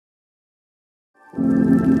What's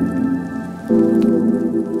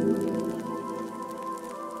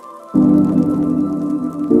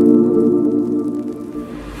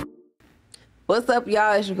up,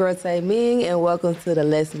 y'all? It's your girl, Tay Ming, and welcome to the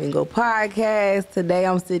Let's Mingle podcast. Today,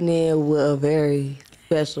 I'm sitting in with a very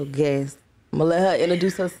special guest. I'm going to let her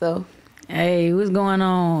introduce herself. Hey, what's going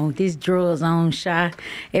on? This Drugs on Shy.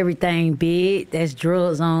 Everything big. That's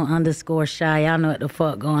Drugs on _Shy. Y'all know what the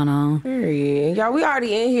fuck going on. Period. Y'all, we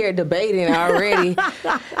already in here debating already.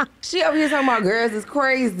 She over here talking about girls is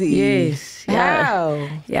crazy. Yes. How?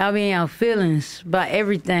 Y'all be in y'all feelings about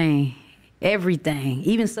everything. Everything.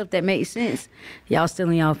 Even stuff that makes sense, y'all still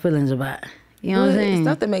in y'all feelings about. You know what I'm saying?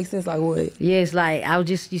 Stuff that makes sense, like what? Yeah, it's like,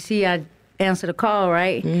 you see, I answer the call,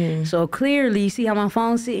 right? Mm. So clearly, you see how my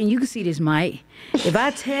phone's sitting? You can see this mic. If I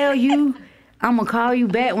tell you I'm going to call you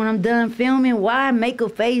back when I'm done filming, why make a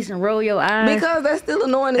face and roll your eyes? Because that's still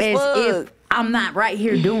annoying as fuck. If I'm not right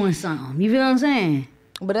here doing something. You feel what I'm saying?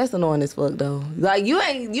 But that's annoying as fuck, though. Like, you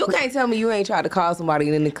can't tell me you ain't tried to call somebody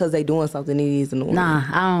and then because they doing something, it is annoying. Nah,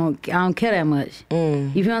 I don't care that much.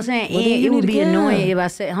 You feel what I'm saying? Well, and it would be annoying if I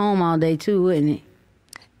sat home all day, too, wouldn't it?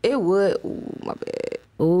 It would. Ooh, my bad.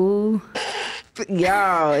 Ooh.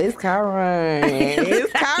 Y'all, it's Kyron.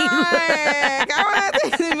 It's Kyron. Kyron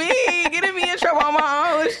texting me, getting me in trouble on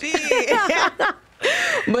my own shit.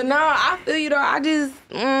 But no, I feel you, though.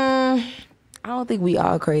 I don't think we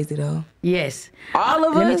all crazy, though. Yes. All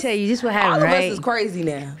of us? Let me tell you, this what happened, right? All of us is crazy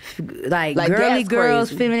now. Like girly girls,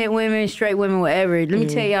 crazy. feminine women, straight women, whatever. Let me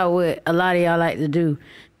tell y'all what a lot of y'all like to do.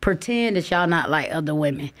 Pretend that y'all not like other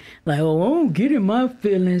women. Like, oh, I don't get in my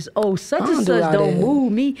feelings. Oh, such and such don't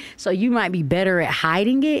move me. So you might be better at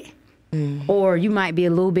hiding it, or you might be a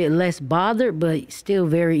little bit less bothered, but still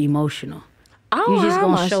very emotional. You just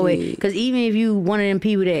gonna show it. Because even if you one of them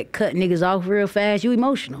people that cut niggas off real fast, you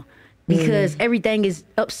emotional. Because everything is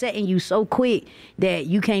upsetting you so quick that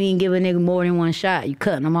you can't even give a nigga more than one shot. You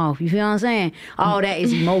cutting them off. You feel what I'm saying? All that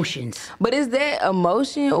is emotions. But is that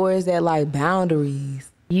emotion or is that like boundaries?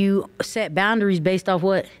 You set boundaries based off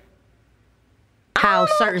what? How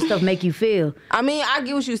certain stuff make you feel. I mean, I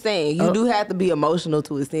get what you're saying. You do have to be emotional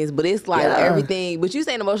to a sense, but it's like everything. But you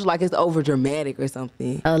saying emotional like it's over dramatic or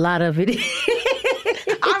something. A lot of it is.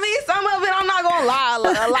 I mean, some of it, I'm not gonna lie.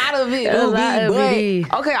 A lot of it will be.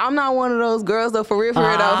 But, okay, I'm not one of those girls, though, for real, though.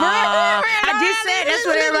 I just said that's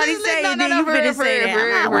what everybody say. And then you finna say that. I'm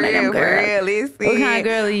not one of them girls. What kind of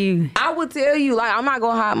girl are you? I would tell you, like, I'm not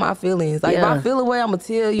gonna hide my feelings. Like, if I feel away, I'm gonna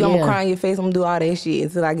tell you. I'm gonna cry in your face. I'm gonna do all that shit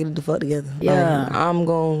until I get it the fuck together. Yeah. Like, I'm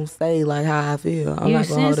gonna say, like, how I feel. I'm not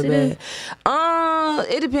gonna hold it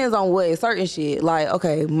back. It depends on what. Certain shit. Like,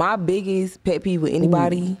 okay, my biggest pet peeve with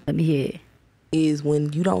anybody. Let me hear it. Is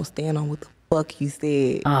when you don't stand on what the fuck you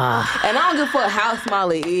said. And I don't give a fuck how small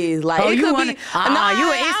it is. Like, it could be. You an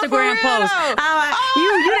Instagram post. You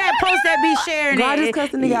that post that be sharing it. I just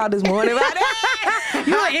cussed the nigga out this morning about that.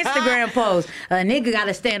 You an Instagram post. A nigga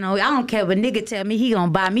gotta stand on. I don't care if a nigga tell me he gonna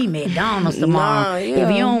buy me McDonald's tomorrow. If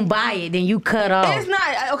you don't buy it, then you cut off. It's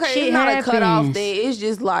not, okay, shit, it's not a cut off thing. It's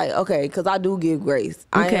just like, okay, because I do give grace.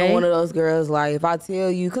 I ain't one of those girls, like, if I tell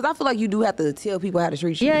you, because I feel like you do have to tell people how to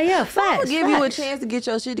treat you. Yeah, so I'm gonna give you a chance to get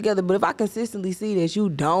your shit together, but if I consistently see that you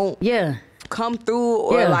don't come through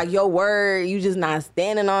or like your word, you just not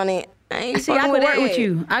standing on it, I ain't I can work with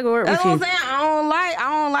you. I can work with you. That's what I'm saying. I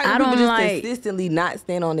don't like people just consistently not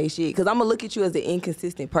stand on their shit. Because I'm going to look at you as an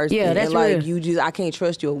inconsistent person. Yeah, that's and real. I can't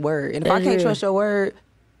trust your word. And if I can't trust your word,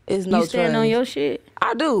 it's no trust. You stand on your shit?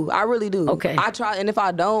 I do. I really do. Okay. I try. And if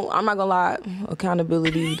I don't, I'm not going to lie.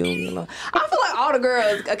 Accountability. I feel like all the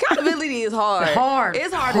girls, accountability is hard.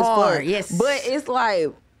 It's hard as fuck. Yes. But it's like,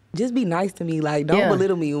 just be nice to me. Like, don't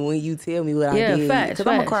belittle me when you tell me what I did. Facts. Because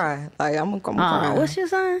I'm going to cry. Like, I'm going to cry. What's your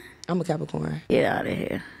sign? I'm a Capricorn. Get out of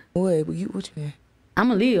here. What you mean? I'm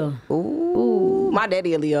a Leo. Ooh. My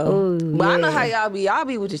daddy a Leo. Ooh, but I know how y'all be. Y'all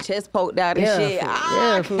be with your chest poked out and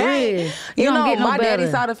shit. For real. You know, my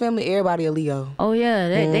daddy's side of the family, everybody a Leo. Oh, yeah.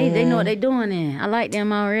 They know what they doing then. I like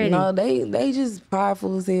them already. No, they just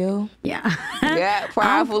prideful as hell. Yeah. Yeah,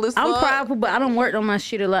 prideful as fuck. I'm prideful, but I don't work on my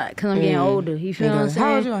shit a lot because I'm getting older. You feel what I'm saying?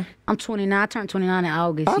 How old you are? I'm 29. I turned 29 in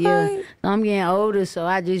August. Okay. Yeah. So I'm getting older, so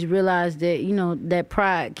I just realized that, you know, that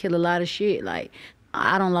pride kill a lot of shit. Like,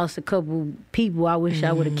 I done lost a couple people I wish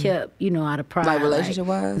I would have kept, you know, out of pride. Like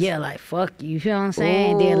relationship-wise? Yeah, like, fuck you. You feel what I'm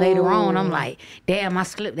saying? Then later on, I'm like, damn, I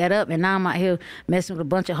slipped that up, and now I'm out here messing with a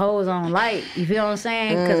bunch of hoes on light. You feel what I'm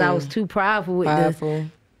saying? Because I was too prideful with the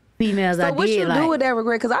females I did. So what you do with that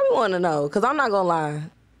regret? Because I be wanting to know. Because I'm not going to lie.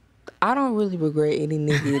 I don't really regret any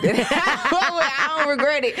nigga. I don't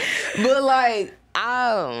regret it. But, like,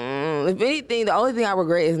 If anything, the only thing I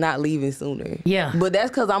regret is not leaving sooner. Yeah. But that's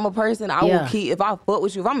because I'm a person, I will keep, if I fuck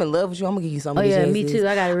with you, if I'm in love with you, I'm going to give you some of these me too.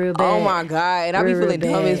 I got it real bad. Oh, my God. And I be feeling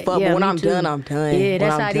dumb as fuck, but when I'm done, I'm done. Yeah,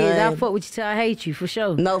 that's how it is. I fuck with you till I hate you, for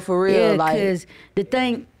sure. No, for real. Yeah, like, because the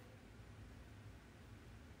thing...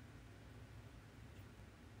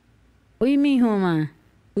 What do you mean, who am I?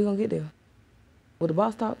 We going to get there. With the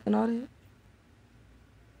boss talk and all that?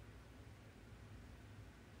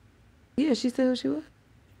 Yeah, she said who she was.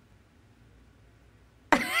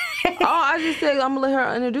 I just said I'm gonna let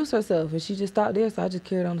her introduce herself, and she just stopped there, so I just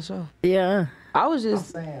carried on the show. Yeah. I was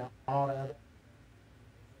just. I'm saying all the other.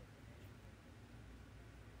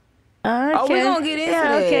 Okay. Oh, we gonna get into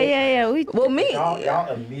that. Okay, yeah. Well, me.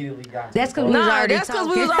 Y'all immediately got. That's because we was already that's because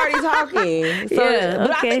talking. we was already talking. So, Yeah, but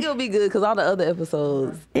I okay. think it'll be good because all the other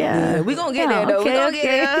episodes. Yeah. We gonna get there though. Okay, We gonna okay.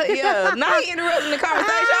 get there. Yeah. Not interrupting the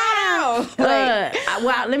conversation.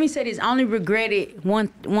 Well, let me say this. I only regretted one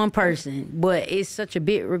person, but it's such a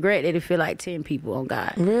big regret that it feel like 10 people on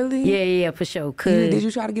God. Really? Yeah, for sure. Did you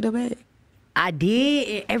try to get her back? I did,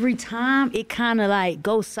 and every time it kind of like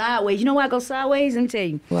goes sideways. You know why it goes sideways? Let me tell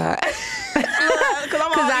you. Why?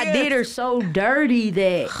 Because I did her so dirty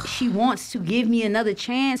that she wants to give me another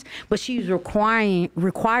chance, but she's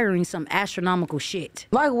requiring some astronomical shit.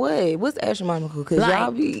 Like what? What's astronomical? Because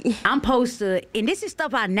y'all be... I'm supposed to, and this is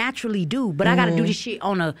stuff I naturally do, but I got to do this shit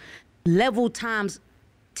on a level times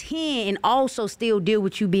 10 and also still deal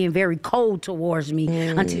with you being very cold towards me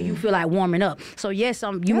until you feel like warming up. So yes,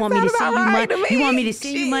 you want me to send you money. You want me to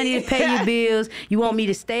send you money to pay your bills. You want me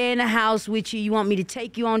to stay in the house with you. You want me to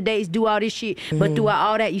take you on dates, do all this shit. But throughout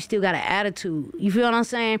all that, you still got an attitude. You feel what I'm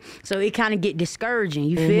saying? So it kind of get discouraging.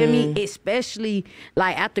 You feel me? Especially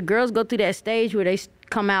like after girls go through that stage where they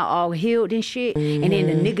come out all healed and shit, and then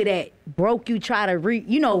the nigga that broke you try to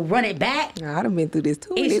run it back. I done been through this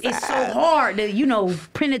too. It's so hard to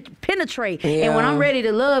penetrate. And when I'm ready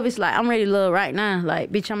to love, it's like I'm ready to love right now.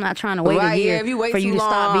 Like, bitch, I'm not trying to wait a year if you wait for you too to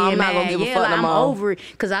stop long, being I'm not mad. gonna give a fuck no I'm more. over it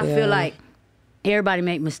because I feel like everybody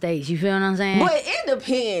make mistakes. You feel what I'm saying? But it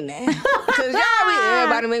depends. Because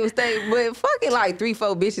everybody make mistakes, but fucking like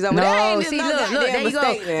 3-4 bitches on me. That ain't just see, no look, goddamn there you go.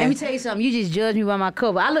 mistake, man. Let me tell you something. You just judge me by my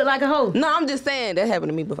cover. I look like a hoe. No, I'm just saying that happened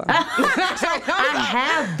to me before. I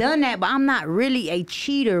have done that, but I'm not really a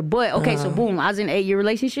cheater. But okay, so boom, I was in an 8-year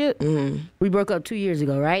relationship. We broke up 2 years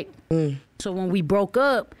ago, right? So when we broke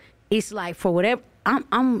up, it's like for whatever.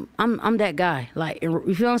 I'm that guy. Like,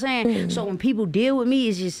 you feel what I'm saying? So when people deal with me,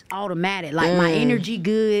 it's just automatic. Like my energy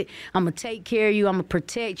good. I'm gonna take care of you. I'm gonna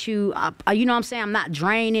protect you. You know what I'm saying? I'm not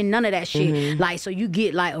draining none of that shit. Like, so you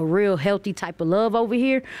get like a real healthy type of love over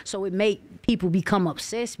here. So it make people become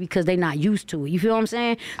obsessed because they're not used to it. You feel what I'm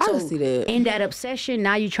saying? I so can see that. In that obsession,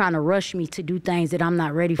 now you're trying to rush me to do things that I'm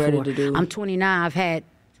not ready for. To do. I'm 29. I've had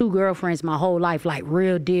 2 girlfriends my whole life, like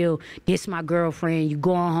real deal. This my girlfriend. You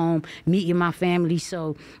going home, meeting my family.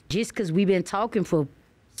 So just because we've been talking for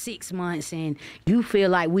 6 months and you feel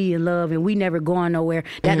like we in love and we never going nowhere,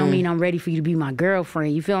 that don't mean I'm ready for you to be my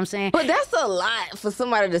girlfriend. You feel what I'm saying? But that's a lot for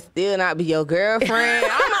somebody to still not be your girlfriend.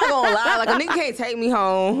 I'm not gonna lie. Like, a nigga can't take me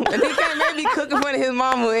home. A nigga can't maybe cook in front of his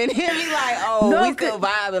mama and he'll be like, we still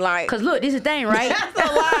vibing. Like, Cause look, this is the thing, right? That's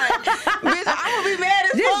a lot. Bitch, I'm gonna be mad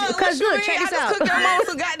as fuck. Cause What you look, check mean? this I out. just cooked your mama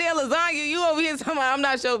some goddamn lasagna. You over here talking about I'm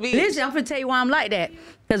not your bitch. Listen, I'm finna tell you why I'm like that.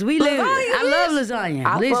 Cause we live. I love lasagna.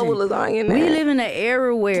 I Listen, fuck with lasagna now. we live in an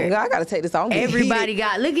era where I gotta take this off. everybody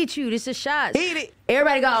got. Look at you. This is shots. Eat it.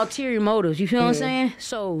 Everybody got ulterior motives. You feel what I'm saying?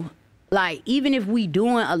 So, like, even if we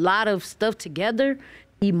doing a lot of stuff together,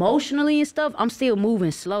 emotionally and stuff, I'm still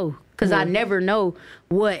moving slow. Cause I never know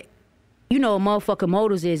what a motherfucker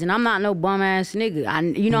motives is, and I'm not no bum ass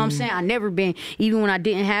nigga. You know what I'm saying? I never been, even when I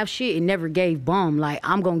didn't have shit, it never gave bum. Like,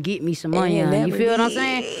 I'm gonna get me some money on. You feel what I'm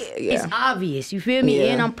saying? Yeah. It's obvious. You feel me?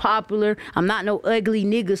 Yeah. And I'm popular. I'm not no ugly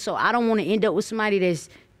nigga, so I don't want to end up with somebody that's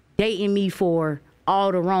dating me for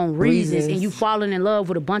all the wrong reasons. And you falling in love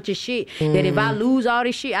with a bunch of shit that if I lose all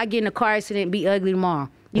this shit, I get in a car accident and be ugly tomorrow.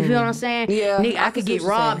 You feel what I'm saying? Yeah, Nigga, I could get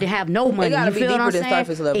robbed and have no money. It gotta You be feel what deeper I'm than saying?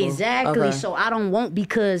 surface level. Exactly. Okay. So I don't want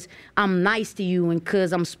because I'm nice to you and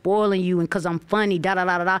because I'm spoiling you and because I'm funny,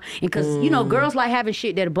 da-da-da-da-da. And because, girls like having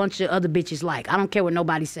shit that a bunch of other bitches like. I don't care what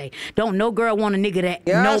nobody say. Don't no girl want a nigga that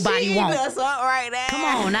nobody wants. That's up right there. Come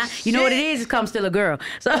on now. You know what it is? It's come still a girl.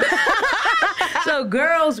 So, so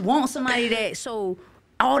girls want somebody that, so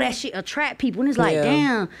all that shit attract people. And it's like,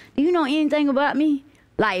 damn, do you know anything about me?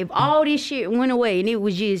 Like, if all this shit went away and it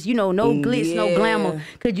was just, you know, no glitz, no glamour,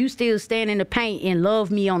 could you still stand in the paint and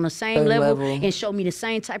love me on the same level and show me the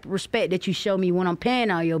same type of respect that you show me when I'm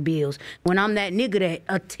paying all your bills, when I'm that nigga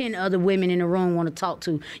that 10 other women in the room want to talk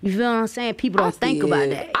to? You feel what I'm saying? People don't think about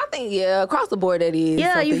that. I think, across the board that is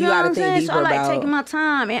something you feel what I'm saying? So I like about. taking my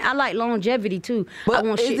time, and I like longevity too. But I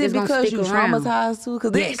want is shit it that's gonna because stick you around. traumatized too?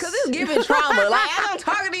 Because it's giving trauma. Like, as I'm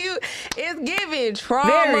talking to you, it's giving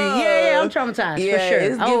trauma. Very, I'm traumatized for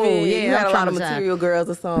sure. It's giving, you had I'm a lot of traumatized. material girls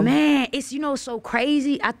or something. Man, it's, you know, so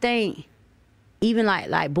crazy. I think even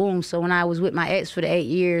like boom. So when I was with my ex for the 8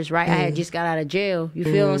 years, right, I had just got out of jail. You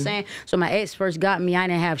feel what I'm saying? So my ex first got me. I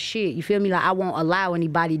didn't have shit. You feel me? Like, I won't allow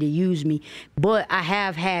anybody to use me. But I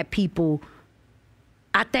have had people.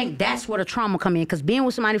 I think that's where the trauma come in, because being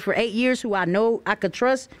with somebody for 8 years who I know I could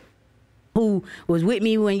trust, who was with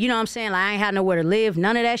me when, you know what I'm saying, like, I ain't had nowhere to live,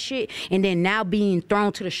 none of that shit, and then now being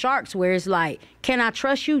thrown to the sharks where it's like, can I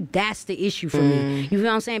trust you? That's the issue for me. You feel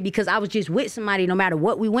what I'm saying? Because I was just with somebody, no matter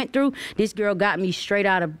what we went through, this girl got me straight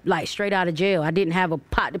out of jail. I didn't have a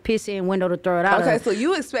pot to piss in, window to throw it out of. So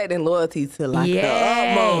you expecting loyalty to like the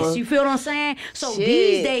yes, utmost. You feel what I'm saying? So Shit.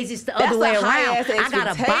 these days it's the other way around. I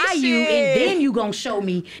gotta buy you, and expectation. then you gonna show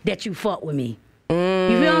me that you fuck with me. You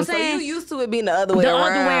feel what I'm saying? So you used to it being the other way around.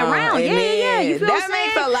 The other way around. Yeah. You feel what I'm saying?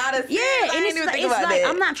 That makes a lot of sense. Yeah, and it's like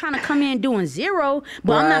I'm not trying to come in doing zero,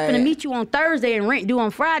 but I'm not Right. finna meet you on Thursday and rent due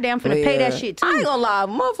on Friday. I'm finna pay that shit too. I ain't gonna lie,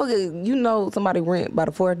 motherfucker, you know somebody rent by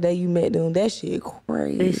the 4th day you met them. That shit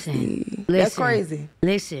crazy. Listen, That's crazy.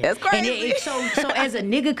 Listen. That's crazy. And so as a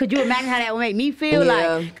nigga, could you imagine how that would make me feel? Yeah.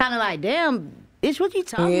 Like, kind of like, damn, bitch, what you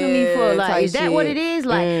talking to me for? Like, type is that what it shit. is?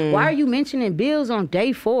 Like, why are you mentioning bills on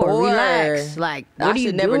day 4? Relax. Like, what I are you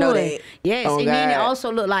should doing? never know that. Yes, Oh, and then it God.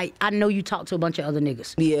 also look like I know you talk to a bunch of other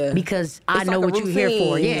niggas. Yeah. Because I It's know like a what you here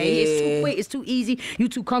for. routine. Yeah, it's too Yeah. quick, it's too easy, you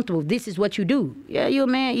too comfortable. This is what you do. Yeah, you a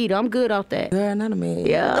man eater. I'm good off that. Girl, not a man.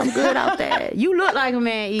 Yeah, I'm good off that. You look like a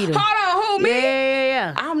man eater. Hold on, who, me?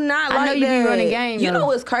 Yeah. I'm not I like know that. you be running game, You though. know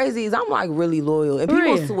what's crazy is I'm like really loyal. And people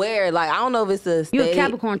Real. swear, like, I don't know if it's a You a state.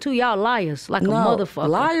 Capricorn too. Y'all liars like No, a motherfucker.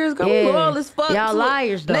 liars, girl, we loyal as fuck. Y'all to it.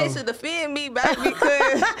 liars though. They should defend me back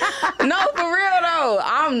because no, for real though,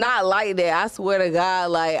 I'm not like that. I swear to God,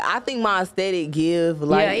 like I think my aesthetic give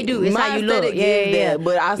like Yeah, it do. It's my how you look. aesthetic Yeah, give yeah. that,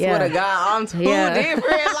 but I swear Yeah. to God, I'm too Yeah.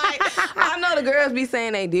 different. Like I know the girls be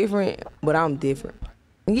saying they different, but I'm different.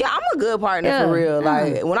 Yeah, I'm a good partner Yeah, for real.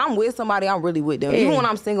 Like yeah. when I'm with somebody, I'm really with them. Yeah. Even when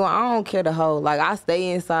I'm single, I don't care the hoe. Like I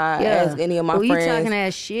stay inside. Ask any of my you friends. talking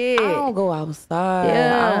that shit. I don't go outside.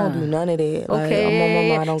 Yeah. I don't do none of that. Like, Okay. I'm on my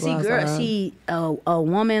mind. I don't see, go outside. girl, see, a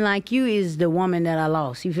woman like you is the woman that I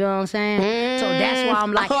lost. You feel what I'm saying? So that's why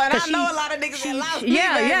I'm like, Oh, and 'cause I know she- a lot of niggas she- that lost me,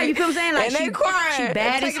 yeah, baby. you feel what I'm saying? Like and they crying. she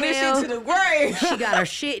bad as taking this hell. shit to the grave. She got her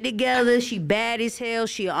shit together. She bad as hell.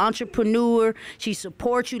 She an entrepreneur. She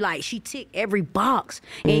supports you. Like, she tick every box.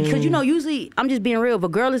 And because, you know, usually, I'm just being real. If a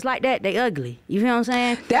girl is like that, they ugly. You feel what I'm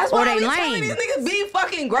saying? That's or why they I be lame. telling these niggas be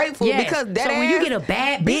fucking grateful Yes. because that so when ass you get a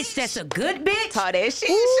bad bitch that's a good bitch, talk that shit,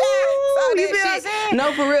 Ooh, talk you that feel what I'm shit. saying?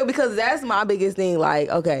 No, for real, because that's my biggest thing. Like,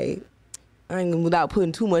 okay, I ain't without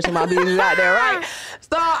putting too much of my business out there, right?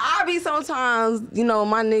 So I be sometimes, you know,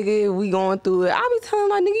 my nigga, we going through it. I be telling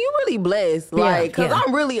like, nigga, you really blessed, like, cause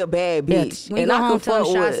I'm really a bad bitch, When you and go I home, can tell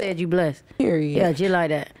fuck them Shy with. said you blessed. Period. Yeah, just like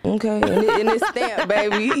that. Okay, and it's stamped,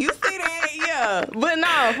 baby. You see that? Yeah. But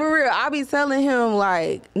no, for real, I be telling him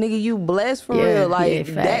like, nigga, you blessed for Yeah, real. Like yeah,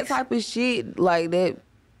 that facts. type of shit, like that.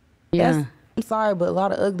 Yeah. That's, I'm sorry, but a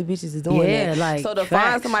lot of ugly bitches is doing Yeah, that. like, so to find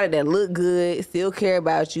facts. somebody that look good, still care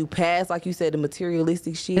about you, past like you said, the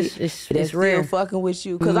materialistic shit, It's that's still rare. fucking with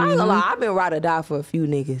you. Cause I ain't gonna lie, I've been ride or die for a few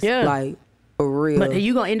niggas. Yeah. Like for real. But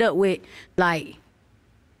you gonna end up with like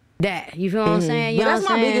that. You feel what I'm saying? You But know that's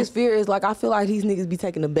what I'm my saying? biggest fear is like I feel like these niggas be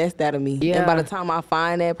taking the best out of me. Yeah. And by the time I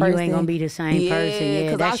find that person, You ain't gonna be the same person. Yeah,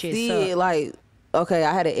 because that I shit see suck. it like, okay,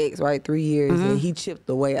 I had an ex, right, 3 years, and he chipped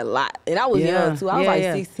away a lot. And I was Yeah. young too. I was Yeah, like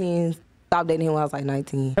yeah. 16. Stopped dating him when I was like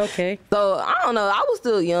 19. Okay. So I don't know. I was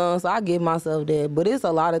still young, so I give myself that. But it's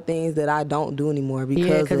a lot of things that I don't do anymore because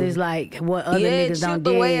Yeah, because of, it's like what other yeah, niggas don't chipped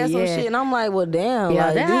do. away at some Yeah. shit, and I'm like, well, damn. Yeah,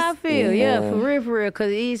 like, that's how I this- feel. Yeah, for real.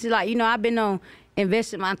 Because it's like, you know, I've been on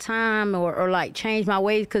investing my time or like change my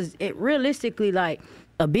ways because it realistically, like,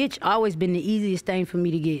 a bitch always been the easiest thing for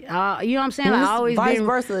me to get. You know what I'm saying? Like, I always vice been.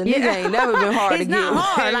 versa. Nigga ain't never been hard to It's get. not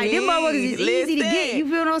hard. Like, them motherfuckers is easy to Listen, get. You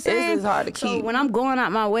feel what I'm saying? It's hard to So keep. when I'm going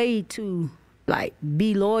out my way to, like,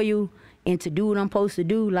 be loyal and to do what I'm supposed to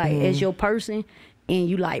do, like, as your person, and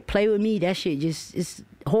you, like, play with me, that shit just,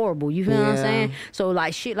 horrible. You feel what I'm saying? So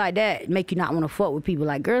like shit like that make you not want to fuck with people.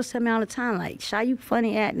 Like girls tell me all the time, like, Shy, you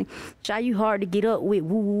funny acting. Shy, you hard to get up with.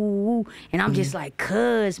 Woo woo woo woo. And I'm just like,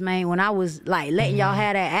 cuz man, when I was like letting y'all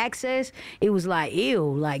have that access, it was like, ew,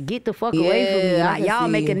 like get the fuck away from me. Like y'all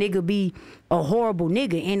make a nigga be a horrible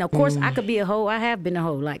nigga. And of course I could be a hoe. I have been a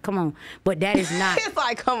hoe. Like, come on. But that is not. It's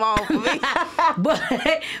like, come on for me.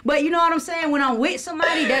 but you know what I'm saying? When I'm with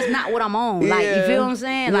somebody, that's not what I'm on. Like, you feel what I'm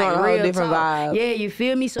saying? Like real different talk. vibe. Yeah, you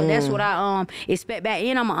feel me? So that's what I expect back.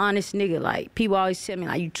 And I'm an honest nigga. Like people always tell me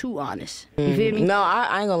like you too honest. You feel me? No,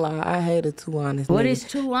 I ain't gonna lie. I hate a too honest. What nigga. is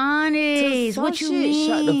too honest? What you mean?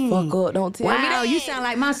 Shut the fuck up. Don't tell me that. Wow, you sound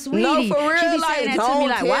like my sweetie. No, for real. She be like, saying that don't to me.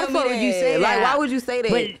 Like, why the fuck would you say that? Like, why would you say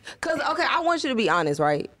that? But, Cause okay, I want you to be honest,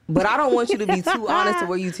 right? But I don't want you to be too honest to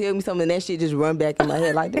where you tell me something and that shit just run back in my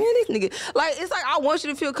head. Like, damn, this nigga. Like, it's like I want you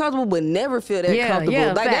to feel comfortable, but never feel that comfortable.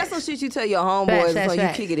 Yeah, like facts. that's some shit you tell your homeboys so you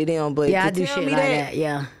kick it in. But yeah, to I do tell shit me like that.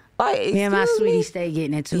 Yeah. Like, me and my sweetie stay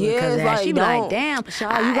getting into it because like, she be like, damn,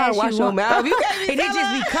 Child, you gotta watch your mouth. You can't be and it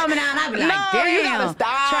just be coming out and I be like, damn, you gotta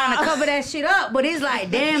stop. trying to cover that shit up. But it's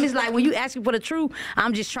like, damn, it's like when you asking for the truth,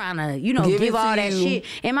 I'm just trying to, you know, give all that shit.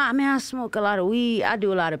 And I smoke a lot of weed. I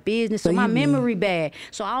do a lot of business. So my memory bad.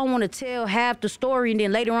 So I don't want to tell half the story and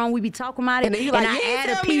then later on we be talking about it and I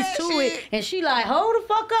add a piece to it. And she like, hold the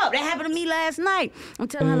fuck up. That happened to me last night. I'm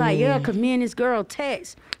telling her like, yeah, because me and this girl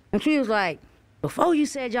text. And she was like, before you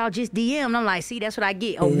said y'all just DM'd, I'm like, see, that's what I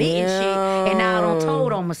get, omitting shit, and now I done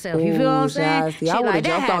told on myself. You feel what I'm saying? See, I would have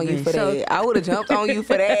jumped on you for that. I would have jumped on you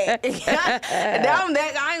for that.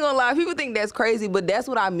 I ain't gonna lie. People think that's crazy, but that's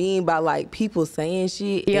what I mean by like people saying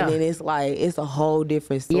shit, and then it's like it's a whole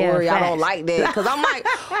different story. I don't like that because I'm like,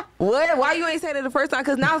 what? Why you ain't say that the first time?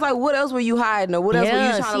 Because now it's like, what else were you hiding, or what else were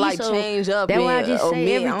you trying to like change up? That's why I just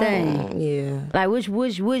say everything. Yeah. Like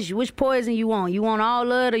which poison you want? You want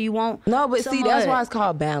all of it, or you want no? But see, that's why it's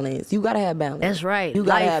called balance. You gotta have balance. That's right. You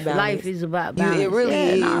gotta have balance. Life is about balance. It really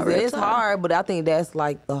is. Nah, it's hard, but I think that's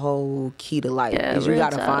like the whole key to life. Is you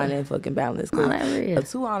gotta find that fucking balance. Cause a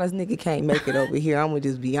too honest nigga can't make it over here. I'm gonna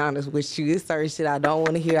just be honest with you. It's certain shit I don't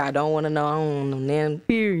want to hear. I don't want to know. I don't want to know.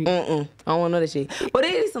 Period. I don't want to know that shit. But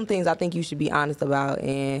it is some things I think you should be honest about.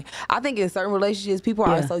 And I think in certain relationships, people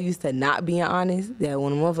are so used to not being honest that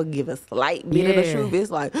when a motherfucker give a slight bit of the truth, it's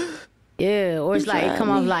like. Yeah, or it's like it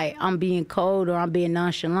come off like I'm being cold or I'm being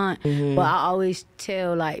nonchalant. But I always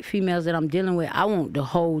tell like females that I'm dealing with, I want the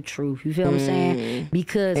whole truth. You feel what I'm saying?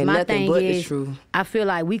 Because my thing is, I feel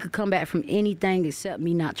like we could come back from anything except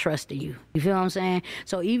me not trusting you. You feel what I'm saying?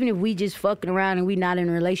 So even if we just fucking around and we not in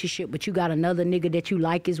a relationship, but you got another nigga that you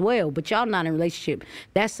like as well, but y'all not in a relationship,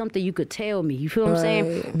 that's something you could tell me. You feel what I'm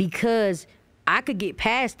saying? Because I could get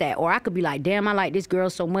past that, or I could be like, damn, I like this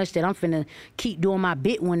girl so much that I'm finna keep doing my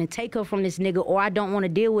bit one and take her from this nigga, or I don't want to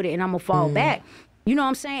deal with it and I'm gonna fall back. You know what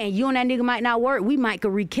I'm saying? And you and that nigga might not work. We might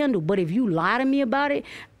could rekindle. But if you lie to me about it,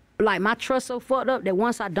 like my trust so fucked up that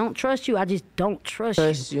once I don't trust you, I just don't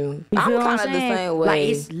trust you. I'm kind of the same way. Like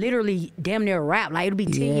it's literally damn near a wrap. Like it'll be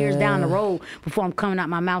 10 years down the road before I'm coming out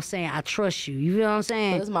my mouth saying I trust you. You feel what I'm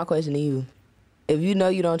saying? That's my question to you. If you know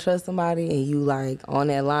you don't trust somebody and you like on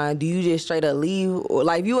that line, do you just straight up leave? Or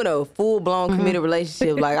like if you in a full-blown committed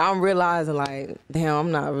relationship, like I'm realizing like, damn,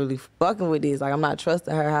 I'm not really fucking with this. Like I'm not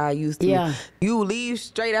trusting her how I used to. Yeah. You leave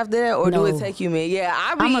straight after that or do it take you a minute? Yeah,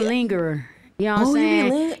 I'm a lingerer. You know what I'm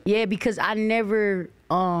saying? Yeah, because I never,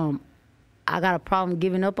 I got a problem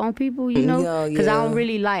giving up on people, you know? Because I don't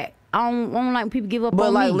really like, I don't like when people give up on me.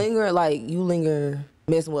 But like linger, like you linger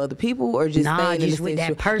messing with other people or just staying just in the with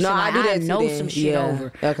that person. No, like, I do that I know some shit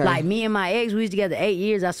over. Okay. Like me and my ex, we was together 8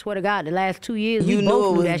 years. I swear to God, the last 2 years, we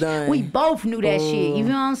both knew that shit. We both knew that shit. You know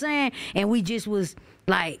what I'm saying? And we just was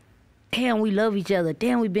like, damn, we love each other.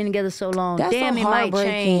 Damn, we've been together so long. That's damn, so it might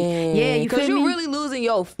change. Yeah, you feel me? Because you really losing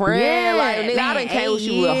your friend. Yeah, like, nigga, I done came with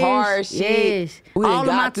you with hard shit. Yes. We all of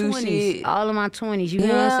my got 20s. Shit. All of my 20s. You know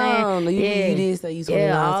what I'm saying? You did say you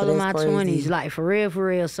 29, all so of my crazy. 20s. Like, for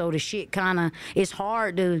real. So the shit kind of, it's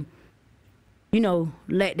hard to, you know,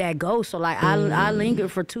 let that go. So like I lingered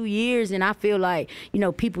for 2 years and I feel like, you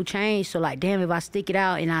know, people change. So like, damn, if I stick it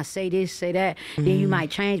out and I say this, say that, then you might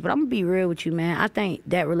change. But I'm gonna be real with you, man. I think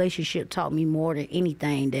that relationship taught me more than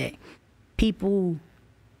anything that people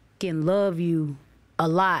can love you a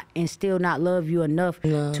lot and still not love you enough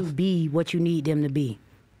to be what you need them to be.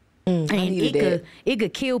 And it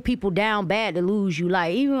could kill people down bad to lose you.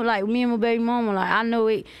 Like even like me and my baby mama, like I know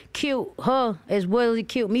it killed her as well as it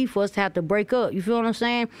killed me for us to have to break up. You feel what I'm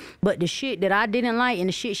saying? But the shit that I didn't like and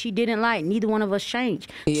the shit she didn't like, neither one of us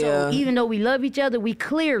changed. So even though we love each other, we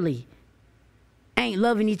clearly ain't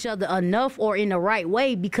loving each other enough or in the right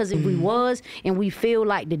way, because if we was and we feel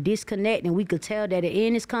like the disconnect and we could tell that the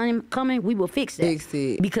end is coming, we will fix that. Fix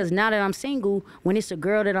it. Because now that I'm single, when it's a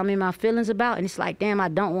girl that I'm in my feelings about and it's like, damn, I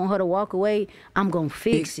don't want her to walk away, I'm going to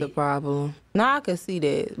fix it. The problem. Now I can see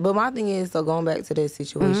that. But my thing is, so going back to that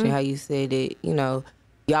situation, how you said that, you know,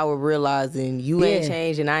 y'all were realizing you ain't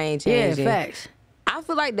changing, I ain't changing. Yeah, facts. I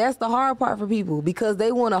feel like that's the hard part for people, because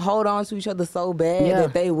they want to hold on to each other so bad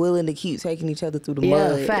that they willing to keep taking each other through the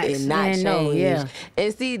mud and not change.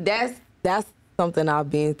 And see, that's something I've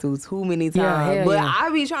been through too many times. But I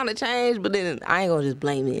be trying to change, but then I ain't gonna just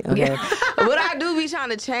blame it. Okay, but I do be trying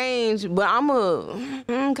to change. But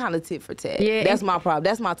I'm kind of tit for tat. Yeah, that's my problem.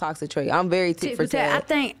 That's my toxic trait. I'm very tit for tat. I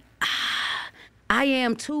think I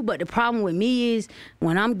am too, but the problem with me is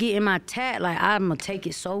when I'm getting my tat, like, I'm gonna take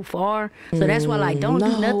it so far. So that's why, like, don't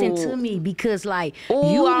do nothing to me, because, like,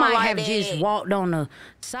 you might have just walked on the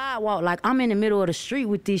sidewalk. Like, I'm in the middle of the street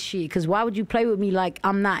with this shit, because why would you play with me like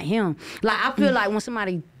I'm not him? Like, I feel like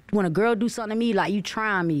when a girl do something to me, like, you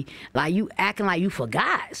trying me, like, you acting like you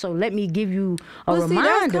forgot. So let me give you a reminder. See,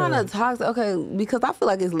 that's kind of toxic. Okay, because I feel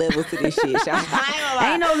like it's levels to this shit.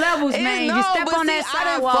 Ain't no levels, man. You step on that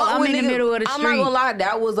sidewalk, I'm in the middle of the street. I'm not gonna lie,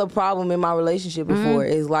 that was a problem in my relationship before.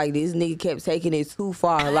 It's like this nigga kept taking it too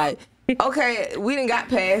far. Like, okay, we done got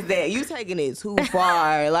past that. You taking it too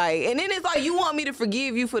far. Like, and then it's like, you want me to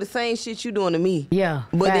forgive you for the same shit you doing to me. Yeah.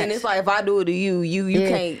 But then it's like, if I do it to you, you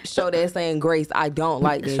can't show that same grace. I don't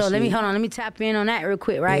like that So shit. let me tap in on that real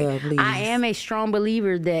quick, right? Yeah, please. I am a strong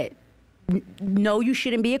believer that no, you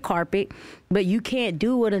shouldn't be a carpet, but you can't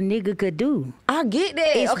do what a nigga could do. I get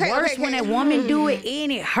that. It's worse when a woman do it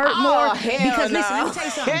and it hurt more. Because listen, let me tell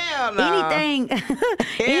you something.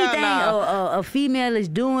 Anything a female is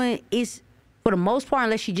doing is, for the most part,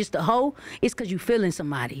 unless she just a hoe, it's because you feeling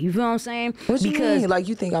somebody. You feel what I'm saying? What you mean? Like,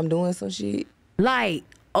 you think I'm doing some shit? Like,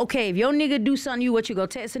 okay, if your nigga do something to you, what, you go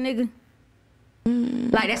text a nigga?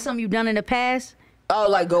 Like, that's something you done in the past? Oh,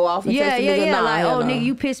 like go off and text a nigga? Nah, like, oh, nigga,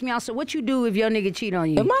 you pissed me off. So what you do if your nigga cheat on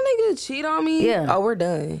you? If my nigga cheat on me, oh, we're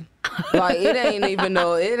done. Like, it ain't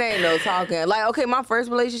no talking. Like, okay, my first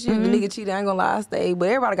relationship, the nigga cheated, I ain't gonna lie, I stayed. But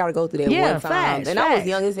everybody gotta go through that one time. And I was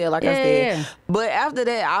young as hell, like I said. But after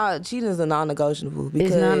that, cheating is a non-negotiable.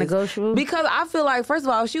 Because, it's non-negotiable? Because I feel like, first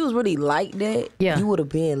of all, if she was really like that, you would have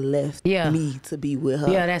been left me to be with her.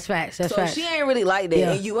 Yeah, that's facts. That's facts. So she ain't really like that,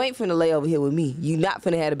 and you ain't finna lay over here with me. You not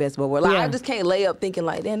finna have the best of both worlds. Like, I just can't lay up thinking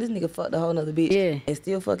like, damn, this nigga fucked a whole nother bitch and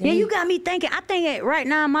still fucking me. You got me thinking. I think that right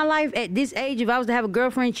now in my life, at this age, if I was to have a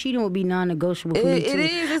girlfriend, cheating would be non-negotiable for me too. It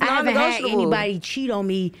is. It's I haven't non-negotiable. had anybody cheat on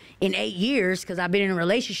me in 8 years because I've been in a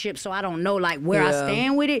relationship, so I don't know like where I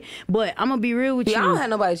stand with it. But I'm gonna be real with you. I don't have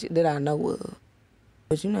nobody that I know of.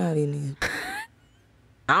 But you know how they is.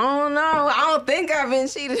 I don't know. I don't think I've been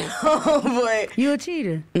cheated on, but you a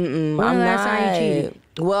cheater? When the last time you cheated?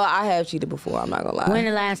 Well, I have cheated before. I'm not gonna lie. When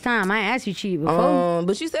the last time? I asked you cheated before.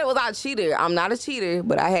 But you said was I a cheater? I'm not a cheater,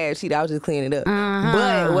 but I have cheated. I was just cleaning it up.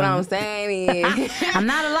 But what I'm saying is, I'm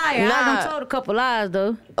not a liar. I done told a couple lies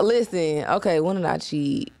though. Listen, okay, when did I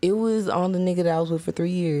cheat? It was on the nigga that I was with for 3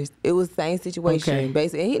 years. It was the same situation,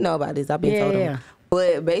 basically. And he know about this. I've been told him.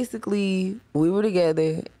 But basically, we were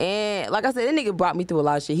together, and like I said, that nigga brought me through a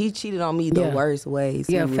lot of shit. He cheated on me the worst ways.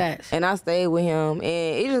 Facts. And I stayed with him, and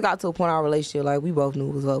it just got to a point in our relationship, like, we both knew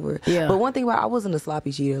it was over. But one thing about I wasn't a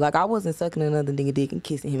sloppy cheater. Like, I wasn't sucking another nigga dick and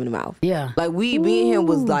kissing him in the mouth. Like, me and him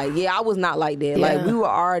was like, I was not like that. Like, we were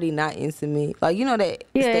already not intimate. Like, you know that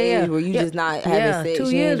stage where you just not having sex.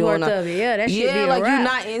 2 years worth of it. That shit be like, you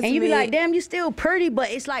not intimate. And you be like, damn, you still pretty, but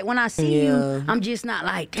it's like when I see you, I'm just not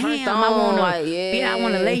like, damn, I wanna, I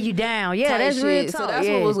want to lay you down. That's real talk. So that's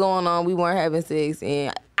what was going on. We weren't having sex,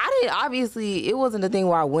 and I didn't. Obviously, it wasn't the thing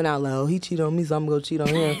where I went out loud. He cheated on me, so I'm gonna go cheat on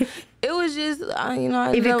him. It was just,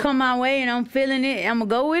 if it come my way and I'm feeling it, I'm gonna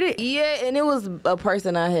go with it. Yeah, and it was a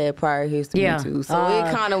person I had prior history to, so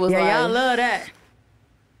it kind of was like, y'all love that.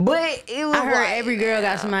 But it was. I heard every girl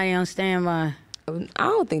got somebody on standby. I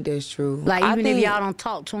don't think that's true. Like, even if y'all don't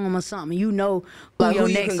talk to him or something, you know who your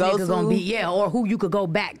next nigga gonna be. or who you could go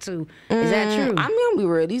back to. Is that true? I mean, I'm gonna be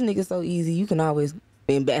real. These niggas so easy. You can always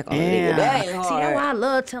spin back on a nigga. That ain't hard. See, that's why I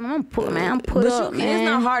love telling them, I'm put up, man. It's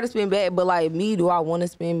not hard to spin back, but like me, do I want to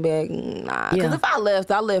spin back? Nah. Because if I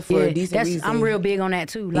left for a decent reason. I'm real big on that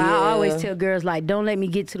too. Like, I always tell girls, like, don't let me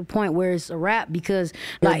get to the point where it's a wrap, because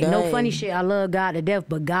like, no funny shit, I love God to death,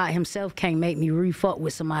 but God himself can't make me re-fuck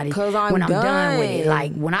with somebody when I'm done with it.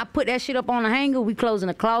 Like, when I put that shit up on the hanger, we close in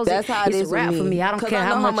the closet, that's how it's a wrap for me. I don't care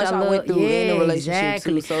how much I went through in a relationship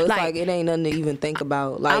too. So it's like it ain't nothing to even think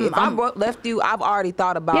about. Like, if I left you, I've already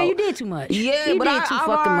thought about. Yeah, you did too much. Yeah, you but did too I've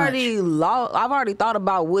fucking already much. I've already thought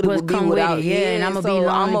about what it What's would be come without with it, and I'm gonna so be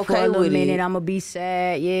lonely I'm okay for a little with minute. it. I'm gonna be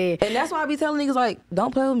sad, yeah. And that's why I be telling niggas like,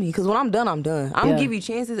 don't play with me, because when I'm done, I'm done. I'm gonna give you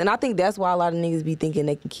chances, and I think that's why a lot of niggas be thinking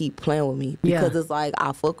they can keep playing with me, because it's like,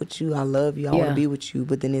 I fuck with you, I love you, I want to be with you,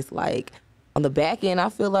 but then it's like on the back end, I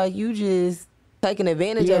feel like you just taking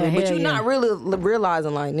advantage of it, but you're not really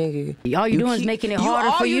realizing, like, nigga, all you doing is making it harder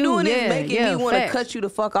for you. All you doing is making me want to cut you the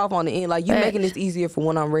fuck off on the end. Like, you making this easier for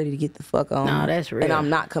when I'm ready to get the fuck on. No, that's real. And I'm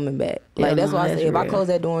not coming back. Like, that's why I say, if I close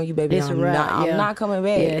that door on you, baby, I'm not coming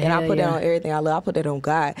back. And I put that on everything I love. I put that on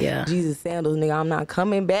God. Jesus sandals, nigga, I'm not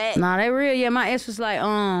coming back. Nah, that real. Yeah, my ex was like,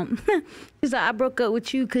 he's like, I broke up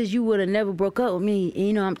with you because you would have never broke up with me. And,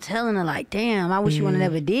 you know, I'm telling her, like, damn, I wish you would have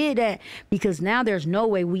never did that, because now there's no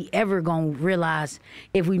way we ever gonna realize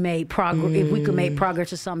if we made progress, if we could make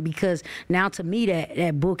progress or something, because now to me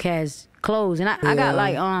that book has closed. And I got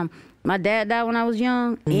like, my dad died when I was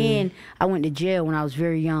young, and I went to jail when I was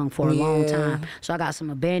very young for a long time. So I got some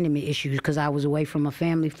abandonment issues because I was away from my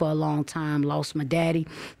family for a long time, lost my daddy.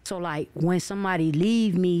 So like when somebody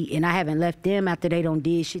leave me and I haven't left them after they don't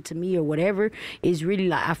did shit to me or whatever, it's really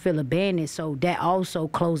like I feel abandoned. So that also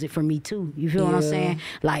closed it for me too. You feel what I'm saying?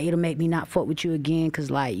 Like it'll make me not fuck with you again because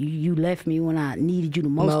like you left me when I needed you the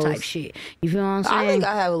most type shit. You feel what I'm saying? I think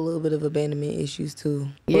I have a little bit of abandonment issues too.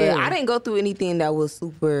 But I didn't go through anything that was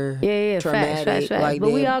super traumatic. Facts. Like but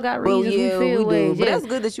that. we all got reasons we feel ways. But that's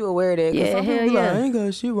good that you're aware of that. Yeah, some people be like, I ain't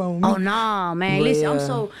got shit wrong with me. Oh nah, man. But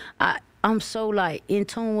listen, I'm so like in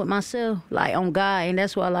tune with myself, like on God, and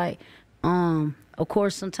that's why like of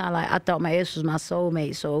course sometimes like I thought my ex was my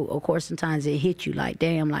soulmate, so of course sometimes it hit you like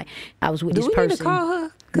damn, like I was with this person. Do we need to call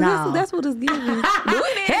her? Cause that's what it's giving. Do we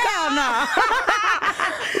need to call no.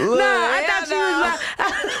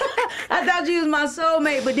 I thought you was my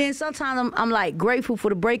soulmate, but then sometimes I'm like grateful for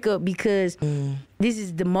the breakup because this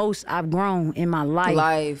is the most I've grown in my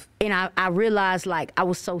life. And I realized like I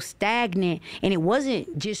was so stagnant, and it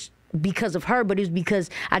wasn't just because of her, but it was because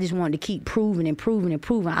I just wanted to keep proving.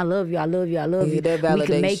 I love you. We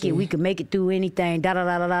can make it. We can make it through anything. Da da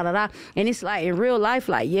da da da da. And it's like in real life,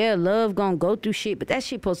 like love gonna go through shit, but that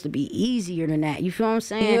shit supposed to be easier than that. You feel what I'm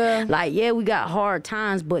saying? Yeah. Like we got hard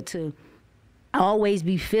times, but to always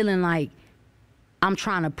be feeling like I'm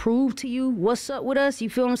trying to prove to you what's up with us. You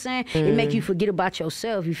feel what I'm saying? It make you forget about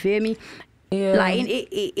yourself. You feel me? Yeah. Like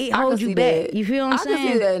it holds you back. That. You feel what I'm saying? I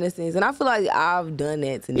can see that in a sense, and I feel like I've done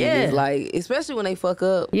that to niggas. Like especially when they fuck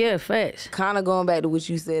up. Yeah, facts. Kind of going back to what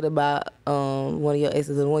you said about one of your exes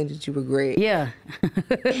and the one that you regret. Yeah.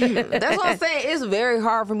 That's what I'm saying. It's very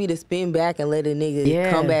hard for me to spin back and let a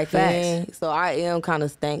nigga come back in. So I am kind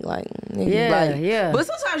of stank like nigga. But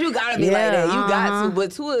sometimes you gotta be like that. You got to.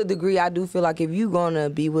 But to a degree, I do feel like if you gonna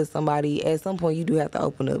be with somebody, at some point you do have to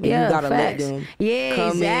open up. Yeah, you gotta facts. let them. Yeah, come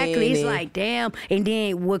exactly. in It's like damn. And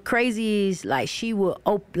then what crazy is like she would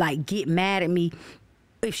like get mad at me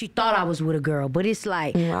if she thought I was with a girl, but it's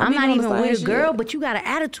like I'm not even with a girl, but you got an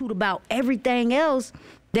attitude about everything else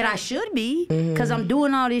that I should be, because I'm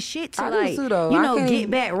doing all this shit to like too, get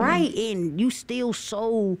back right, and you still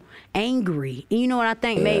so angry. And you know what I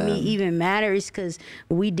think made me even madder is because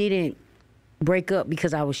we didn't break up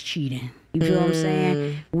because I was cheating. You feel what I'm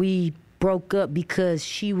saying? We broke up because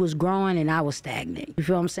she was growing and I was stagnant. You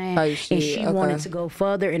feel what I'm saying? Oh, shit. And she wanted to go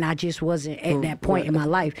further, and I just wasn't at that point in my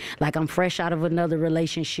life. Like I'm fresh out of another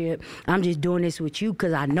relationship. I'm just doing this with you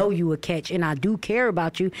because I know you a catch, and I do care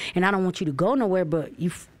about you, and I don't want you to go nowhere, but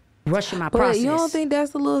you rushing my process. You don't think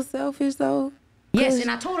that's a little selfish though? Yes,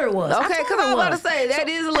 and I told her it was. Okay, because I was about to say, that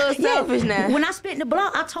is a little selfish now. When I spent the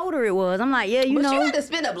block, I told her it was. I'm like, you know. But you had to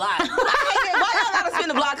spin the block. I hate that. Why y'all gotta spin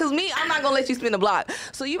the block? Because I'm not going to let you spin the block.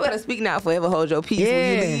 So you better speak now, forever hold your peace.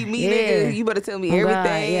 When you leave me, nigga, you better tell me everything.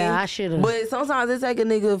 God, yeah, I should have. But sometimes it take a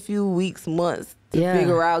nigga a few weeks, months to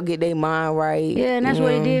figure out, get their mind right. Yeah, and that's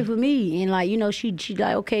what it did for me. And like, you know, she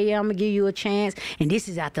like, okay, I'm gonna give you a chance. And this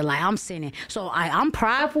is after like I'm sinning. So I'm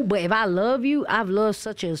prideful, but if I love you, I've loved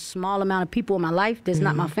such a small amount of people in my life that's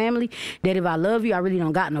not my family, that if I love you, I really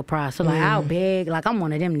don't got no pride. So like I'll beg, like I'm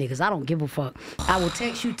one of them niggas. I don't give a fuck. I will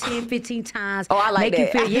text you 10, 15 times. Oh, I like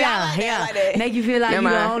make that. You feel, I like that. Make you feel like you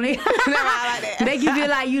the only. I like that. Make you feel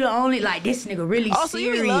like you the only, like this nigga really serious. So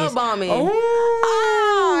you be love bombing.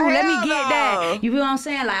 Oh, let me get that. You feel what I'm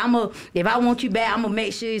saying? Like if I want you back, I'm gonna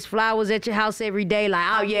make sure there's flowers at your house every day.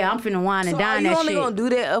 Like, oh yeah, I'm finna wine and dine that shit. So you only gonna do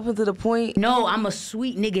that up until the point? No, I'm a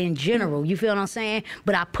sweet nigga in general. You feel what I'm saying?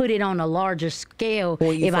 But I put it on a larger scale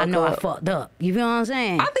if I know I fucked up. You feel what I'm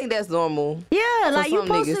saying? I think that's normal. Yeah, Yeah, like you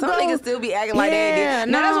supposed to Some go. niggas still be acting like that.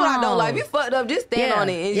 Now that's what I don't like. If you fucked up, just stand on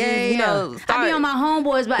it and just, you know, start. I be on my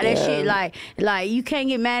homeboys about that shit. Like you can't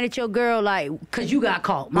get mad at your girl like because you got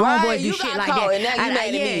caught. My homeboys do shit like that. And now you mad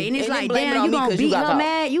at me. And it's and like, damn, you gonna beat her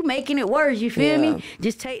mad? You making it worse. You feel me?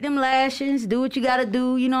 Just take them lashings, do what you gotta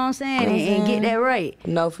do. You know what I'm saying? And get that right.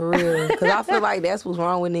 No, for real. Because I feel like that's what's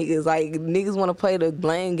wrong with niggas. Like niggas want to play the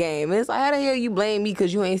blame game. And it's like, how the hell you blame me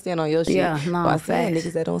because you ain't stand on your shit? Yeah, no, by saying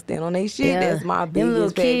niggas that don't stand on their shit. Yeah. That's my biggest Them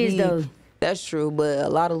little kids though. That's true, but a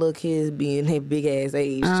lot of little kids be in their big ass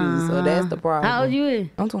age too, so that's the problem. How old you is?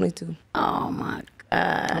 I'm 22. Oh my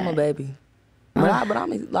God. I'm a baby. But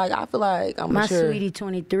I'm like, I feel like I'm mature. My sweetie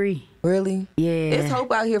 23. Really? Yeah. It's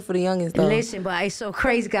hope out here for the youngest though. Listen, but it's so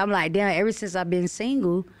crazy 'cause I'm like, damn, ever since I've been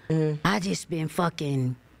single, I just been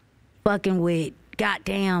fucking with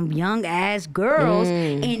goddamn young ass girls.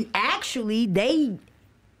 And actually they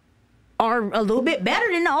are a little bit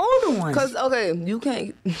better than the older ones. Cause you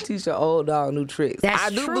can't teach an old dog new tricks. That's I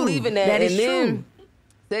do true. believe in that. That is and then, true.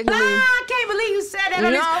 Secondly, I can't believe you said that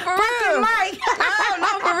on this fucking mic.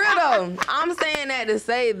 no, for real though. I'm saying that to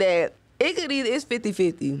say that it could either, it's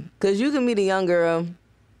 50-50. Cause you can meet a young girl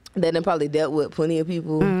that done probably dealt with plenty of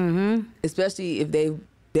people, especially if they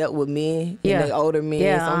dealt with men and they older men.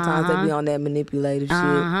 Yeah, sometimes they be on that manipulative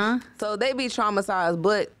shit. So they be traumatized,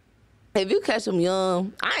 but if you catch them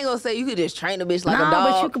young, I ain't gonna say you could just train a bitch like a dog.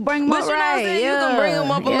 But you can bring them up you know what I'm saying? Yeah. You can bring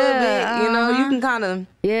them up a little bit. You know, you can kind of.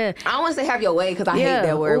 Yeah. I don't want to say have your way because I hate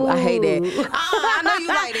that word. Ooh. I hate that. I know you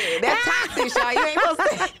like that. That's toxic, y'all. You ain't supposed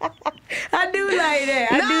to say. I do like that.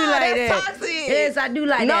 I do like that. That's toxic. Yes, I do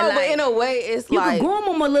like that. No, like, but in a way, it's you like. can groom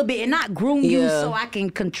them a little bit and not groom you so I can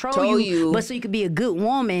control you, but so you can be a good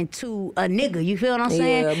woman to a nigga. You feel what I'm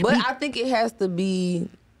saying? Yeah, but I think it has to be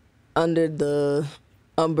under the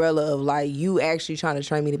umbrella of like you actually trying to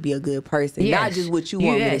train me to be a good person, not just what you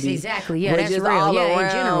want me to be. Exactly. Yeah, but that's just real. all Yeah, around,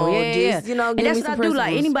 in general. Yeah, just, you know, and give that's me what I some do. Like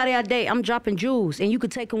principles. anybody I date, I'm dropping jewels, and you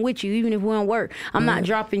could take them with you, even if we don't work. I'm not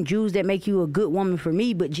dropping jewels that make you a good woman for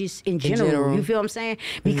me, but just in general. You feel what I'm saying?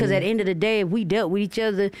 Because at the end of the day, if we dealt with each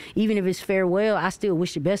other, even if it's farewell, I still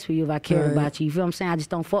wish the best for you if I cared about you. You feel what I'm saying? I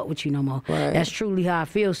just don't fuck with you no more. That's truly how I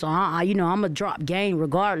feel. So you know, I'm a drop game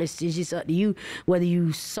regardless. It's just up to you whether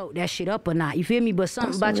you soak that shit up or not. You feel me? But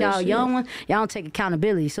something about y'all young ones, y'all don't take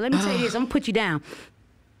accountability. So let me tell you this. I'm gonna put you down.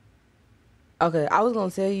 Okay, I was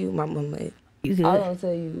gonna tell you, my mama. You good? I was gonna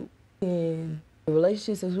tell you in the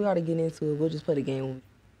relationship, since we already get into it, we'll just play the game. When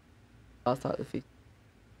I'll talk to 50.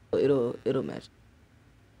 So it'll match.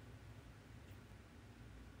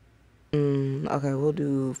 Okay, we'll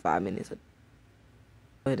do 5 minutes. Go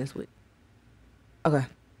ahead and switch. Okay.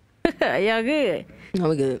 Y'all good? No,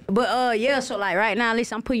 we good. But yeah, so like right now, at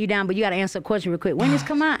least I'm putting you down, but you gotta answer a question real quick. When this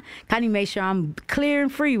come out, can you make sure I'm clear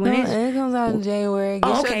and free when it comes out in January.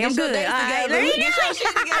 Okay, I'm good. All right, let me get your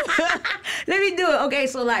shit together. Let me do it. Okay,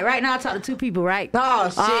 so like right now I talk to 2 people, right? Oh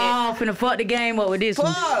shit. Oh, finna fuck the game up with this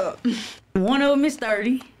one. One of them is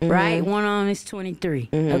 30, right? One of them is 23.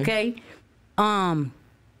 Okay.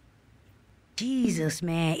 Jesus,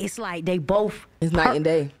 man, it's like they both. It's night and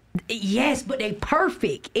day. Yes, but they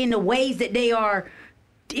perfect in the ways that they are.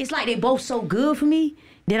 It's like they both so good for me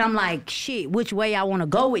that I'm like, shit, which way I want to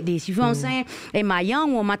go with this? You feel what I'm saying? And my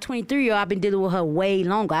young one, my 23-year-old, I've been dealing with her way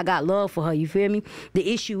longer. I got love for her. You feel me?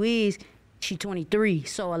 The issue is she 23,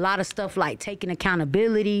 so a lot of stuff like taking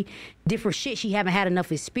accountability, different shit she haven't had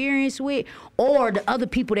enough experience with, or the other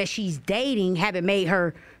people that she's dating haven't made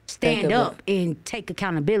her stand up and take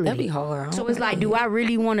accountability. That'd be hard. So it's like, do I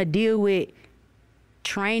really want to deal with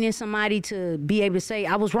training somebody to be able to say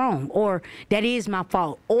I was wrong or that is my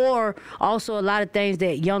fault? Or also a lot of things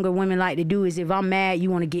that younger women like to do is if I'm mad, you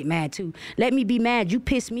want to get mad too. Let me be mad. You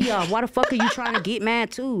piss me off. Why the fuck are you trying to get mad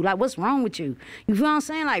too? Like, what's wrong with you? You feel what I'm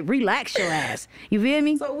saying? Like, relax your ass. You feel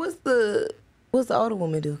me? So what's the older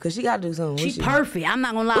woman do? Because she got to do something. She's perfect. I'm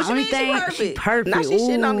not going to lie. Only thing, she perfect. Now she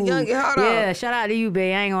shitting on the youngin'. Hold on. Yeah, shout out to you,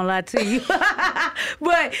 babe. I ain't going to lie to you.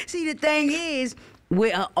 But see, the thing is,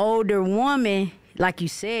 with an older woman, like you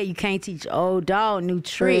said, you can't teach old dog new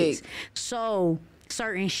tricks. So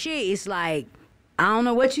certain shit, it's like, I don't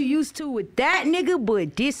know what you used to with that nigga,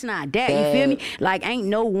 but this not that. You feel me? Like, ain't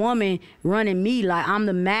no woman running me. Like, I'm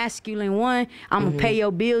the masculine one. I'm going to pay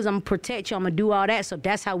your bills. I'm going to protect you. I'm going to do all that. So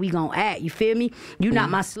that's how we going to act. You feel me? You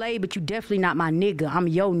not my slave, but you definitely not my nigga. I'm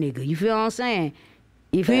your nigga. You feel what I'm saying?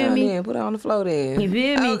 You feel me? Then, put it on the floor then. You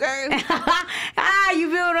feel me? Okay. You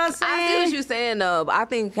feel what I'm saying? I see what you're saying though, but I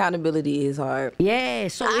think accountability is hard. Yeah,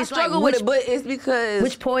 so I it's struggle like, with it, but it's because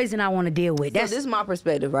which poison I want to deal with. This is my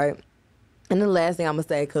perspective, right? And the last thing I'm gonna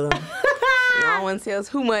say, cause I don't want to tell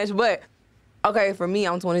too much, but okay, for me,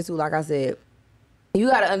 I'm 22, like I said. You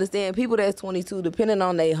got to understand, people that's 22, depending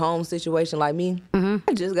on their home situation, like me, I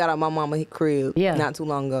just got out my mama crib not too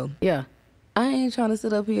long ago. Yeah. I ain't trying to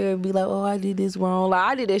sit up here and be like, oh, I did this wrong. Like,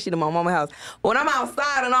 I did that shit in my mama's house. When I'm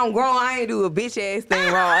outside and I'm grown, I ain't do a bitch ass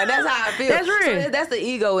thing wrong. And that's how I feel. That's real. So that's the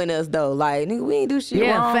ego in us, though. Like, nigga, we ain't do shit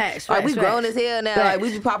wrong. Facts, like, we facts. grown as hell now. Like,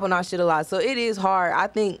 we be popping our shit a lot. So it is hard. I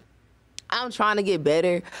think I'm trying to get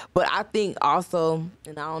better. But I think also,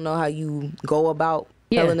 and I don't know how you go about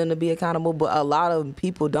telling them to be accountable, but a lot of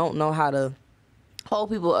people don't know how to hold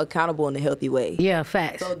people accountable in a healthy way. Yeah,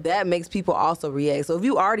 facts. So that makes people also react. So if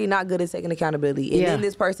you already not good at taking accountability, and then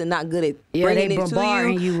this person not good at bringing it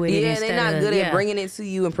to you, with it they not good at bringing it to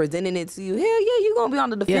you and presenting it to you, hell yeah, you gonna be on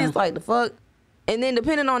the defense like the fuck. And then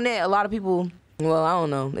depending on that, a lot of people, well, I don't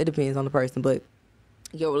know, it depends on the person, but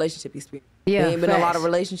your relationship experience. Yeah, there ain't been a lot of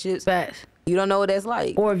relationships. Facts. You don't know what that's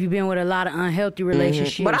like. Or if you've been with a lot of unhealthy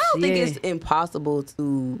relationships. But I don't think it's impossible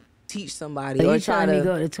to teach somebody Are or you try telling to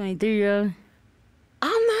me go to 23-year-old?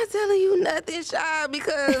 I'm not telling you nothing, Shy,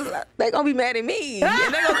 because they gonna be mad at me.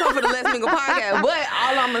 And they gonna come for the Let's Mingle podcast. But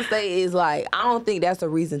all I'm gonna say is, like, I don't think that's a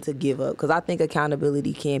reason to give up, because I think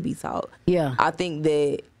accountability can be taught. Yeah. I think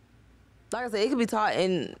that, like I said, it can be taught,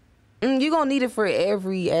 and you're gonna need it for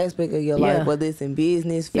every aspect of your life, whether it's in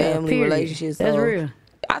business, family, relationships. That's so real.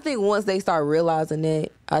 I think once they start realizing that,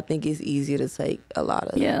 I think it's easier to take a lot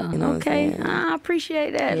of Yeah, you know what I'm saying? I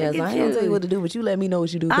appreciate that. Yeah, so I ain't gonna tell you what to do, but you let me know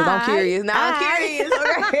what you do, because I'm curious. Now I'm curious.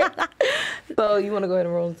 Okay. So you want to go ahead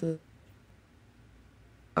and roll into?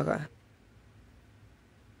 Okay.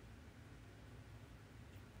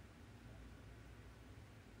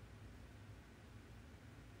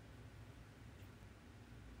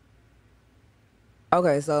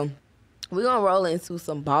 Okay, so we're going to roll into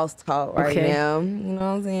some boss talk right now. You know what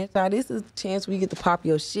I'm saying? So this is a chance where you get to pop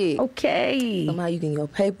your shit. Okay. Somehow you get your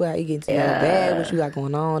paper, how you get into your bag, what you got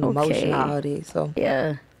going on, emotion, all this. So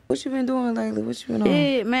what you been doing lately? What you been on?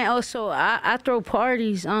 Yeah, man. Also, I throw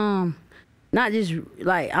parties. Not just,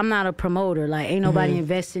 like, I'm not a promoter. Like, ain't nobody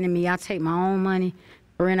investing in me. I take my own money.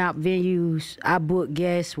 Rent out venues, I book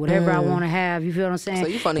guests, whatever I want to have. You feel what I'm saying? So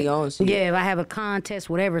you funding your own shit. Yeah, if I have a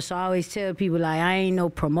contest, whatever. So I always tell people, like, I ain't no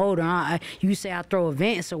promoter. You say I throw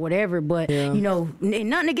events or whatever, but you know,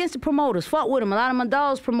 nothing against the promoters. Fuck with them. A lot of my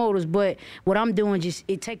dogs promoters, but what I'm doing just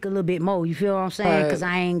it take a little bit more. You feel what I'm saying? Because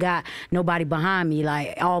I ain't got nobody behind me.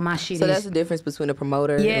 Like all my shit. So that's the difference between a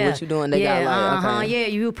promoter and what you doing. They got like yeah.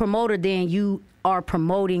 You a promoter, then you are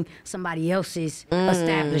promoting somebody else's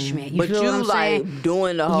establishment. You feel what I'm saying? Like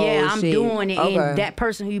doing the whole shit. I'm doing it, and that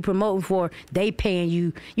person who you promoting for, they paying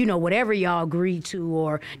you, you know, whatever y'all agreed to,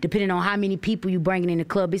 or depending on how many people you bringing in the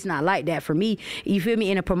club. It's not like that for me. You feel me?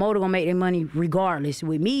 And a promoter gonna make their money regardless.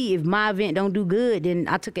 With me, if my event don't do good, then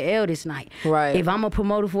I took an L this night. Right. If I'm a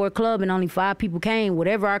promoter for a club and only 5 people came,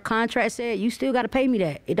 whatever our contract said, you still gotta pay me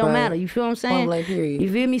that. It don't matter. You feel what I'm saying? Like, period.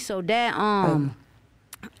 You feel me? So that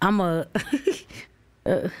I'm a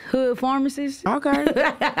hood pharmacist. Okay.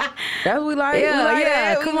 That's what we like. Yeah, we like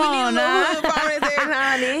that. Come we on need a now. hood pharmacist every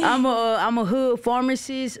now and then. I'm a hood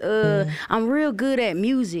pharmacist. I'm real good at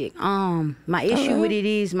music. My issue with it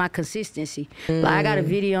is my consistency. Like I got a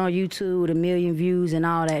video on YouTube with 1 million views and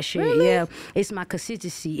all that shit. Really? Yeah, it's my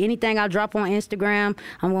consistency. Anything I drop on Instagram,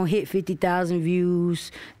 I'm gonna hit 50,000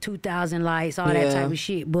 views, 2,000 likes, all that type of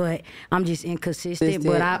shit. But I'm just inconsistent.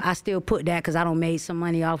 But I still put that because I don't made some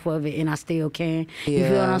money off of it, and I still can. You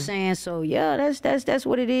feel what I'm saying? So yeah, that's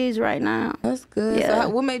what it is right now. That's good. Yeah. So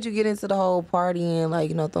what made you get into the whole partying, like,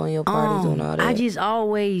 you know, throwing your parties and all that? I just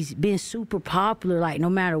always been super popular. Like no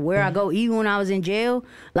matter where I go, even when I was in jail,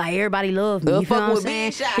 like everybody loved me. You feel what I'm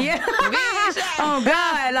saying? Yeah. Oh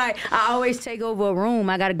God, like I always take over a room.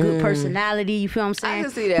 I got a good personality. You feel what I'm saying? I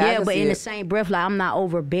can see that. Yeah, but in the same breath, like I'm not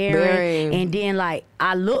overbearing. And then like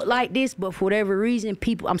I look like this, but for whatever reason,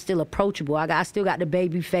 I'm still approachable. I still got the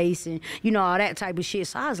baby face and you know all that type of shit.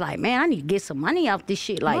 So I was like, man, I need to get some money off this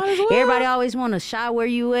shit. Like everybody always want to shy where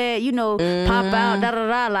you at, you know, pop out, da da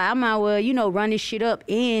da. Like I might well, you know, run this shit up.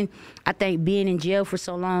 And I think being in jail for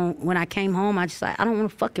so long, when I came home, I just like I don't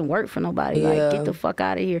want to fucking work for nobody. Like get the fuck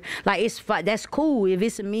out of here. Like that's cool if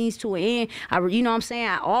it's a means to an end. You know what I'm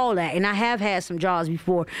saying? All that, and I have had some jobs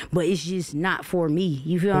before, but it's just not for me.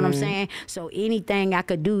 You feel what I'm saying? So anything I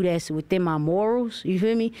could do that's within my morals, you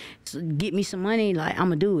feel me? So get me some money, like I'm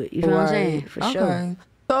gonna do it. You feel what I'm saying? For sure.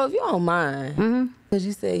 So if you don't mind, because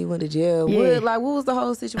you said you went to jail, what was the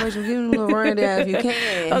whole situation? Give me a little rundown if you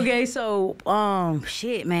can. Okay, so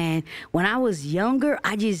shit, man. When I was younger,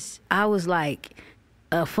 I was like,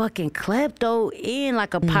 a fucking klepto and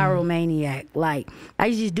like a pyromaniac. Like I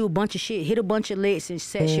used to just do a bunch of shit, hit a bunch of licks and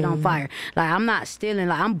set shit on fire. Like I'm not stealing,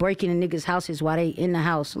 like I'm breaking the niggas' houses while they in the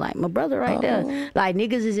house. Like my brother right there. Like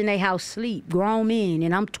niggas is in their house sleep, grown men,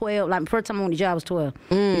 and I'm 12. Like first time I went to jail I was 12.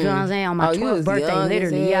 You know what I'm saying? On my 12th birthday,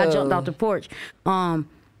 literally. Yeah, I jumped off the porch.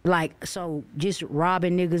 Like, so just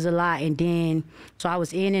robbing niggas a lot. And then, so I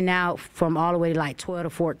was in and out from all the way to like 12 to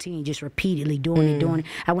 14, just repeatedly doing it.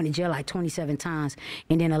 I went to jail like 27 times.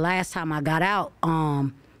 And then the last time I got out,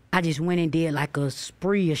 I just went and did like a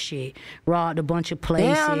spree of shit. Robbed a bunch of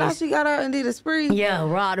places. Damn, now she got out and did a spree. Yeah,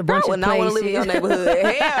 robbed a bunch of places. I would not want to live in your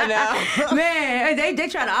neighborhood. Hell no. Man, they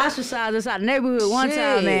tried to ostracize us out of the neighborhood one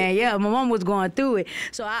time, man. Yeah, my mom was going through it.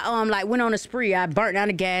 So I like went on a spree. I burnt down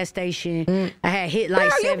the gas station. I had hit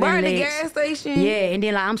like 7 you burned licks. the gas station? Yeah, and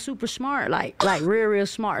then like I'm super smart, like real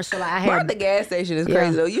smart. So like I had burnt the gas station is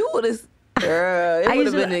crazy though. You would have. Girl, it would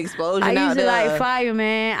have been an explosion out there. I used to like fire,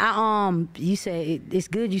 man. You said it's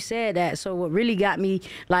good you said that. So what really got me,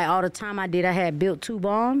 like all the time I had built 2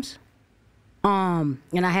 bombs, and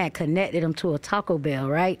I had connected them to a Taco Bell,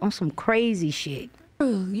 right, on some crazy shit.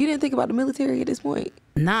 You didn't think about the military at this point?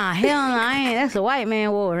 Nah, hell no, I ain't. That's a white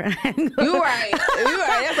man war. You right. You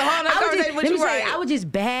right. That's a whole nother conversation, but you right. I was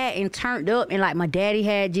just bad and turned up, and like my daddy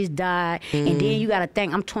had just died. And then you gotta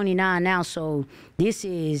think, I'm 29 now, so this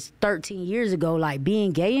is 13 years ago. Like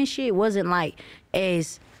being gay and shit wasn't like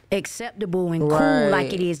as acceptable and cool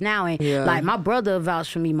like it is now. And like my brother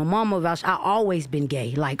vouched for me, my mama vouched. I always been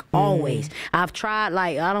gay, like always. I've tried,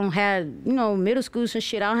 like I don't have, middle school and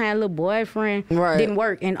shit. I don't have a little boyfriend. Didn't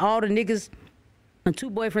work. And all the niggas, the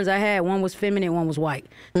 2 boyfriends I had, one was feminine, one was white.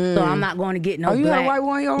 So I'm not going to get no black. You got a white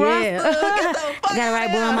boy on your roster? I got a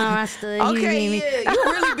white boy on my roster. Okay, you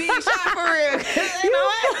really big shot for real. You know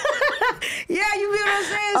what? Yeah, you feel what I'm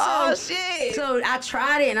saying? Oh, shit. So I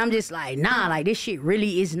tried it, and I'm just like, nah, like this shit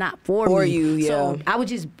really is not for me. You, yeah. So I was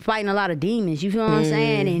just fighting a lot of demons, you feel what I'm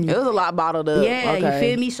saying? And it was a lot bottled up. Yeah, you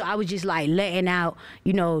feel me? So I was just like letting out,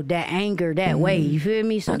 that anger that way, you feel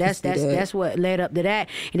me? So that's what led up to that.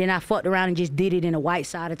 And then I fucked around and just did it in the white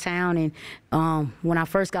side of town. And when I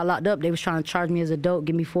first got locked up, they was trying to charge me as an adult,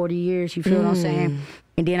 give me 40 years, you feel what I'm saying?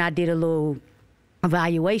 And then I did a little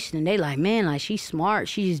evaluation, and they like, man, like she's smart,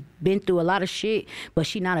 she's been through a lot of shit, but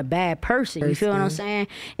she not a bad person. You feel what I'm saying?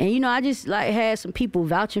 And I just like had some people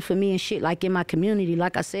vouching for me and shit, like in my community.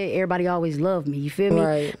 Like I said, everybody always loved me, you feel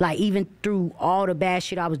me? Like even through all the bad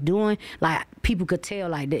shit I was doing, like people could tell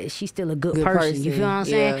like that she's still a good person. You feel what I'm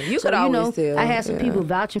saying? You could always tell. I had some people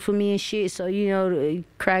vouching for me and shit. So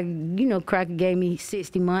Cracker gave me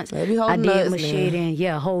 60 months. I did my shit, and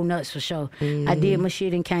whole nuts for sure. I did my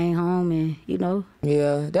shit and came home, and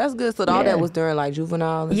Yeah, that's good. So all that was during like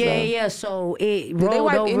juvenile and stuff? Yeah. So it Did rolled they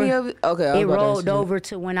wipe over. any of it? Okay. It rolled over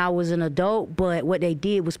to when I was an adult, but what they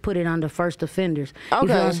did was put it under first offenders. You feel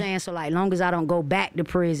what I'm saying? So like long as I don't go back to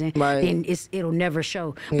prison, then it'll never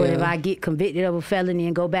show. But if I get convicted of a felony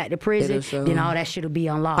and go back to prison, then all that shit will be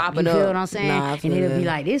unlocked. You feel what I'm saying? And it'll be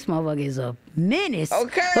like, this motherfucker is a menace.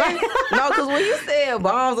 Okay. No, because when you said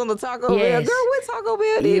bombs on the Taco Bell, girl, what Taco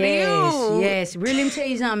Bell did to you? Yes. Really, let me tell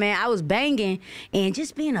you something, man. I was banging and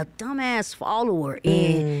just being a dumbass follower.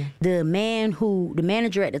 And the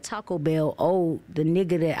manager at the Taco Bell owed the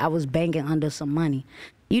nigga that I was banging under some money.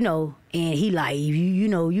 And he like,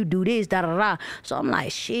 you do this, da-da-da. So I'm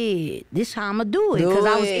like, shit, this how I'm going to do it. Because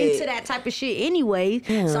I was into that type of shit anyway.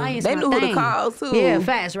 Science they my knew thing. Who to call, too. Yeah,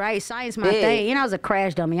 facts, right? Science my thing. And I was a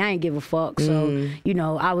crash dummy. I ain't give a fuck. So,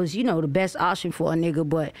 I was, the best option for a nigga.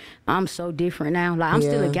 But I'm so different now. Like, I'm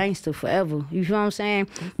still a gangster forever. You feel what I'm saying?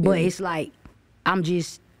 But it's like,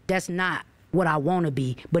 that's not what I want to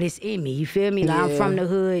be, but it's in me. You feel me? Like I'm from the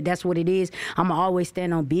hood. That's what it is. I'ma always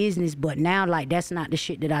stand on business, but now like that's not the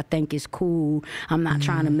shit that I think is cool. I'm not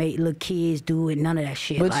trying to make little kids do it. None of that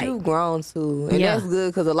shit. But you've grown too, and that's good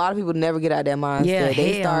because a lot of people never get out of that mindset. Yeah,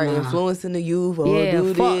 they start influencing the youth. Or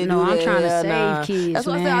do fuck this, no. do I'm that. trying to save kids. That's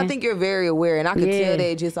what man. I said. I think you're very aware, and I can tell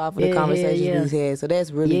that just off of the conversations we've had. So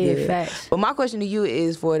that's really good. Facts. But my question to you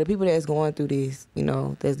is for the people that's going through this,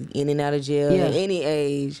 that's in and out of jail at any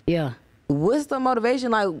age. Yeah. What's the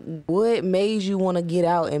motivation? Like, what made you want to get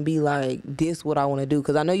out and be like, this what I want to do?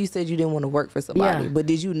 Because I know you said you didn't want to work for somebody, but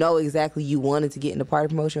did you know exactly you wanted to get into party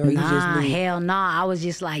promotion, or you just knew? Hell nah. I was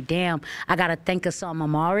just like, damn, I got to think of something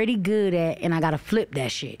I'm already good at, and I got to flip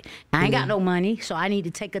that shit. I ain't got no money, so I need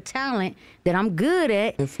to take a talent that I'm good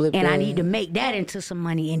at, and I need to make that into some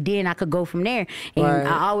money, and then I could go from there. And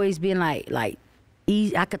I always been like,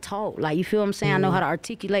 easy. I could talk. Like, you feel what I'm saying? I know how to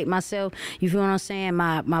articulate myself. You feel what I'm saying?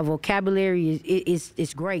 My vocabulary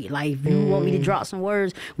is great. Like, if you want me to drop some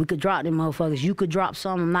words, we could drop them motherfuckers. You could drop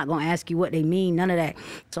some. I'm not gonna ask you what they mean. None of that.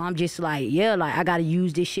 So I'm just like, yeah, like I gotta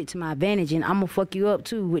use this shit to my advantage, and I'm gonna fuck you up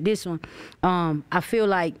too with this one. I feel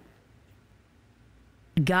like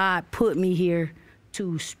God put me here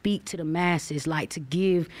to speak to the masses, like to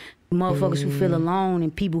give motherfuckers who feel alone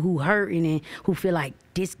and people who hurting and who feel like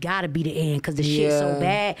this gotta be the end because the shit's so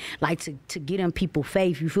bad, like to get them people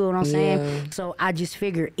faith. You feel what I'm saying? So I just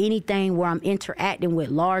figure anything where I'm interacting with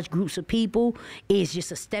large groups of people is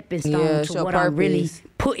just a stepping stone to what I'm really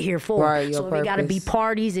put here for. Right, so if it gotta be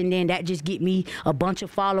parties, and then that just get me a bunch of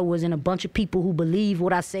followers and a bunch of people who believe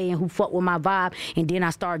what I say and who fuck with my vibe, and then I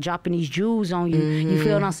start dropping these jewels on you. You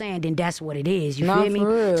feel what I'm saying? Then that's what it is. You feel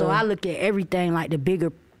me? So I look at everything like the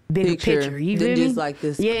bigger picture. You feel me? Just like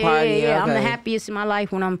this party. Okay. I'm the happiest in my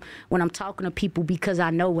life when I'm talking to people, because I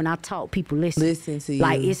know when I talk, people listen to you.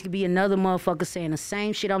 Like, it could be another motherfucker saying the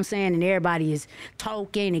same shit I'm saying, and everybody is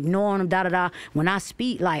talking, ignoring them, da da da. When I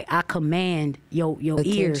speak, like, I command your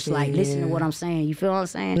ears, like, listen to what I'm saying. You feel what I'm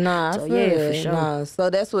saying? Nah, so I feel for sure. Nah, so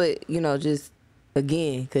that's what just.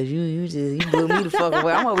 Again, cause you blew me the fuck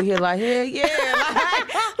away. I'm over here like, hell yeah,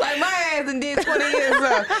 like my ass and did 20 years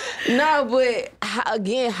ago. No, but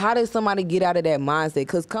how did somebody get out of that mindset?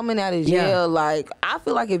 Cause coming out of jail, like, I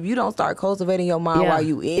feel like if you don't start cultivating your mind while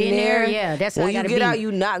you in there, that's how when you get out,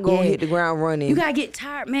 you not gonna hit the ground running. You gotta get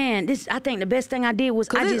tired, man. I think the best thing I did was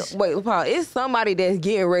wait, Paul, it's somebody that's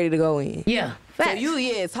getting ready to go in. Yeah. Facts. So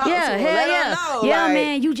you talk to them, let them know. Yeah, like,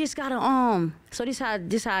 man, you just gotta So this how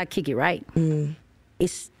I kick it, right?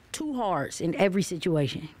 It's two hearts in every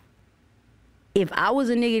situation. If I was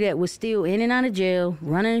a nigga that was still in and out of jail,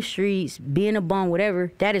 running the streets, being a bum,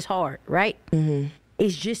 whatever, that is hard, right?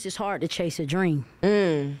 It's just as hard to chase a dream.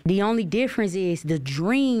 The only difference is the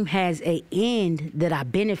dream has an end that I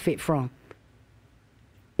benefit from.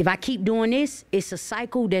 If I keep doing this, it's a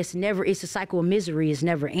cycle it's a cycle of misery. It's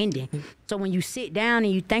never ending. So when you sit down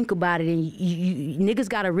and you think about it, and you niggas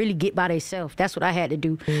gotta really get by themselves. That's what I had to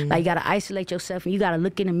do. Like, you gotta isolate yourself, and you gotta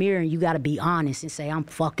look in the mirror, and you gotta be honest and say, I'm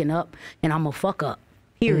fucking up, and I'm a fuck up,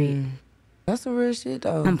 period. That's some real shit,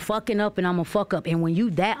 though. I'm fucking up, and I'm a fuck up. And when you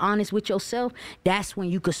that honest with yourself, that's when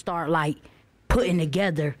you could start, like, putting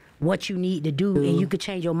together what you need to do, and you could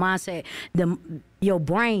change your mindset. Your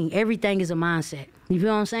brain, everything is a mindset. You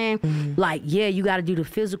feel what I'm saying? Like, yeah, you got to do the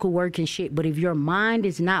physical work and shit, but if your mind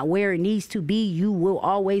is not where it needs to be, you will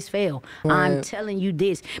always fail. I'm telling you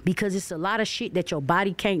this, because it's a lot of shit that your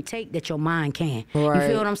body can't take that your mind can. You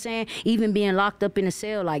feel what I'm saying? Even being locked up in a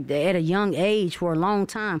cell like that at a young age for a long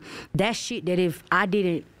time, that shit that if I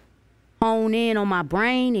didn't hone in on my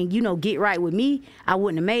brain and, get right with me, I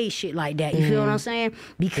wouldn't have made shit like that. You feel what I'm saying?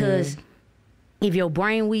 Because if your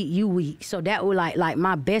brain weak, you weak. So that would like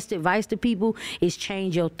my best advice to people is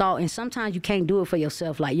change your thought. And sometimes you can't do it for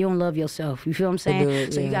yourself. Like, you don't love yourself. You feel what I'm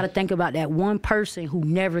saying? So you got to think about that one person who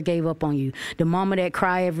never gave up on you. The mama that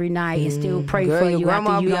cry every night and still pray for you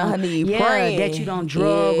after you don't, that you don't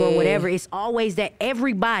drug or whatever. It's always that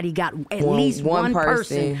everybody got at least one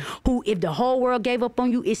person who, if the whole world gave up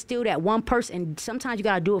on you, it's still that one person. And sometimes you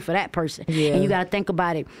got to do it for that person. And you got to think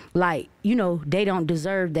about it like, they don't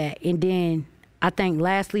deserve that. And then I think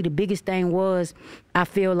lastly, the biggest thing was, I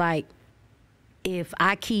feel like if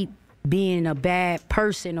I keep being a bad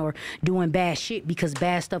person or doing bad shit because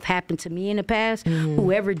bad stuff happened to me in the past,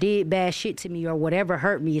 whoever did bad shit to me or whatever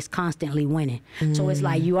hurt me is constantly winning. So it's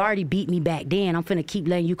like, you already beat me back then. I'm finna keep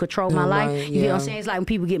letting you control my life. You know what I'm saying? It's like when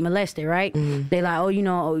people get molested, right? They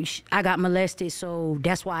like, I got molested, so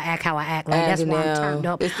that's why I act how I act. Like, that's why I'm turned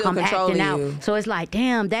up. I'm acting out. So it's like,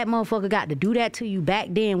 damn, that motherfucker got to do that to you back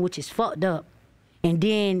then, which is fucked up. And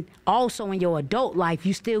then also in your adult life,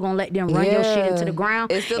 you still gonna let them run your shit into the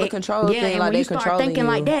ground. It's still a control thing. And like when you start thinking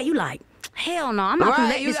like that, you like, hell no, I'm not gonna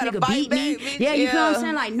let this nigga beat me. You feel what I'm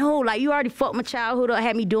saying? Like, no, like, you already fucked my childhood up,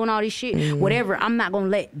 had me doing all this shit. Whatever, I'm not gonna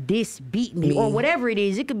let this beat me. Or whatever it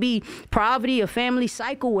is. It could be poverty, a family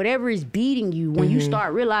cycle, whatever is beating you. When you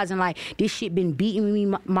start realizing, like, this shit been beating me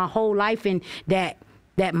my whole life, and that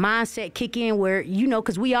mindset kick in where,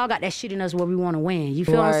 because we all got that shit in us where we want to win. You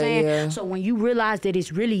feel what I'm saying? So when you realize that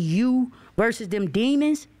it's really you versus them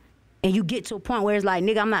demons, and you get to a point where it's like,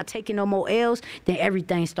 nigga, I'm not taking no more L's, then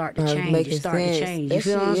everything start to change. You start to change. You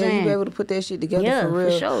feel what I'm saying? You be able to put that shit together for real.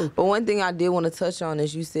 For sure. But one thing I did want to touch on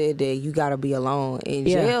is you said that you got to be alone. In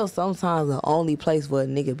jail, sometimes the only place for a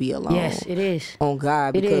nigga be alone. Yes, it is. On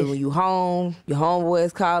God. Because when you home, your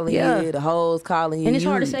homeboys calling you, the hoes calling you. And it's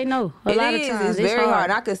hard to say no. A lot of times. It's very hard.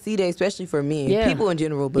 I could see that, especially for men. People in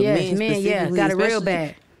general, but men specifically. Got it real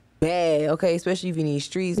bad. bad, okay? Especially if you in these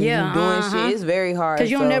streets and you doing shit. It's very hard. Because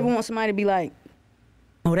you don't never want somebody to be like,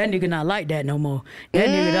 oh, that nigga not like that no more. That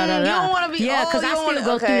nigga da da da. You don't want to be. Yeah, because I still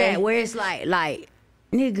go through that where it's like,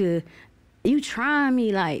 nigga, you trying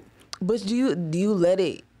me like. But do you let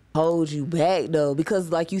it hold you back though?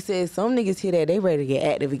 Because like you said, some niggas hear that they ready to get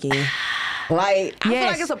active again. Like, I feel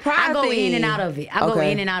like it's a pride I go thing. in and out of it. I go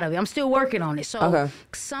in and out of it. I'm still working on it. So a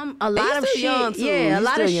lot of shit, a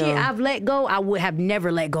lot of shit I've let go, I would have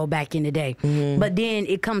never let go back in the day. But then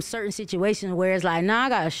it comes certain situations where it's like, nah, I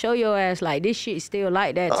gotta show your ass like this shit still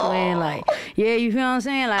like that, twin. Like, yeah, you feel what I'm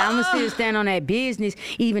saying? Like, I'm gonna still stand on that business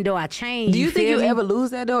even though I changed. Do you think you ever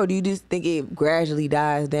lose that though, or do you just think it gradually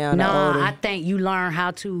dies down? Nah, I think you learn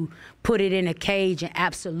how to put it in a cage and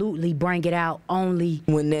absolutely bring it out only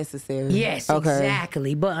when necessary. Yes,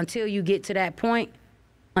 exactly. But until you get to that point,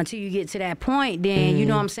 then you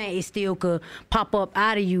know what I'm saying, it still could pop up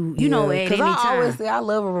out of you, you know, at any time. Because I always say I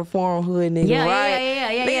love a reform hood nigga,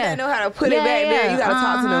 right? Nigga that know how to put it back there. You gotta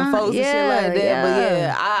talk to them folks and shit like that.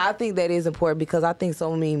 But I think that is important because I think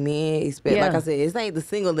so many men expect, like I said, it ain't to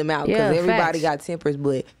single them out because everybody got tempers,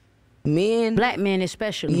 but men, black men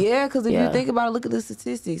especially. Yeah, because if you think about it, look at the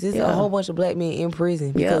statistics. It's a whole bunch of black men in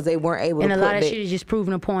prison because they weren't able to put a lot of shit is just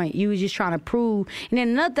proving a point. You was just trying to prove. And then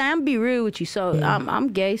another thing, I'm gonna be real with you. So I'm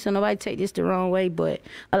gay, so nobody take this the wrong way, but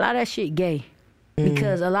a lot of that shit gay.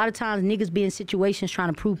 Because a lot of times niggas be in situations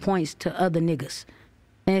trying to prove points to other niggas.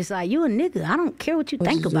 And it's like, you a nigga. I don't care what you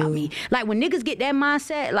think about me. Like, when niggas get that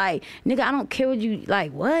mindset, like, nigga, I don't care what you,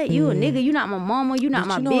 like, what? You a nigga. You not my mama. You not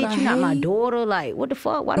my bitch. You not my daughter. Like, what the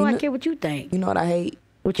fuck? Why do I care what you think? You know what I hate?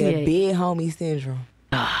 What you hate? Big homie syndrome.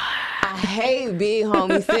 I hate big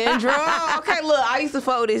homie syndrome. Okay, look, I used to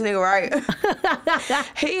fuck with this nigga, right?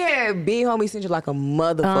 He had big homie syndrome like a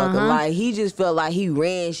motherfucker. Like, he just felt like he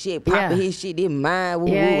ran shit, popping his shit, didn't mind.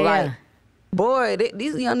 Like, boy,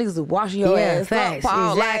 these young niggas is washing your ass facts, up,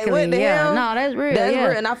 Paul. Exactly. Like, what the hell? No, that's real. That's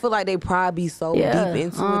real. And I feel like they probably be so deep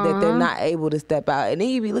into it that they're not able to step out. And then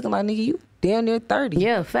you be looking like, nigga, you damn near 30.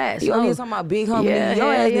 Yeah, facts. You over here talking about big homie nigga.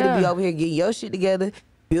 Your ass need to be over here getting your shit together,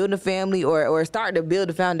 building a family, or start to build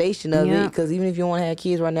the foundation of it. Because even if you don't want to have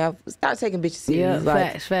kids right now, start taking bitches serious. Yeah,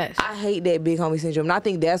 like, facts. I hate that big homie syndrome. And I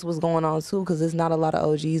think that's what's going on too, because it's not a lot of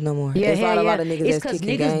OGs no more. Yeah, it's not a lot of niggas it's that's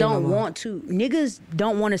kicking niggas game don't no more. want to. Niggas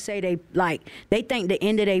don't want to say they think the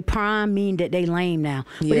end of their prime mean that they lame now.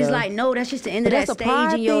 But it's like, no, that's just the end of that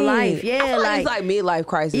stage in your life. Yeah, I feel like it's like midlife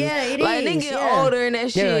crisis. Yeah, it like, is. Nigga get older and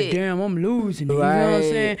that shit. Yeah, damn, I'm losing. You know Right. what I'm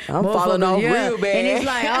saying? I'm falling off real bad. And it's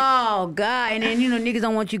like, oh God. And then you know niggas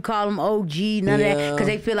don't want you to call them OG, none of that, because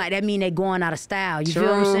they feel like that mean they going out of style. You feel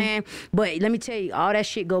what I'm saying? But let me tell you, all that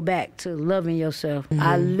shit go back to loving yourself.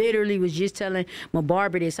 I literally was just telling my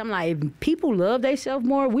barber this. I'm like, if people love themselves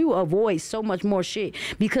more, we will avoid so much more shit.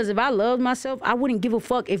 Because if I loved myself, I wouldn't give a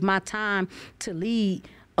fuck if my time to lead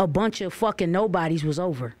a bunch of fucking nobodies was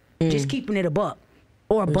over. Just keeping it a buck.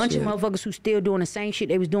 Or a bunch of motherfuckers who still doing the same shit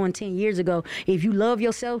they was doing 10 years ago. If you love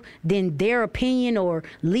yourself, then their opinion or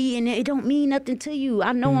leading it don't mean nothing to you.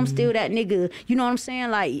 I know I'm still that nigga. You know what I'm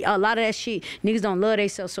saying? Like, a lot of that shit, niggas don't love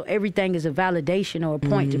themselves, so everything is a validation or a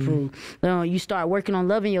point to prove. You start working on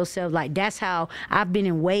loving yourself. Like, that's how I've been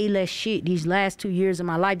in way less shit these last 2 years of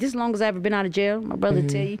my life. This is the longest I've ever been out of jail. My brother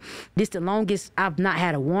tell you. This the longest I've not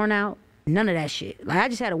had a warrant out. None of that shit. Like, I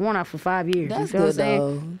just had a warrant out for 5 years. That's you feel good, what I'm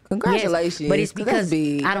saying? though. Congratulations. Yes, but it's because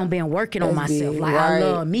I done been working on myself. Like, I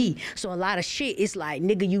love me. So a lot of shit, it's like,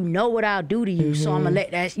 nigga, you know what I'll do to you. So I'm gonna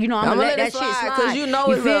let that, I'm gonna let that shit slide. Because you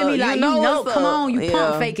know it's feel me? Like, you know come on, you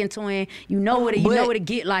pump faking twin. You know what it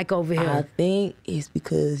get like over here. I think it's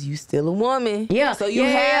because you still a woman. Yeah. So you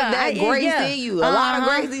have that grace in you. A lot of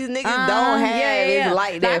grace these niggas don't have. It's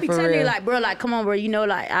like that, I be for telling real. you, like, bro, like, come on, bro. You know,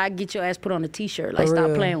 like, I get your ass put on a t-shirt. Like, For stop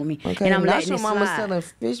real. playing with me. Okay, And I'm that's letting your it mama slide. selling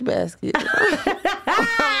fish baskets.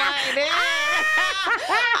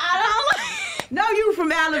 No, you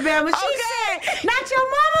from Alabama. She said, not your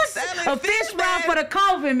mama. A fish fry for the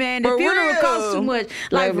coffin, man. The For funeral real. costs too much.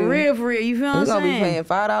 Like, for real. You feel what I'm We're saying? gonna be paying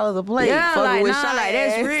 $5 a plate. Yeah, like, with nah, shy like,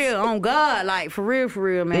 that's ass. real. On God, like, for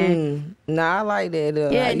real, man. Nah, I like that. Yeah,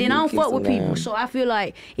 like, and then you I don't kiss fuck with them people. down. So I feel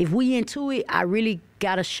like if we into it, I really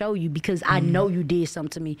gotta show you because I know you did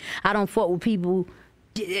something to me. I don't fuck with people.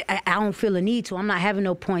 I don't feel a need to. I'm not having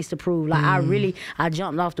no points to prove. Like, I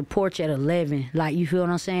jumped off the porch at 11. Like, you feel what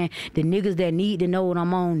I'm saying? The niggas that need to know what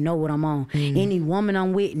I'm on, know what I'm on. Any woman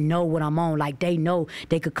I'm with, know what I'm on. Like, they know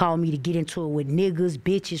they could call me to get into it with niggas,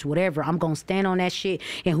 bitches, whatever. I'm gonna stand on that shit.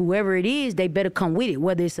 And whoever it is, they better come with it.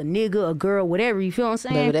 Whether it's a nigga, a girl, whatever. You feel what I'm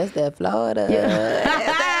saying? Baby, that's that Florida. Yeah. That's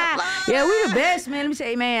that Florida. Yeah, we the best, man. Let me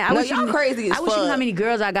say, man. I No, wish y'all you, crazy as I wish you knew how fuck. many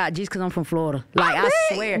girls I got just because I'm from Florida. Like, I bet,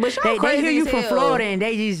 swear. but y'all They crazy hear you as from hell. Florida and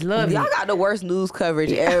they just love Y'all you. got the worst news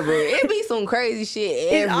coverage ever. It be some crazy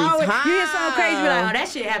shit every Always, time. you hear something crazy, be like, oh, that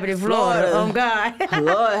shit happened in Florida. Florida. Oh, God.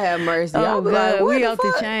 Lord have mercy. Y'all Oh, be God. like, what We the off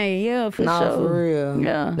the fuck? chain. Yeah, for Nah, sure. for real.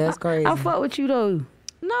 Yeah. That's crazy. I fuck with you, though.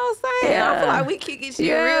 No, I'm saying. I feel like we kicking shit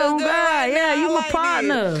Yeah, real oh good. God, right yeah, now. you I my like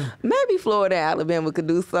partner. this. Maybe Florida and Alabama could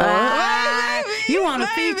do something. You want to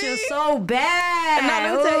feature so bad. Now,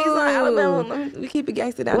 let me tell you something. Ooh. Alabama, we keep it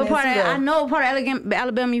gangster down What there. part of, too, though. I know what part of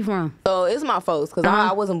Alabama you from. So it's my folks, because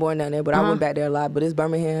I wasn't born down there, but I went back there a lot. But it's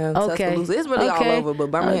Birmingham, Okay. Tuscaloosa. It's really all over,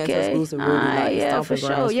 but Birmingham, Tuscaloosa really like yeah, stomping for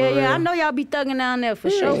grounds. sure. Yeah, for real. I know y'all be thugging down there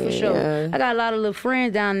for sure. Yeah. I got a lot of little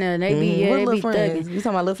friends down there. They be, What they little be friends? thugging. You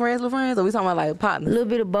talking about little friends, or we talking about like A partners? little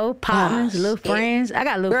bit of both, partners, little shit. friends. I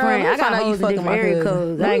got little Girl, friends. let I me got find out you hoes in fucking different my area cousin.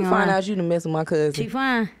 codes. Let I me ain't gonna find lie. out you to mess with my cousin. She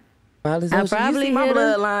fine. Probably I so. probably You see my hit her.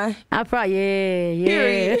 bloodline. I probably, yeah.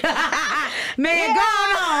 Period. Man, go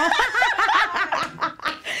on.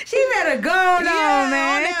 She better go on,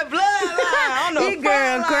 man. on that bloodline. On the This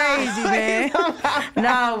girl front crazy, line. man.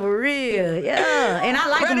 No, for real. Yeah. And I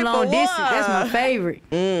like Ready them long for distance. what? That's my favorite.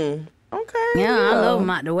 Okay. Yeah, I love them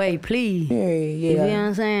out the way, please. Yeah. You know what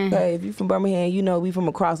I'm saying? Hey, if you from Birmingham, you know we from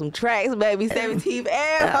across some tracks, baby. 17th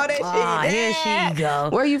Ave, all that shit. Here she go.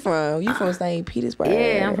 Where you from? You from St. Petersburg?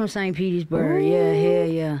 Yeah, I'm from St. Petersburg. Yeah, hell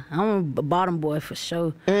yeah. I'm a bottom boy for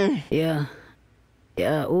sure. Yeah.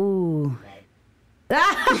 Yeah, ooh.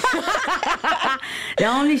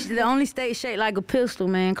 the only state shaped like a pistol,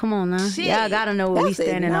 man. Come on now. Shit. Y'all gotta know what we That's it.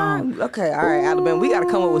 standing on. Okay, all right, Alabama. We gotta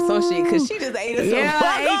come up with some shit because she just ate us Yeah, some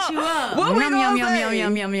I ate you up. What we Yum, gonna yum, say? yum,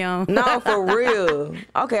 yum, yum, yum. No, for real.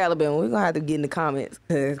 Okay, Alabama, we're gonna have to get in the comments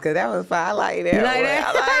because that was fine. I like that. You like one. that?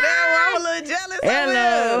 I like that one. I'm a little jealous.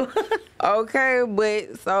 Hello. Okay,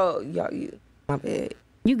 but so y'all, my bad.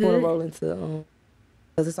 You Wanna good? roll into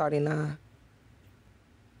because it's already 9.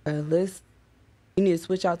 You need to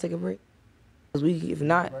switch out, take a break. Cause if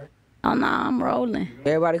not, Oh, no, I'm rolling.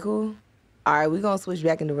 everybody cool? All right, we're gonna switch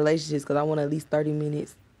back into relationships because I want at least 30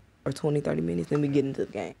 minutes or 20, 30 minutes, then we get into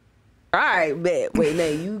the game. All right, bet. Wait,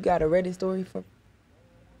 Nate, you got a Reddit story for?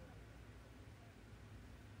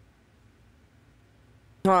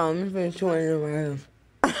 Hold on, let me finish chewing it right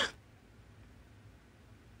here.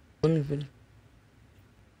 Let me finish.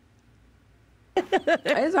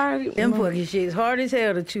 It's already. Them fucking shit's hard as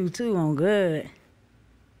hell to chew, too, on good.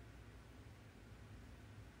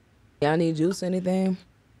 Y'all need juice, anything?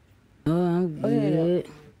 Oh, I'm good.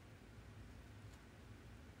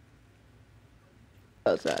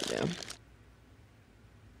 Outside them.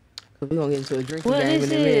 Cause we gonna get into a drinking What game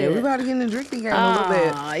is in a minute. it? We about to get in a drinking game a little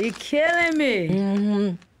bit. Aw, you killing me.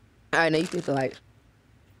 All right, now you get to like.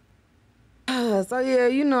 So yeah,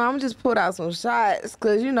 I'm just put out some shots,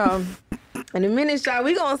 cause in a minute shot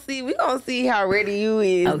we gonna see how ready you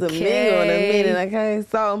is to mingle in a minute. Okay,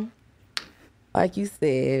 so like you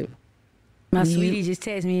said, My sweetie just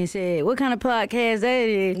texted me and said, what kind of podcast that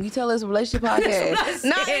is? you tell us a relationship podcast.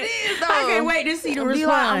 No, it is though. I can't wait to see the Be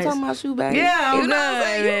like, I'm response. talking about you, baby. Yeah, you know what I'm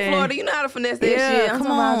saying? You man. in Florida, you know how to finesse that Yeah, shit. I'm come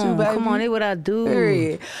talking about you, on. baby. Come on, that's what I do.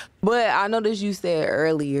 Period. But I noticed you said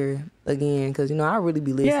earlier again, because I really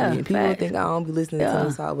be listening. Yeah, People facts. think I don't be listening Yeah. to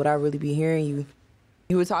them talk, but I really be hearing you.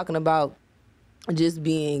 You were talking about just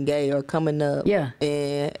being gay or coming up. Yeah.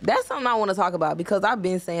 And that's something I want to talk about because I've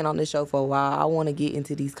been saying on this show for a while, I want to get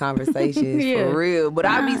into these conversations Yeah. for real. But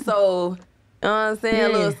I be so, you know what I'm saying, a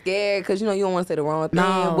little Yeah. scared because, you don't want to say the wrong thing.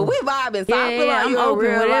 No. But we vibing, so Yeah, I feel like I'm you're open.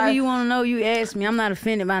 real Whatever life. you want to know, you ask me. I'm not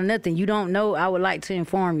offended by nothing. You don't know, I would like to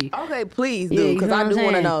inform you. Okay, please Yeah, do, you because know I what do I'm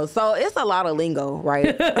want to saying? know. So it's a lot of lingo,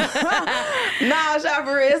 right? Nah, shot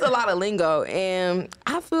for real, it's a lot of lingo. And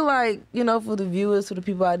I feel like, for the viewers, for the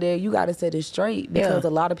people out there, you got to set it straight because Yeah.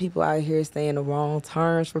 a lot of people out here saying the wrong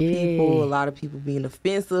terms for people. A lot of people being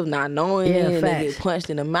offensive, not knowing Yeah, it, and they facts. get punched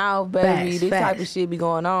in the mouth, baby. Facts, This type facts. of shit be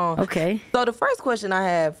going on. Okay. So the first question I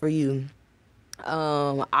have for you,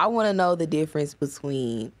 I want to know the difference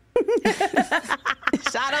between.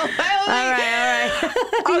 Shut up. All right.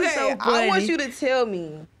 You're Okay, so I want funny. you to tell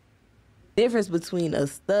me difference between a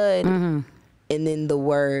stud and then the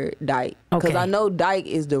word dyke. Because Okay. I know dyke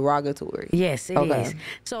is derogatory. Yes, it is. Okay.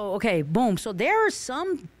 So, okay, boom. So there are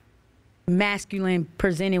some masculine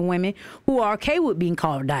presenting women who are okay with being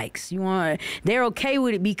called dykes. They're okay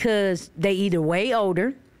with it because they either way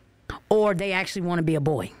older or they actually want to be a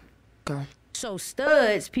boy. Okay. So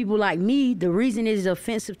studs, people like me, the reason it is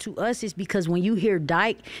offensive to us is because when you hear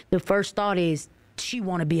dyke, the first thought is she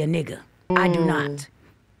want to be a nigga. I do not.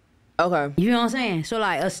 Okay. You know what I'm saying? So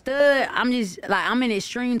like a stud, I'm an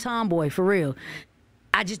extreme tomboy for real.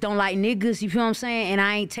 I just don't like niggas, you feel what I'm saying? And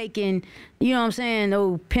I ain't taking, you know what I'm saying,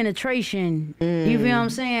 no penetration, you feel what I'm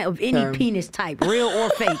saying, of any penis type, real or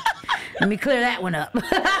fake. Let me clear that one up. But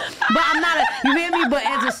I'm not a, you feel me? But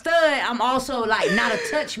as a stud, I'm also like not a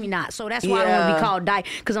touch me not. So that's why I don't want to be called dyke,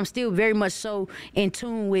 because I'm still very much so in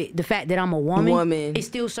tune with the fact that I'm a woman. It's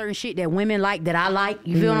still certain shit that women like that I like,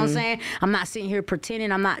 you feel what I'm saying? I'm not sitting here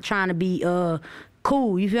pretending, I'm not trying to be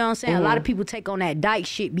cool, you feel what I'm saying? A lot of people take on that dyke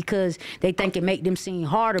shit because they think it make them seem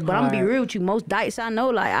harder. But I'm gonna be real with you, most dykes I know,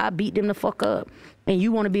 like, I beat them the fuck up. And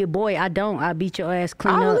you want to be a boy, I don't. I beat your ass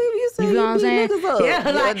clean up. I believe you say you feel what I'm saying? Up.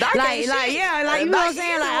 Yeah, like, like, you know what I'm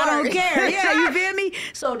saying? Like, I don't care. Yeah, you feel me?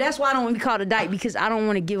 So that's why I don't want to be called a dyke, because I don't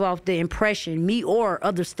want to give off the impression, me or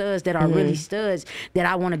other studs that are really studs, that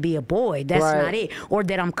I want to be a boy. That's not it. Or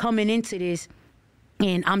that I'm coming into this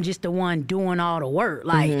and I'm just the one doing all the work.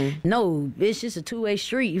 Like, no, it's just a two-way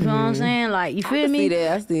street. You feel what I'm saying? Like, you feel me?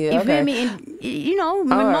 I see it. You feel me? And, you know,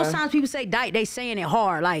 most times people say dyke, they saying it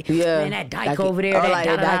hard. Like, man, that dyke over there, that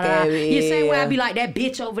da-da-da-da. You same way I be like, that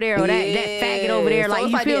bitch over there, or that faggot over there. So like, you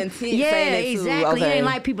like feel? Yeah, exactly. You ain't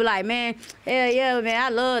like people like, man, hell yeah, man, I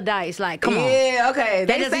love dykes. Like, come on. Yeah, okay.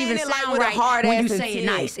 That doesn't even sound right when you say it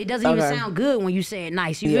nice. It doesn't even sound good when you say it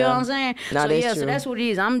nice. You feel what I'm saying? No, so, yeah, so that's what it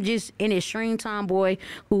is. I'm just an extreme tomboy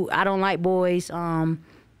who I don't like boys.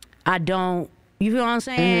 I don't, you feel what I'm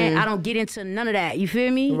saying? I don't get into none of that. You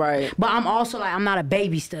feel me? Right. But I'm also like, I'm not a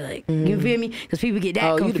baby stud. You feel me? Because people get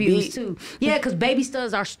that confused too. Yeah, because baby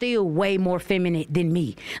studs are still way more feminine than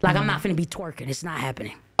me. Like, I'm not finna be twerking. It's not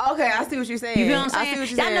happening. Okay, I see what you're saying. You feel what I'm saying? I see what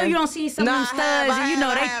you're saying. I know you don't see some of them studs, and you know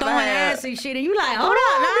they throwing ass and shit, and you like, hold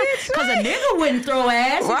on, now, because a nigga wouldn't throw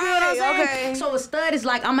ass. You feel what I'm saying? Okay. So a stud is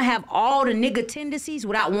like, I'm gonna have all the nigga tendencies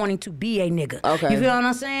without wanting to be a nigga. Okay. You feel what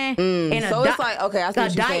I'm saying? And so it's like, okay, I see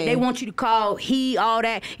what you're saying. They want you to call he, all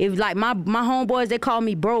that. If like my homeboys, they call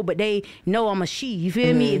me bro, but they know I'm a she. You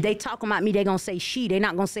feel me? If they talking about me, they gonna say she. They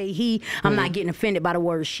not gonna say he. I'm not getting offended by the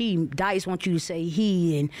word she. Dice want you to say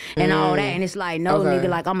he and all that, and it's like, no, nigga,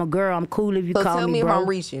 like, I'm a girl, I'm cool if you call me bro. Tell me if I'm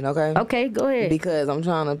reaching, okay? Okay, go ahead. Because I'm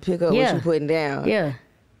trying to pick up what you're putting down. Yeah.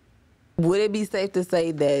 Would it be safe to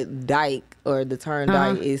say that dyke, or the term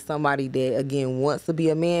dyke, is somebody that, again, wants to be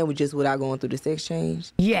a man just without going through the sex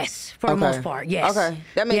change? Yes, for the most part, yes. Okay,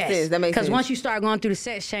 that makes sense. That makes sense. Because once you start going through the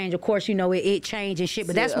sex change, of course, you know, it changes and shit,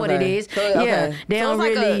 but that's what it is. So, yeah, they don't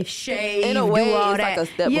like really shave, in a way, do all it's that. like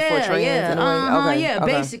a step before trans.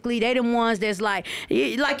 Basically, they the ones that's like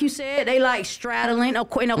you said, they like straddling.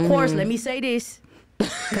 And of course, let me say this.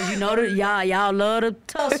 Cause you know that y'all love to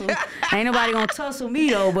tussle. Ain't nobody gonna tussle me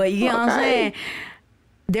though, but you know what I'm saying?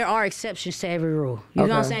 There are exceptions to every rule. You know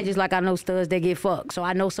what I'm saying? Just like I know studs that get fucked. So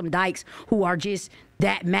I know some dykes who are just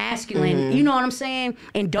that masculine, you know what I'm saying?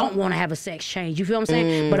 And don't want to have a sex change. You feel what I'm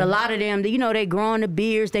saying? But a lot of them, you know, they growing the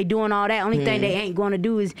beards, they doing all that. Only thing they ain't going to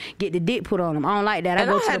do is get the dick put on them. I don't like that. I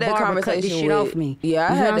go to the barber and cut this shit off me. Yeah,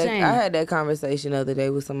 I had that conversation the other day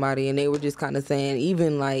with somebody, and they were just kind of saying,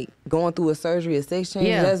 even like going through a surgery, a sex change,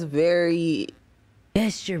 that's very...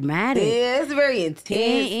 It's dramatic. Yeah, it's very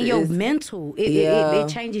intense. And your mental. It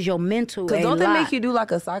changes your mental. Because don't they make you do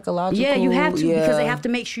like a psychological... Yeah, you have to, because they have to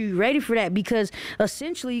make sure you're ready for that. Because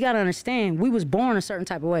essentially, you got to understand, we was born a certain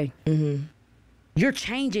type of way. You're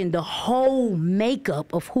changing the whole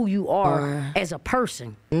makeup of who you are as a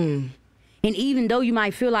person. And even though you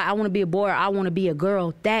might feel like I want to be a boy or I want to be a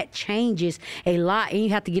girl, that changes a lot, and you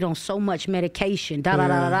have to get on so much medication.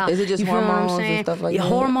 Is it just hormones and stuff like that?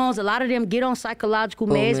 Hormones. A lot of them get on psychological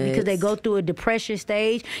meds because they go through a depression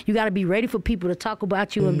stage. You got to be ready for people to talk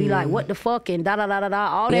about you and be like, "What the fuck?" and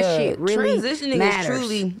all that shit really transitioning matters. Is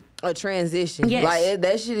truly a transition. Like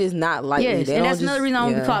that shit is not lightly. And that's another reason I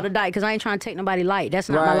don't be called a dyke, because I ain't trying to take nobody light. That's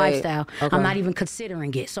not my lifestyle. I'm not even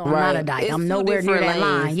considering it, so I'm not a dyke. I'm nowhere near that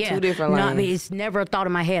line. Yeah, 2 different lines. I mean, it's never a thought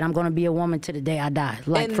in my head I'm gonna be a woman to the day I die.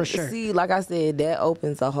 Like, and for sure. See, like I said, that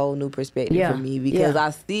opens a whole new perspective for me, because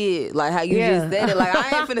I see it like how you just said it. Like,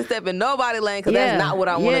 I ain't finna step in nobody lane, because that's not what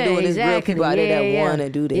I want to do. And there's real people out there that want to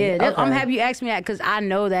do that. Yeah, I'm happy you asked me that, because I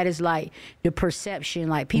know that is like the perception.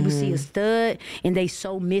 Like, people see a stud and they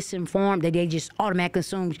so misinformed that they just automatically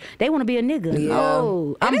assume they want to be a nigga.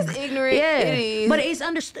 No, and it's ignorant. It is, but it's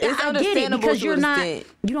understandable. I get it, because you're not.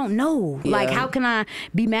 You don't know. Like, how can I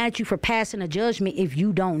be mad at you for passing a judgment if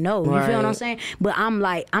you don't know? You feel what I'm saying? But I'm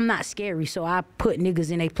like, I'm not scary, so I put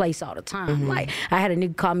niggas in their place all the time. Like, I had a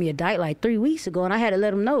nigga call me a dyke like 3 weeks ago, and I had to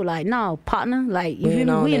let him know, like, no, partner, like, you feel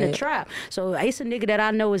me? We in the trap. So it's a nigga that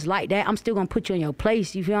I know is like that. I'm still gonna put you in your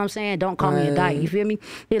place. You feel what I'm saying? Don't call me a dyke. You feel me?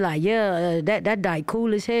 They're like, yeah, that dyke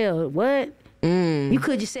cool as hell. What? You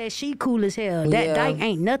could just say she cool as hell. That dyke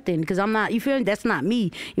ain't nothing because I'm not, you feel me? That's not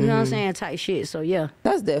me. You know what I'm saying? Type shit. So, yeah.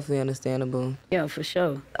 That's definitely understandable. Yeah, for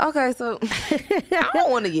sure. Okay, so I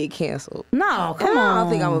don't want to get canceled. No, come on. I don't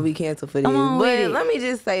think I'm going to be canceled for this. But let me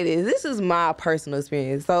just say this. This is my personal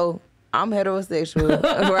experience. So, I'm heterosexual,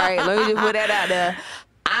 right? Let me just put that out there.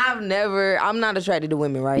 I'm not attracted to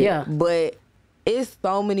women, right? Yeah. But it's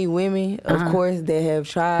so many women, of course, that have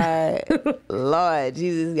tried. Lord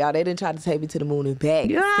Jesus, y'all, they didn't try to take me to the moon and back.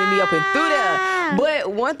 Send me up and through there.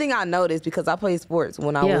 But one thing I noticed, because I played sports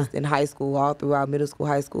when I was in high school, all throughout middle school,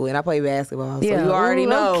 high school, and I played basketball. So you already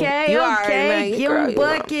know. Okay, you already, give them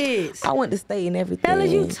buckets. I went to state and everything. Hell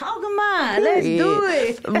is you talking about? Let's do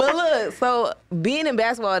it. But look, so being in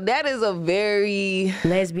basketball, that is a very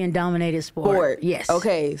lesbian-dominated sport. Yes.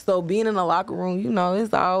 Okay, so being in the locker room, you know,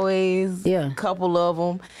 it's always a couple of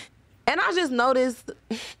them. And I just noticed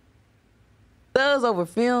thugs over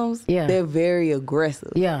films, they're very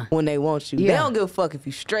aggressive when they want you. They don't give a fuck if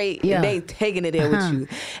you straight. They taking it there with you.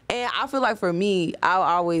 And I feel like for me, I'll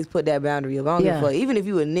always put that boundary up. I don't give a fuck. Even if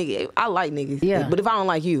you a nigga, I like niggas. But if I don't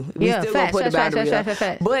like you, we still gonna put the boundary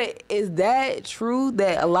up. But is that true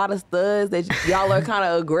that a lot of studs that y'all are kind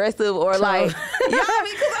of aggressive or like,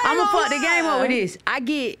 I'm gonna fuck the game up with this.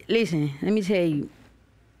 Listen, let me tell you.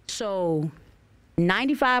 So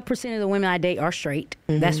 95% of the women I date are straight.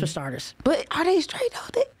 That's for starters. But are they straight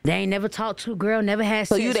though? They ain't never talked to a girl, never had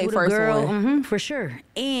sex you with a girl. For sure.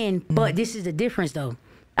 And but this is the difference though.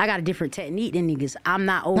 I got a different technique than niggas. I'm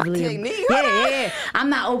not overly I'm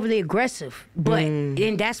not overly aggressive. But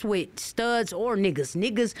and that's with studs or niggas.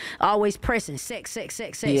 Niggas always pressing sex.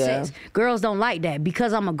 Girls don't like that.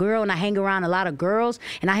 Because I'm a girl and I hang around a lot of girls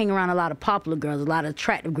and I hang around a lot of popular girls, a lot of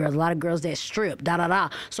attractive girls, a lot of girls that strip,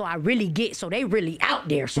 So I really so they really out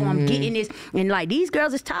there. So I'm getting this and like these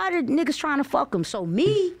girls is tired of niggas trying to fuck them. So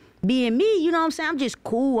me being me, you know what I'm saying? I'm just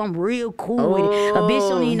cool. I'm real cool with it. A bitch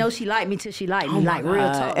don't even know she like me till she like me. Like real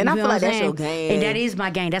talk. And I feel like that's your game. And that is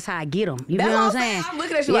my game. That's how I get them. You know what I'm saying? I'm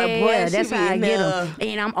looking at you like, boy, that's how I get them.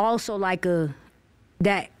 And I'm also like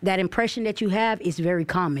that impression that you have is very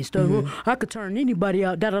common. So I could turn anybody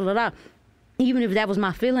out. Even if that was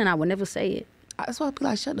my feeling, I would never say it. That's why I be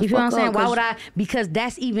like, shut the fuck up. You feel what I'm saying? Why would I? Because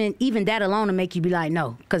that's even that alone to make you be like,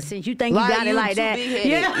 no. Because since you think you got it like that.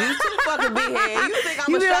 You too fucking big head. You think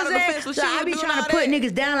I'm a shot of the fence with so I be trying to put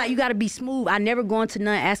niggas down like you got to be smooth. I never go into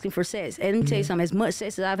none asking for sex. And let me tell you something. As much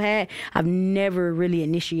sex as I've had, I've never really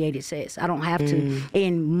initiated sex. I don't have to.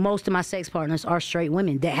 And most of my sex partners are straight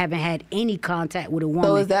women that haven't had any contact with a woman.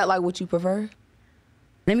 So is that like what you prefer?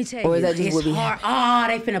 Let me tell you. Or is that just it's hard. Oh,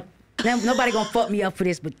 they finna. Nobody gonna fuck me up for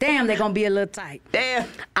this, but damn, they gonna be a little tight. Damn.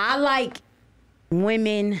 I like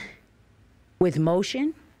women with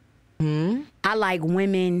motion. I like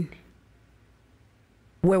women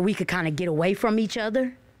where we could kind of get away from each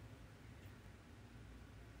other.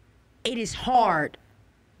 It is hard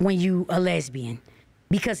when you a lesbian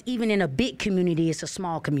because even in a big community, it's a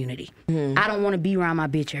small community. I don't want to be around my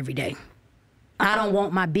bitch every day. I don't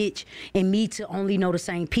want my bitch and me to only know the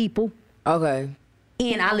same people. Okay.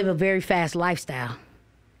 And I live a very fast lifestyle.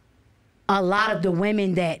 A lot of the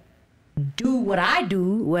women that do what I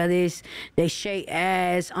do, whether it's they shake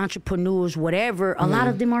ass, entrepreneurs, whatever, a lot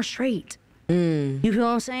of them are straight. You feel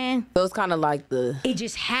what I'm saying? So it's kind of like it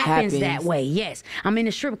just happens that way, yes. I'm in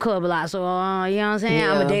the strip club a lot, so, you know what I'm saying?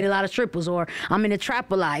 I'm going to date a lot of strippers, or I'm in the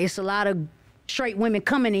trap a lot. It's a lot of straight women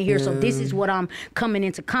coming in here, so this is what I'm coming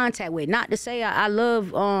into contact with. Not to say I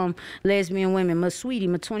love lesbian women. My sweetie,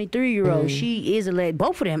 my 23-year-old, she is a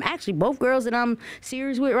both of them, actually, both girls that I'm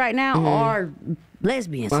serious with right now are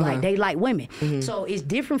lesbians. Like, they like women. So it's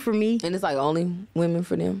different for me. And it's like only women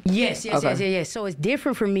for them? Yes. So it's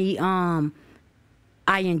different for me.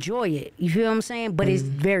 I enjoy it. You feel what I'm saying? But it's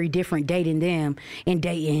very different dating them and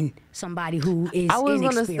dating somebody who is I was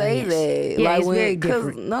going to say that. Yeah, like it's very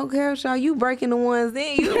different. No, Carol Shaw, you breaking the ones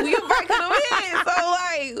in. You breaking them in. So,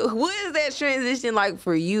 like, what is that transition like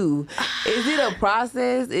for you? Is it a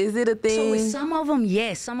process? Is it a thing? So with some of them,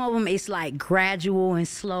 yes. Some of them, it's like gradual and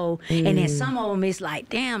slow. And then some of them, it's like,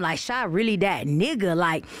 damn, like, Shaw really that nigga.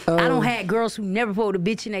 Like, I don't had girls who never pulled a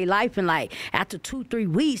bitch in their life. And, like, after 2-3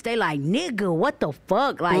 weeks, they like, nigga, what the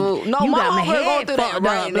fuck? Like, no, you got my head fucked up.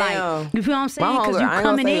 Right like, you feel what I'm saying? Because you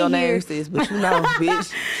coming in here. But you know,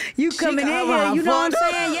 bitch. You coming in here, you know what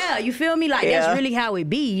I'm saying? Yeah, you feel me? Like, that's really how it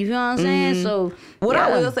be. You feel what I'm saying? So, what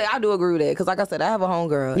I will say, I do agree with that. Because, like I said, I have a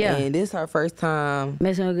homegirl. And this is her first time.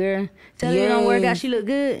 Messing with a girl. Tell her it don't work out. She look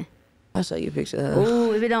good. I'll show you a picture of her.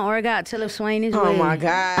 Ooh, if it don't work out, tell her Swain is Oh, my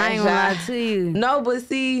gosh. I ain't gonna lie to you. No, but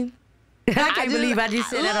see, I can't believe I just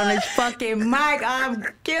said that on this fucking mic. I'm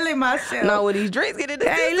killing myself. No, when these drinks get in the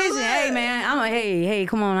Hey, listen, hey man, I'm like, hey,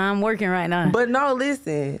 come on, I'm working right now. But no,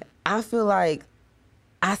 listen, I feel like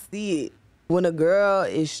I see it when a girl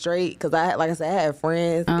is straight, because like I said, I have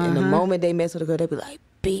friends, and the moment they mess with a girl, they be like,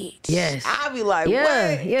 bitch. Yes. I be like,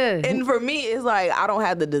 what? Yeah. And for me, it's like, I don't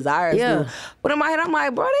have the desire to. But in my head, I'm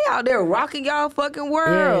like, bro, they out there rocking y'all fucking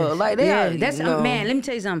world. Like, they are, that's, man, let me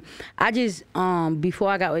tell you something. I just, before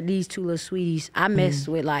I got with these two little sweeties, I messed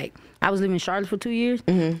with, like, I was living in Charlotte for 2 years.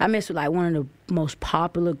 I messed with, like, one of the most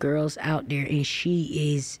popular girls out there, and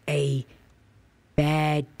she is a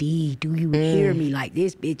baddie. Do you hear me? Like,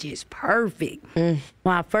 this bitch is perfect. When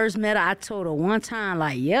I first met her, I told her one time,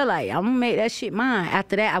 like, yeah, like, I'm gonna make that shit mine.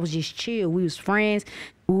 After that, I was just chill. We was friends.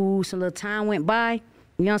 Ooh, some little time went by.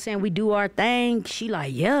 You know what I'm saying? We do our thing. She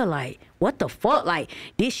like, yeah, like, what the fuck? Like,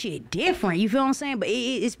 this shit different. You feel what I'm saying? But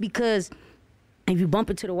it's because if you bump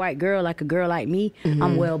into the right girl, like a girl like me,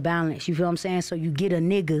 I'm well balanced. You feel what I'm saying? So you get a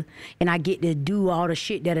nigga, and I get to do all the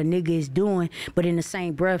shit that a nigga is doing, but in the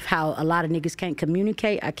same breath, how a lot of niggas can't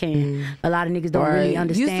communicate, I can. A lot of niggas don't really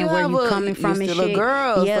understand where you coming from and shit. A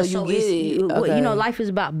girl, yeah, so you get it. Okay. You know, life is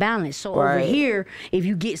about balance. So over here, if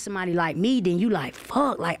you get somebody like me, then you like,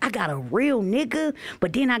 fuck, like, I got a real nigga,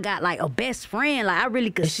 but then I got like a best friend. Like, I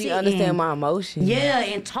really could she understand my emotions. Yeah,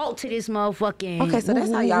 and talk to this motherfucking. Okay, so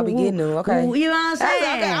that's how y'all be getting them. Okay. You know what I'm saying?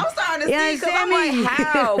 Okay, I'm starting to see, because I'm like,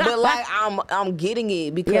 how? But like, I'm getting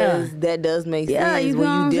it, because that does make sense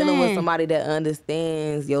when you dealing with somebody that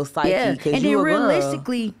understands your psyche. And then you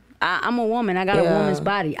realistically, I'm a woman. I got a woman's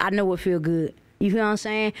body. I know what feel good. You feel what I'm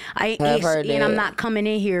saying? And I'm not coming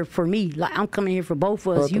in here for me. Like, I'm coming here for both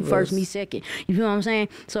of us. You first, me second. You feel what I'm saying?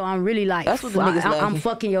 So I'm really like, that's what the niggas I'm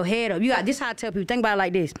fucking your head up. You got this. How I tell people. Think about it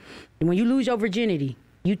like this: when you lose your virginity,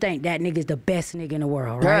 you think that nigga's the best nigga in the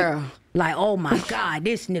world, right? Girl. Like, oh my God,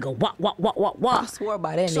 this nigga, what. I swore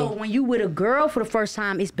by that nigga. So when you with a girl for the first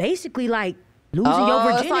time, it's basically like losing your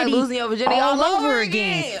virginity, it's like losing your virginity all over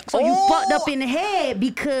again. So you fucked up in the head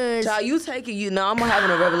because. Child, you taking I'm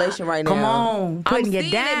having a revelation right now. Come on, putting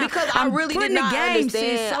you down. Because I really did not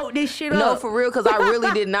understand. Soak this shit up. No, for real, because I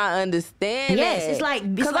really did not understand. Yes, it's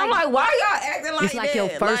like because I'm like, why y'all acting like it's like that? your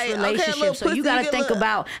first relationship, okay, so you gotta think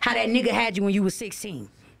about how that nigga had you when you was 16.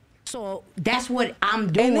 So that's what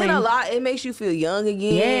I'm doing. And then it makes you feel young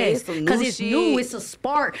again. Yes, because it's new. It's a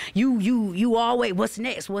spark. You always, what's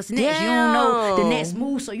next? What's next? Yeah. You don't know the next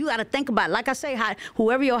move. So you got to think about it. Like I say,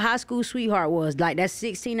 whoever your high school sweetheart was, like that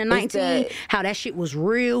 16 and 19, how that shit was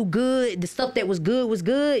real good. The stuff that was good was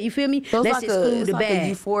good. You feel me? So let's exclude the bad.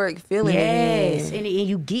 A euphoric feeling. Yes, and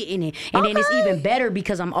you getting it. And then it's even better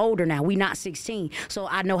because I'm older now. We not 16. So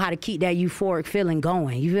I know how to keep that euphoric feeling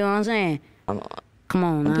going. You feel what I'm saying? Come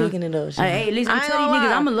on, I'm picking it up. Hey, listen, I'm telling you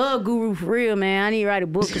niggas, I'm a love guru for real, man. I need to write a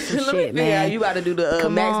book or some shit, man. You got to do the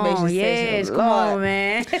masturbation session. Yes, come on,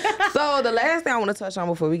 man. So the last thing I want to touch on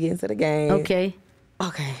before we get into the game. Okay.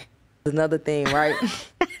 Another thing, right?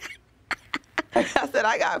 Like I said,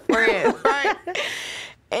 I got friends, right?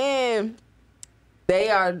 And they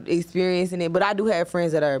are experiencing it, but I do have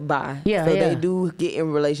friends that are bi. Yeah, so they do get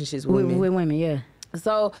in relationships with women. With women, yeah.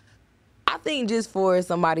 So I think just for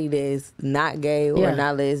somebody that's not gay or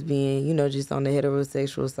not lesbian, just on the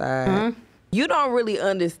heterosexual side, you don't really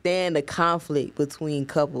understand the conflict between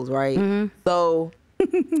couples, right? So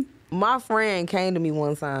my friend came to me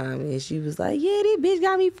one time and she was like, yeah, this bitch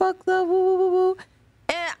got me fucked up, woo, woo, woo, woo.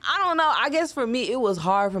 And I don't know, I guess for me, it was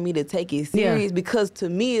hard for me to take it serious because to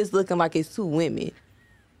me, it's looking like it's two women.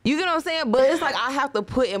 You get what I'm saying? But it's like I have to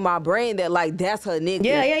put in my brain that like that's her nigga.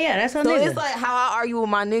 Yeah, that's her nigga. So it's like how I argue with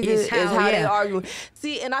my niggas is how they argue.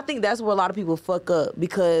 See, and I think that's where a lot of people fuck up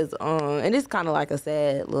because, and it's kind of like a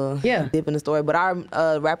sad little dip in the story, but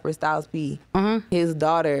our rapper Styles P, his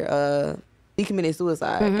daughter, he committed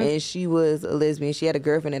suicide and she was a lesbian. She had a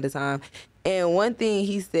girlfriend at the time. And one thing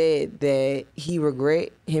he said that he regret,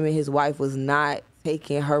 him and his wife, was not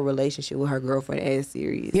taking her relationship with her girlfriend as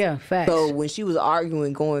serious. Yeah, facts. So when she was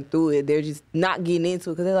arguing, going through it, they're just not getting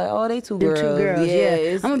into it because they're like, oh, they two girls. They're two girls,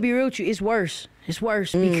 yeah. I'm going to be real with you. It's worse. It's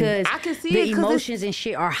worse because I can see the emotions and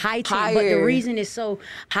shit are heightened. But the reason it's so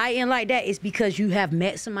heightened like that is because you have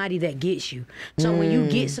met somebody that gets you. So when you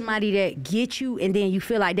get somebody that gets you and then you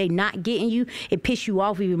feel like they not getting you, it piss you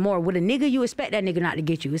off even more. With a nigga, you expect that nigga not to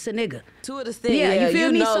get you. It's a nigga. To an extent, you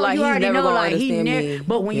feel me? So like you already know like he never.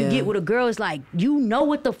 But when you get with a girl, it's like you know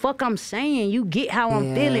what the fuck I'm saying. You get how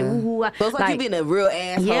I'm feeling. So it's like you being a real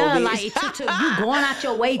asshole. Yeah, bitch. like you going out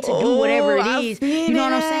your way to do whatever it is. You know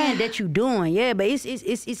what I'm saying? That you doing. Yeah, but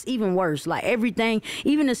it's even worse. Like everything,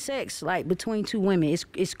 even the sex like between two women,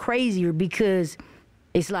 it's crazier because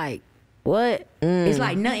it's like What? It's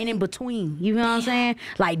like nothing in between. You feel what I'm saying?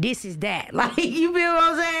 Like this is that. Like you feel what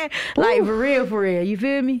I'm saying? Like for real. You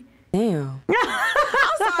feel me? Damn. I'm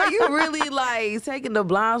sorry, you really like taking the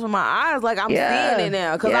blinds from my eyes. Like I'm seeing it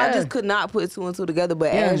now. Cause I just could not put two and two together.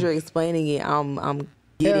 But as you're explaining it, I'm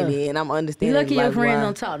getting it and I'm understanding. You lucky your like, friends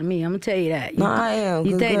don't talk to me. I'm gonna tell you that. No, I am.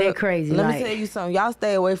 You think they crazy? Let like, me tell you something. Y'all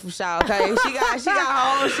stay away from Shaw, okay? She got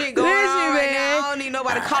her own shit going on right now. I don't need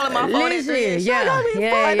nobody calling my phone at 3.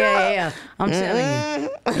 Yeah. I'm telling you.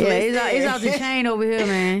 Yeah, it's out the chain over here,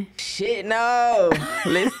 man. Shit, no.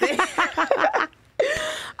 Listen.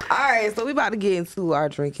 All right, so we about to get into our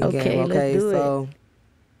drinking game, okay? Let's do so,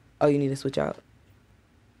 oh, you need to switch out.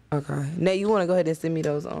 Okay. Now you want to go ahead and send me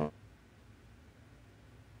those on.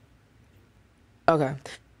 Okay.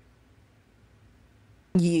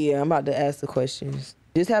 Yeah, I'm about to ask the questions.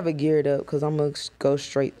 Just have it geared up because I'm going to go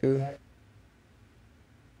straight through.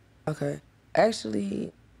 Okay.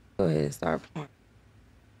 Actually, go ahead and start pouring.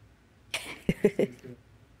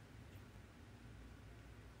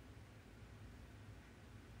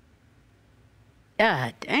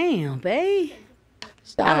 God damn, babe.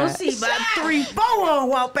 I don't see about 3, 4 on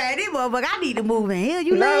walk past this motherfucker. I need to move in here.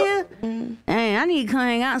 You live here? Dang, I need to come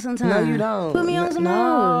hang out sometime. No, you don't. Put me on some more.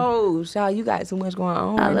 No, Shaw, you got too much going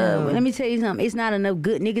on. I love it. Let me tell you something. It's not enough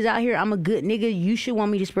good niggas out here. I'm a good nigga. You should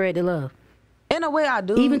want me to spread the love. In a way, I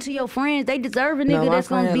do. Even to your friends, they deserve a nigga that's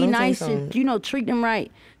gonna be nice and treat them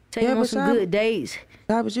right. Take them on some good dates.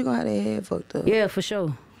 Nah, but you gonna have that head fucked up. Yeah, for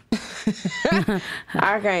sure.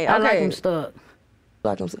 Okay. I like them stuck.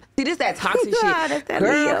 See, this that toxic shit. That's that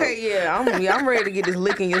Girl, Leo. okay, yeah, I'm ready to get this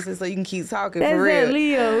lick in your system so you can keep talking That's for real. that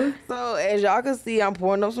Leo. So as y'all can see, I'm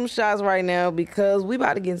pouring up some shots right now because we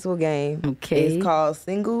about to get into a game. Okay. It's called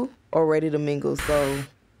Single or Ready to Mingle. So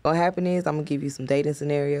what happen is I'm gonna give you some dating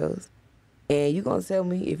scenarios, and you gonna tell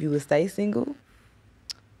me if you would stay single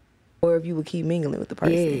or if you would keep mingling with the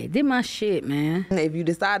person. Yeah, did my shit, man. If you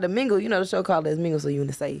decide to mingle, you know the show called Let's Mingle, so you in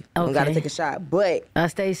the safe. You don't gotta take a shot, but I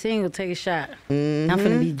stay single, take a shot. I'm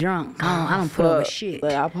finna be drunk. I don't put over shit.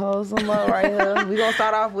 But I pose some up right here. We gonna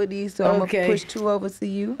start off with these, so I'm gonna push 2 over to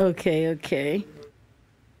you. Okay.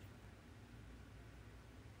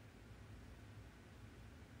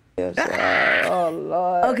 Oh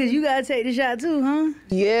Lord. Oh, cause you gotta take the shot too, huh?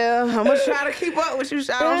 Yeah, I'm gonna try to keep up with you,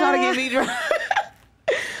 Shaw. I'm trying to get me drunk.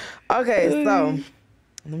 Okay, so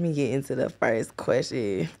let me get into the first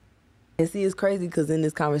question. And see, it's crazy because in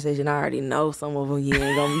this conversation, I already know some of them you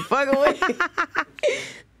ain't gonna be fucking with.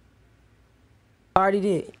 Already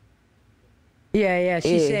did. Yeah.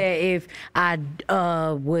 She said if I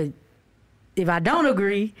don't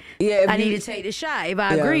agree, I need to take the shot. If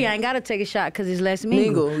I agree, I ain't gotta take a shot because it's less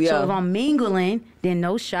mingle. So if I'm mingling, then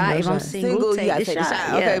no shot. If I'm single, take the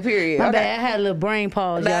shot. Okay, period. My bad. I had a little brain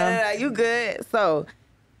pause, y'all. No, you good. So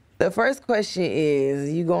the first question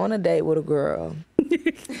is, you go on a date with a girl.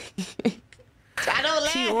 I don't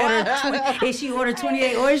laugh. If she ordered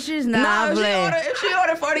 28 oysters, nah, I'm playing. If she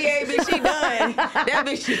ordered 48, bitch, she done. That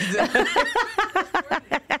bitch is done.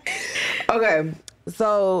 Okay,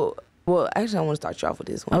 so, well, actually, I want to start you off with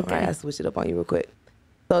this one. Okay. Right? I switch it up on you real quick.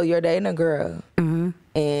 So you're dating a girl, and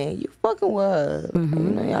you fucking with her. You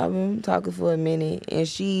know, y'all been talking for a minute, and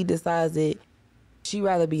she decides that she'd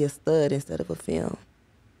rather be a stud instead of a film.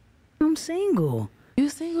 I'm single. You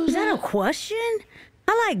single? Is that a question?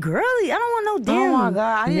 I like girly. I don't want no damn. Oh my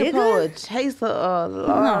God, I need to pull a nigga. chaser. Lord.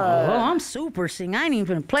 No, I'm super single. I ain't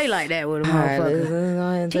even finna play like that with a All right, let's motherfucker. go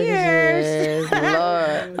ahead and take a Cheers. cheers.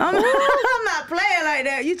 Lord. I'm not playing like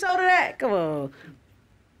that. You told her that? Come on.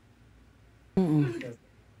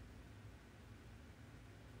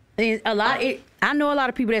 I know a lot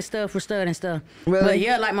of people that stud for stud and stuff. Really? But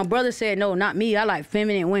yeah, like my brother said, no, not me. I like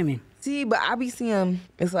feminine women. See, but I be seeing,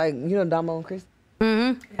 it's like, you know, Damo and Chris.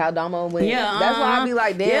 How Damo went. Yeah, That's why I be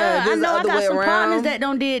like, damn, yeah, this I know the other I got way some around. partners that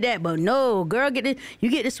don't did that, but no, girl, you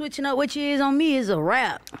get to switching up what you is on me is a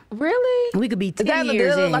wrap. Really? We could be 10 Does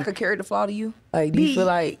years that look in. like a character flaw to you? Like, do you feel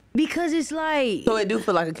like? Because it's like. So it do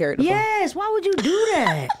feel like a character flaw. Yes, why would you do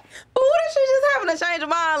that? But what if she just having a change of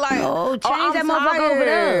mind? Like, No, change I'm that motherfucker over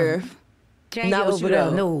there. tired. Change Not it with over you, there.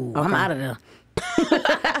 though. No, I'm Okay. out of there.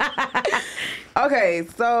 Okay,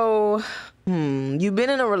 so you've been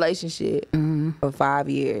in a relationship for 5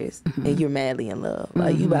 years and you're madly in love.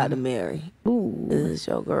 Like, you about to marry. Ooh. This is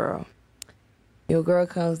your girl. Your girl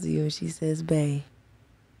comes to you and she says, babe,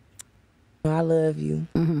 I love you.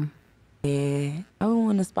 And I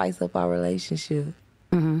want to spice up our relationship.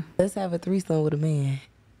 Let's have a threesome with a man.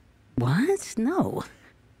 What? No.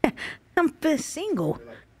 I'm single.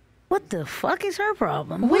 What the fuck is her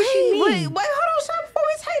problem? What Wait, she mean? wait, hold on, Sean, before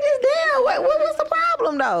we take this down? What's the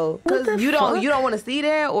problem though? Because you don't want to see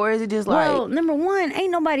that, or is it just like? Well, number one,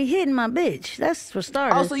 ain't nobody hitting my bitch. That's for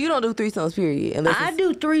starters. Oh, so you don't do threesomes, period? I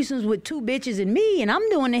do threesomes with 2 bitches and me, and I'm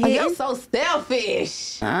doing the hitting. You're so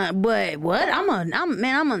selfish. But what? I'm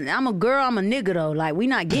a girl. I'm a nigga though. Like we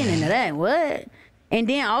not getting into that. What? And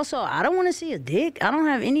then also, I don't want to see a dick. I don't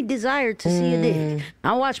have any desire to see a dick.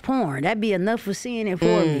 I watch porn. That'd be enough for seeing it for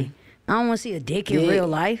me. I don't want to see a dick in real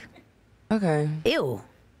life. Okay. Ew.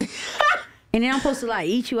 And then I'm supposed to like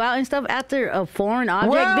eat you out and stuff after a foreign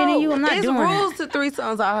object been in you. I'm not doing that. There's rules to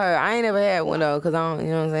threesomes. I heard. I ain't never had one though, cause I don't.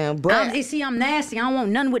 You know what I'm saying? But see, I'm nasty. I don't want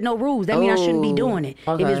nothing with no rules. That means I shouldn't be doing it.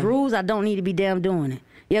 Okay. If it's rules, I don't need to be damn doing it.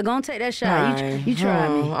 Yeah, go and take that shot. You try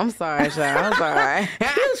me. I'm sorry, Shy. I'm sorry.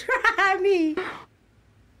 You try me.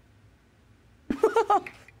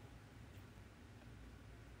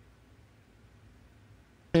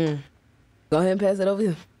 Go ahead and pass it over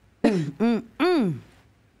here.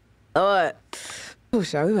 Lord. Oh,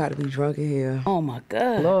 Shy, we about to be drunk in here. Oh, my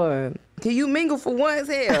God. Lord. Can you mingle for once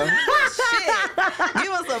here? Shit.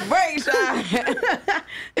 Give us a break, Shy.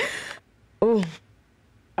 Ooh.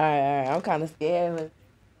 All right. I'm kind of scared.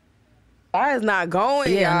 Shy is not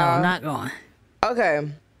going, Yeah, y'all. no, not going. Okay.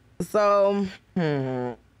 So,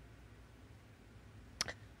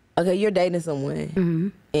 okay, you're dating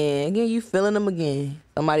someone. And again, you feeling them again.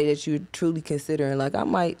 Somebody that you're truly considering. Like, I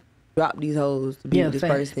might drop these hoes to be with this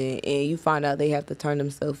person. And you find out they have to turn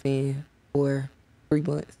themselves in for 3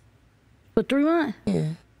 months. For 3 months?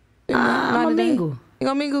 Yeah. I'm a mingle. You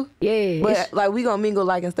gonna mingle? Yeah. But like we gonna mingle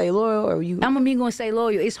like and stay loyal, or you? I'm a mingle and stay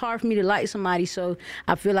loyal. It's hard for me to like somebody, so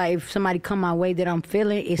I feel like if somebody come my way that I'm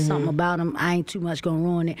feeling, it's something about them. I ain't too much gonna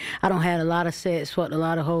ruin it. I don't have a lot of sex, fucked a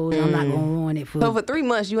lot of hoes. I'm not gonna ruin it for. So for 3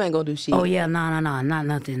 months you ain't gonna do shit. Oh yeah, nah, not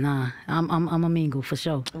nothing. Nah, I'm a mingle for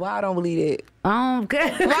sure. Why I don't believe it? I don't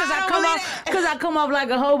care because I come off like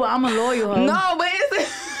a hoe, but I'm a loyal hoe. No, but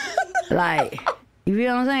it's like. You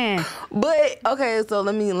feel what I'm saying? But okay, so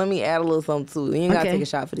let me add a little something too. You ain't gotta take a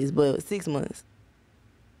shot for this, but 6 months.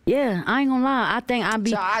 Yeah, I ain't gonna lie. I think I'd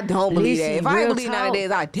be. So I don't believe that. If I ain't believe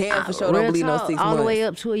nowadays, I damn for sure don't believe no 6 months. All the way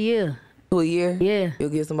up to a year. To a year? Yeah.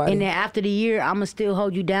 You'll get somebody. And then after the year, I'ma still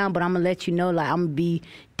hold you down, but I'ma let you know, like I'ma be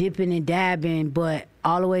dipping and dabbing, but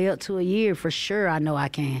all the way up to a year for sure. I know I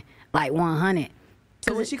can. Like 100.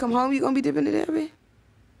 So when she come home, you gonna be dipping and dabbing?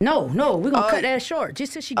 No, we're gonna cut that short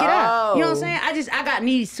just till she get out. You know what I'm saying? I got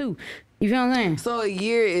needs too. You feel what I'm saying? So a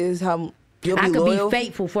year is how you'll be I could loyal be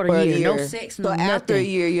faithful for the year. No sex, no nothing. So after a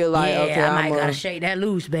year, you're like, yeah, okay, I might gotta shake that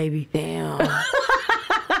loose, baby. Damn.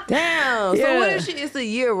 Damn. Yeah. So what if it's a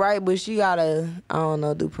year, right? But she gotta, I don't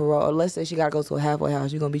know, do parole. Or let's say she gotta go to a halfway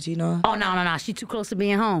house. You gonna be cheating on her? Oh, no. She too close to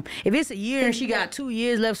being home. If it's a year and she got 2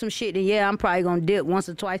 years left some shit, then yeah, I'm probably gonna dip once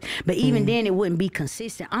or twice. But even then, it wouldn't be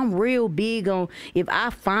consistent. I'm real big on, if I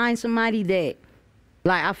find somebody that,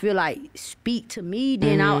 like, I feel like speak to me,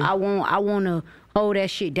 then I want to hold that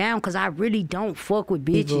shit down, because I really don't fuck with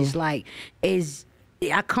bitches. Like,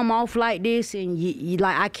 I come off like this, and you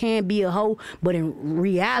like, I can't be a hoe, but in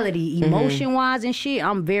reality, emotion wise and shit,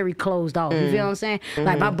 I'm very closed off. You feel what I'm saying?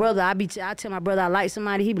 Like my brother, I tell my brother I like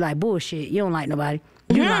somebody, he be like, bullshit, you don't like nobody.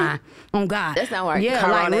 You lying on God. That's not right. Yeah,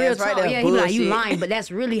 like real talk. Right there, yeah, he be like, you lying, but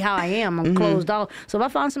that's really how I am. I'm closed off. So if I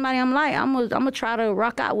find somebody I'm like, I'm gonna try to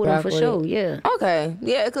rock out with them for sure. Yeah. Okay.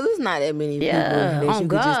 Yeah, because it's not that many people. Yeah. On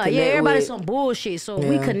God. Yeah, everybody's some bullshit. So if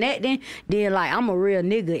we connecting, then like I'm a real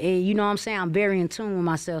nigga, and you know what I'm saying? I'm very in tune with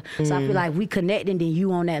myself. So I feel like we connecting, then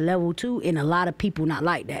you on that level too. And a lot of people not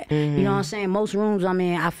like that. You know what I'm saying? Most rooms I'm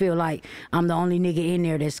in, I feel like I'm the only nigga in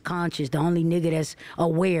there that's conscious, the only nigga that's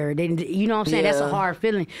aware. You know what I'm saying? That's a hard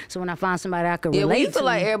feeling. So when I find somebody I can relate to. Yeah, you feel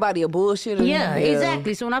like everybody a bullshitter. Yeah,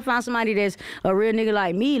 exactly. So when I find somebody that's a real nigga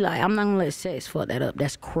like me, like, I'm not gonna let sex fuck that up.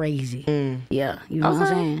 That's crazy. Yeah, you know what I'm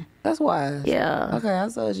saying? That's wise. Yeah. Okay, I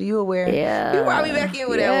told you. You aware. Yeah. You brought me back in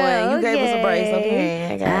with that one. You gave us a break.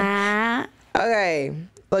 Okay. Okay.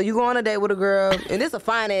 So you go on a date with a girl, and this a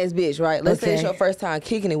fine ass bitch, right? Let's say it's your first time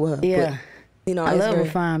kicking it with her. Yeah. But, you know, I love a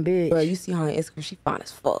fine bitch. Bro, you see her on Instagram, she fine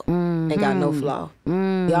as fuck. Ain't got no flaw.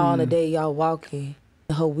 Y'all on a date, y'all walking,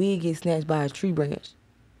 and her wig gets snatched by a tree branch.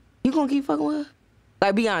 You gonna keep fucking with her?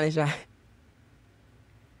 Like, be honest, right?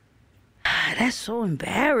 That's so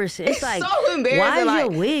embarrassing. It's like, so embarrassing. Why is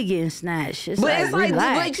like, your wig getting snatched? It's but like, it's like,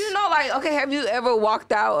 relax. you know, like, okay, have you ever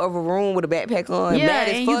walked out of a room with a backpack on, mad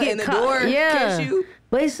as and fuck, you get and the caught. door catch you?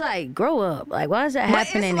 But it's like, grow up. Like, why is that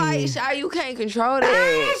happening? But to you? it's like, Shy, you can't control that.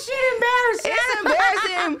 That shit embarrassing. It's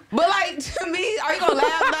embarrassing. But like, to me, are you gonna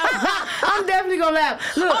laugh now? I'm definitely gonna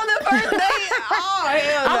laugh. Look, on the first date, oh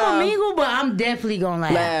hell no. I'm a mingle, but I'm definitely gonna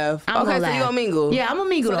laugh. I'm okay, gonna so laugh. you gonna mingle? Yeah, I'm gonna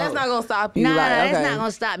mingle. So that's not gonna stop you. Nah, like, that's okay. not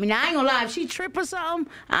gonna stop me. Now I ain't gonna lie. If she trip or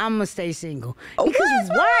something, I'm gonna stay single. Oh, Because what's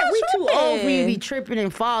why? wrong We too tripping? old for you to be tripping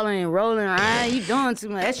and falling and rolling around. You doing too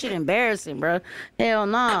much. That shit embarrassing, bro. Hell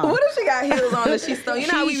no. What if she got heels on and she's still? You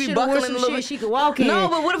know how we be shoulda wore buckling a some little shit bit. she could walk in. No,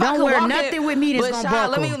 but what if I Don't could wear walk nothing in, with me that's but gonna Shy,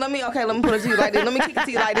 buckle. let me put it to you like this. Let me kick it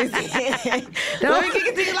to you like this. Let me kick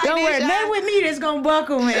it to you like Don't this. wear Shy. nothing with me that's gonna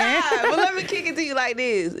buckle, man. Yeah, but let me kick it to you like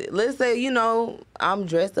this. Let's say, you know, I'm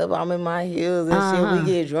dressed up, I'm in my heels and shit.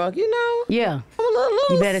 We get drunk, you know. Yeah. I'm a little loose.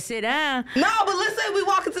 You better sit down. No, but let's say we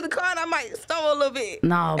walk into the car and I might stumble a little bit.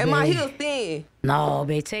 No, and my babe. heels thin. No,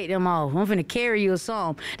 babe, take them off. I'm finna carry you or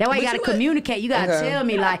something. That way you But gotta you would- communicate. You gotta Okay. tell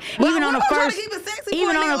me, like, But even on I'm the trying first, to keep it sexy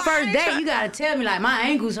even for a on the nigga, first like, date, you gotta tell me, like, my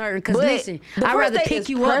ankles hurting. Cause But listen, the I'd first rather date pick is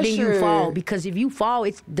you up than you pressure. fall. Because if you fall,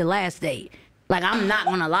 it's the last date. Like, I'm not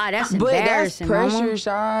gonna lie, that's But that's embarrassing. pressure, mama.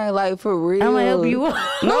 Shy. Like, for real. I'm gonna help you up.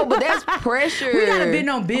 No, but that's pressure. We gotta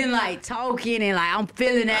been like talking and like I'm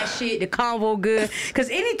feeling that shit, the convo good. Cause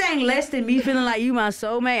anything less than me feeling like you my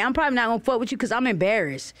soulmate, I'm probably not gonna fuck with you cause I'm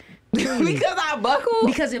embarrassed. Because I buckle?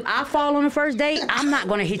 Because if I fall on the first date, I'm not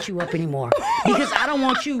gonna hit you up anymore. Because I don't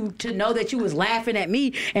want you to know that you was laughing at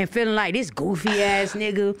me and feeling like this goofy ass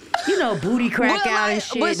nigga, you know, booty crack But out like, and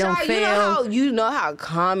shit, but don't Shy, fail. you know how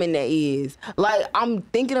common that is. Like, I'm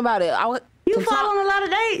thinking about it. You fall on a lot of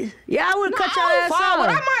dates. Yeah, I would've cut your ass fall, but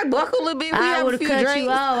I off. might buckle a little bit if we I have a would've few cut you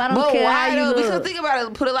drinks. off. I don't but care why how you though? Because look. think about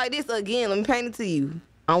it. Put it like this again. Let me paint it to you.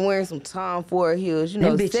 I'm wearing some Tom Ford heels. You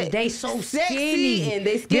know, Them bitches, they so sexy skinny. and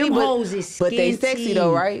they skinny, Them but, hoes is but they sexy skinty.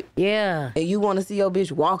 though, right? Yeah. And you want to see your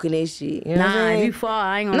bitch walking that shit. You know what I'm Nah, if saying? you fall,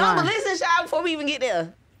 I ain't gonna No, lie. but listen, Shy, before we even get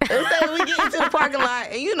there. Let's say we get into the parking lot,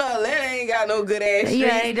 and you know Atlanta ain't got no good ass streets.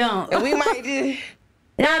 Yeah, they don't. And we might just...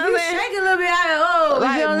 Now, if you man. shake a little bit out of,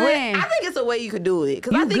 Like, you know what I'm but saying? I think it's a way you could do it.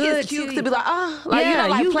 Because I You think good it's cute too. to be like, oh, like, you Yeah, know,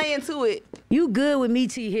 like you- playing to it. You good with me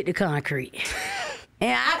till you hit the concrete.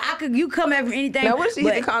 And I could, you come after anything. Now, what if she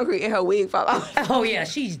but- hit the concrete and her wig fall off? Oh yeah,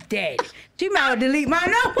 she's dead. She might well delete my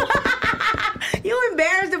number. You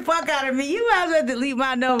embarrassed the fuck out of me. You might as well delete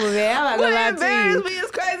my number, man. I'm not But gonna lie embarrass to me,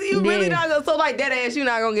 it's crazy. You really Yeah. not gonna, so like that ass, you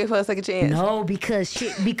not gonna give her a second you. chance. No,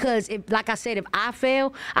 because if, like I said, if I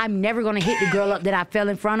fail, I'm never gonna hit the girl up that I fell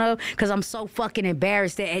in front of because I'm so fucking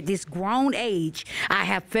embarrassed that at this grown age I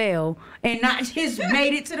have failed and not just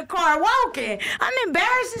made it to the car walking. I'm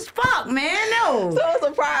embarrassed as fuck, man. No. So it's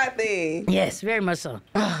a pride thing. Yes, very much so.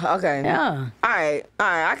 Okay. Yeah. All right.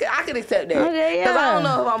 I can accept that. Okay, Because I don't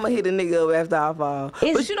yeah. know if I'm gonna hit a nigga up after I fall.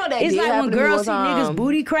 But you know that it's did like happen when to me girls one see time. niggas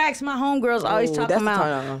booty cracks. My homegirls always Oh, talking that's a turn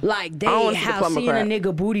about on. like I don't they wanna see the how plumber seeing crack. a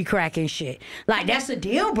nigga booty crack and shit. Like that's a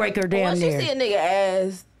deal breaker damn Once you near. see a nigga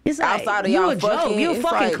ass It's like outside of you y'all a joke. fucking, You a it's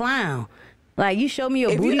fucking like, clown. Like you show me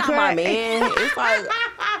your if booty you're not crack. my man, it's like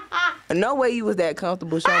no way you was that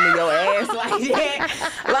comfortable showing me your ass like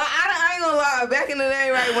that. Like I ain't gonna lie, back in the day,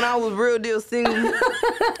 right when I was real deal single, it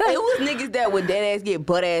was niggas that would dead ass get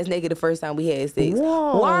butt ass naked the first time we had sex.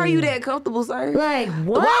 Whoa. Why are you that comfortable, sir? Like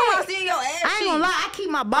what? Why am I seeing your ass? I ain't gonna lie. I keep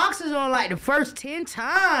my boxers on like the first 10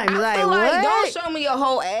 times. I Like feel what? like don't show me your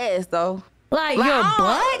whole ass though. Like Like, your I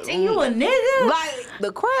don't- butt and you a nigga. Like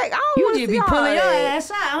the crack, I don't you wanna just see be all pulling your that.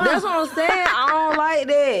 ass out. Huh? That's what I'm saying. I don't like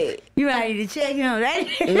that. You might need to check him. That,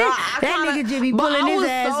 No, I that kinda, nigga just be but pulling I his was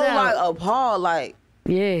ass so, out. like appalled, like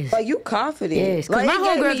Yes. you confident. Yes, because like, my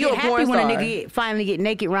it gave me homegirls you get a porn happy when a star. nigga finally get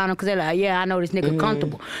naked around them because they're like, yeah, I know this nigga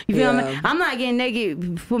comfortable. You feel me? Yeah. I'm not getting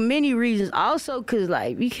naked for many reasons. Also, because,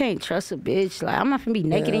 like, you can't trust a bitch. Like, I'm not going to be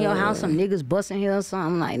naked in your house, some niggas busting here or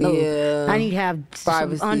something. Like, no. Yeah. I need to have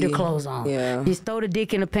Privacy. some underclothes on. Yeah. Just throw the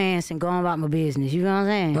dick in the pants and go on about my business. You know what I'm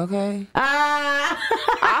saying? Okay. Ah.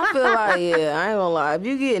 I feel like, yeah, I ain't gonna lie. If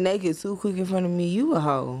you get naked too quick in front of me, you a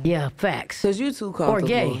hoe. Yeah, facts. Cause you too comfortable.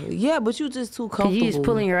 gay. Yeah, but you just too Because comfortable. you just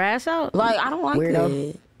pulling your ass out? Like, I don't like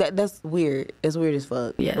Weirdo. that. That's weird. It's weird as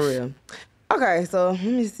fuck. Yes. For real. Okay, so let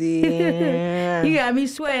me see. You got me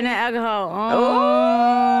sweating that alcohol.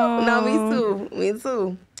 Oh, no, me too. Me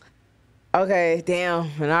too. Okay, damn.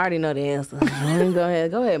 And I already know the answer. Let me go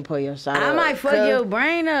ahead and pull your shot I up. might fuck your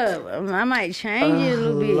brain up. I might change it a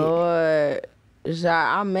little bit. Lord.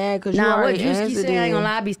 Shot, I'm mad because you Nah, what already Drewski answered say, I ain't gonna it.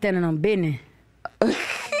 lie, I be standing on business.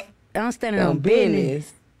 I'm standing On on business.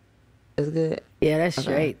 business. It's good. Yeah, that's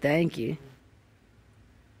straight. Thank you.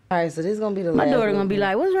 All right, so this is gonna be the My last daughter one. gonna be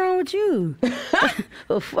like, what's wrong with you?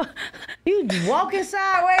 You walking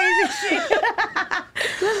sideways and shit.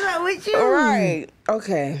 What's up with you? All right.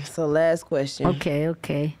 Okay, so last question.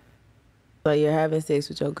 Okay. So you're having sex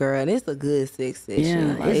with your girl, and it's a good sex session.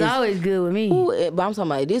 Yeah, Like, it's always good with me. Ooh, but I'm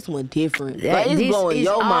talking about this one different. Like, it's blowing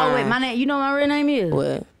your mind. My name, you know what my real name is?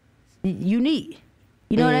 What? Unique.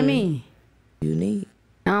 You know what I mean? Unique.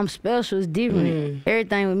 I'm special. It's different.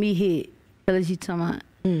 Everything with me hit. Tell us you talking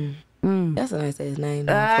about. That's a nice ass name.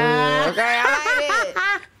 Though, for real. Okay, I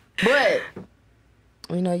like it.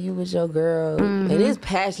 But you know, you with your girl, and it's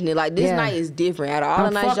passionate. Like this night is different. Out of all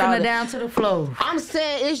the nights fucking y'all her down to the floor. I'm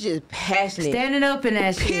saying it's just passionate. Standing up in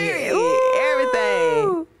that shit. Period. Ooh.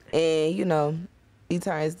 Everything. And you know, he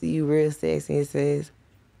turns to you real sexy and says,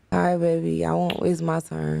 "All right, baby, it's my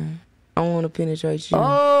turn. I want to penetrate you."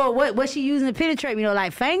 Oh, what she using to penetrate me? You know,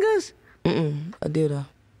 like fingers? A dildo.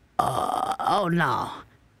 Oh no.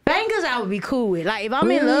 Fingers I would be cool with. Like if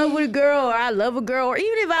I'm in love with a girl or I love a girl, or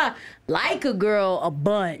even if I like a girl a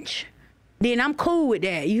bunch, then I'm cool with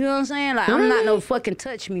that. You feel what I'm saying? Like I'm not no fucking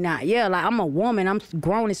touch me not. Yeah, like I'm a woman. I'm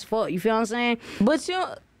grown as fuck. You feel what I'm saying? But you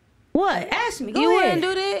What? Ask me. go ahead and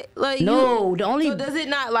do that. Like No, the only So does it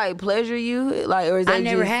not like pleasure you? Like, or is that I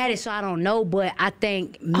never just, had it, so I don't know. But I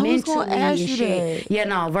think I was gonna mentally ask and you shit. that. Yeah,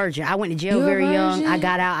 no, virgin. I went to jail You a very young. virgin? I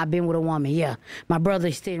got out. I've been with a woman. Yeah, my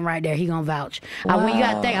brother's sitting right there. He gonna vouch. When you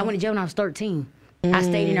gotta think, I went to jail when I was 13. I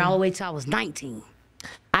stayed in there all the way till I was 19.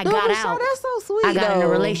 I got but out. That's so sweet. I got in a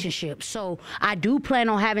though. relationship, so I do plan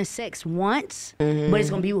on having sex once, but it's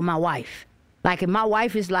gonna be with my wife. Like if my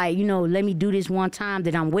wife is like, you know, let me do this one time,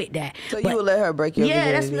 then I'm with that. So But you would let her break your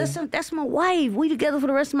virginity? that's my wife. We together for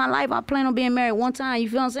the rest of my life. I plan on being married one time. You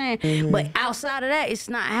feel what I'm saying? But outside of that, it's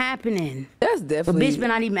not happening. That's But definitely. bitch, better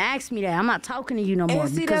not even ask me that. I'm not talking to you no more.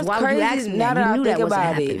 And see, Because that's why crazy. would you ask me Now that? that You I knew think that wasn't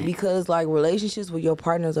about it, happening. because like relationships with your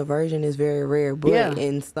partner as a virgin is very rare. But Yeah.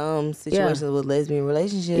 in some situations with lesbian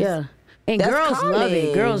relationships, Yeah. And that's girls love it.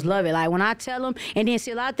 common. Girls love it. Like when I tell them, and then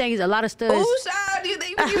see a lot of things, a lot of stuff. Ooh, child, do you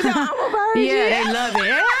think you know I'm a virgin? Yeah, they love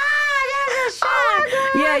it.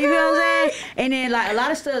 Yeah, you feel what I'm saying? And then like a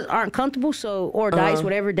lot of stuff aren't comfortable, so or dice,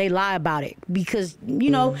 whatever, they lie about it. Because, you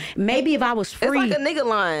know, maybe if I was free. It's like a nigga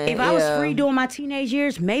line. If I was free during my teenage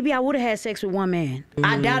years, maybe I would have had sex with one man.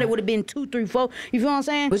 I doubt it would have been 2, 3, 4. You feel what I'm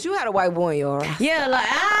saying? But you had a white boy in your ass. Yeah, like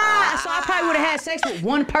so I probably would have had sex with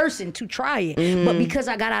one person to try it. But because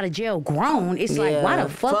I got out of jail grown, it's like why the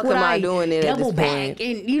fuck would am I I doing it at double this back point?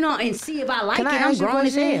 and you know and see if I like Can it? I I'm ask you a grown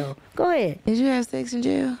as question? hell. Go ahead. Did you have sex in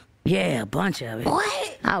jail? Yeah, a bunch of it.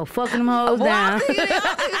 What? I was fucking them hoes Boy, down. I'm thinking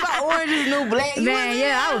about Orange is the New Black. You Man, was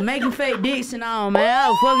yeah, I was making fake dicks and all, man. I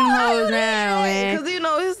was fucking them hoes down, man. Because you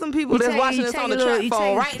know, there's some people that's watching this on the trap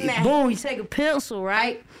phone right now. Boom, you take a pencil,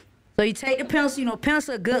 right? So you take the pencil, you know,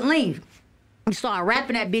 pencil a good length. You start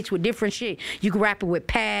wrapping that bitch with different shit. You can wrap it with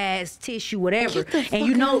pads, tissue, whatever. And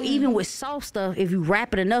you know, even with soft stuff, if you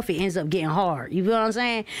wrap it enough, it ends up getting hard. You feel what I'm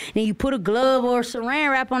saying? Then you put a glove or a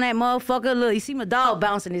saran wrap on that motherfucker. Look, you see my dog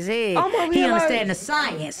bouncing his head. He understand the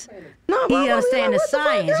science. He understand the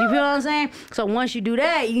science. You feel what I'm saying? So once you do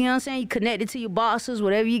that, you know what I'm saying? You connect it to your bosses,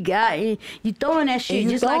 whatever you got, and you throwing that shit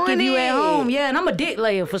just like if you at home. Yeah, and I'm a dick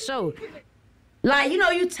layer for sure. Like, you know,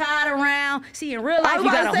 you tied around. See, in real life, you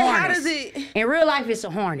got a harness. How does it? In real life, it's a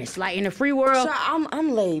harness. Like, in the free world.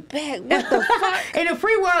 I'm laid back. What the fuck? In the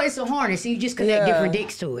free world, it's a harness. And you just connect different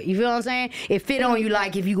dicks to it. You feel what I'm saying? It fit on you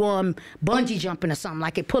like if you go on bungee jumping or something.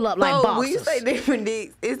 Like, it pull up like boxers. When you say different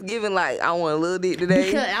dicks, it's giving like, I want a little dick today.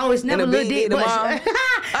 Because I was never and a little big dick. tomorrow.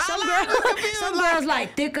 Some girls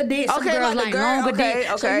like thicker dicks. Some girls like longer okay,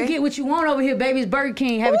 dicks. So you get what you want over here, baby. It's Burger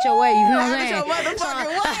King. Have it your way. You feel what I'm saying? Have it your motherfucking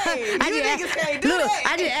way. You niggas can't do that.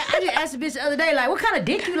 I just asked the bitch the other day, like, what kind of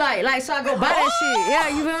dick you like? Like, so I go buy that shit. Yeah,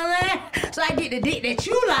 you feel what I'm saying? So I get the dick that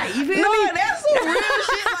you like. You feel me? No, that's some real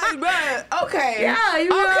shit, like, bruh. Okay. Yeah, you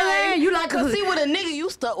feel what I'm saying? You like Cause see, with a nigga, you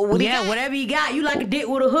stuck with what he got. whatever you got. You like a dick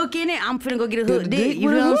with a hook in it. I'm finna go get a hook dick. You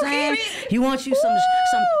feel what I'm saying? You want you some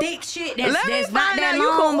thick shit that's not that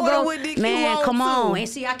long ago. Man, come on. And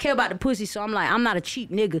see, I care about the pussy, so I'm like, I'm not a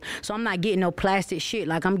cheap nigga, so I'm not getting no plastic shit.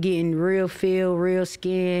 Like, I'm getting real feel, real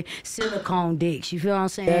skin, silicone dicks. You feel what I'm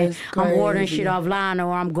saying? I'm ordering shit offline,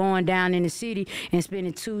 or I'm going down in the city and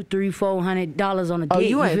spending $200, $300, $400 on a dick. Oh,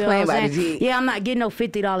 you ain't feel playing what I'm by the saying? dick. Yeah, I'm not getting no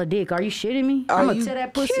 $50 dick. Are you shitting me? Are I'm gonna you tear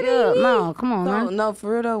that pussy kidding up. me? No, come on, man. No,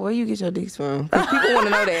 for real though, where you get your dicks from? Cause people want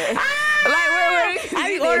to know that. Like, where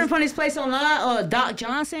I be ordering from this place online, Doc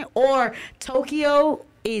Johnson or Tokyo.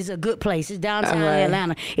 Is a good place. It's downtown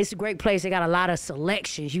Atlanta. It's a great place. They got a lot of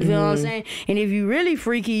selections. You feel what I'm saying? And if you really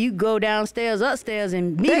freaky, you go downstairs, upstairs,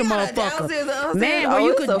 and meet a motherfucker. Man,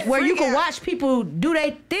 where you could watch people do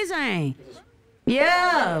their thing.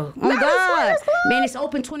 Yeah. Oh God. Man, it's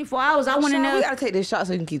open 24 hours. I want to know. We gotta take this shot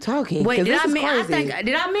so you can keep talking. Wait, did I crazy.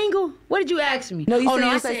 did I mingle? What did you ask me? No, you said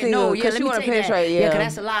I said single, no. Yeah, let you me wanna take that. penetrate, Yeah, because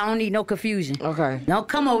that's a lie. I don't need no confusion. Okay. Don't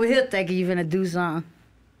come over here thinking you're gonna do something.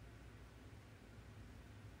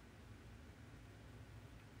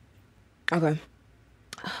 Okay.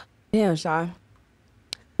 Damn, Shy.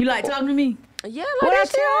 You like talking to me? Yeah, What I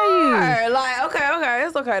tell you? Like, okay,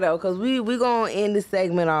 it's okay though, cause we gonna end this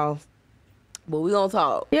segment off, but we gonna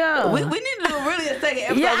talk. Yeah. we need to do really a second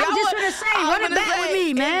episode. Yeah, I'm just gonna say, run it back with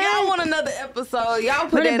me, man. If y'all want another episode, y'all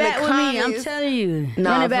put Run that it in back the with comments. me. I'm telling you.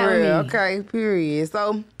 Nah, Run it back for with real. me. Okay, period.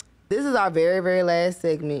 So this is our very, very last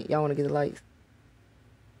segment. Y'all want to get the lights?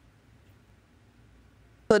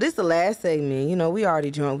 So this is the last segment. You know, we already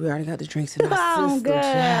drunk. We already got the drinks in our Oh, system. God.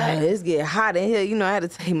 Child. It's getting hot in here. You know, I had to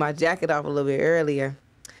take my jacket off a little bit earlier.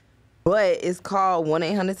 But it's called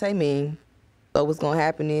 1-800-TAY-MEAN. So what's going to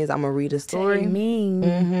happen is I'm going to read a story. Tay mean.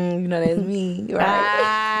 You know, that's me,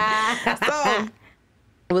 right? So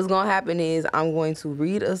what's going to happen is I'm going to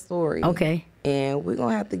read a story. Okay. And we're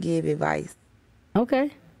going to have to give advice. Okay.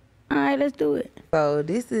 All right, let's do it. So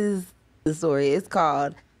this is the story. It's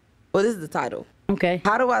called, well, this is the title. Okay.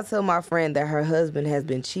 How do I tell my friend that her husband has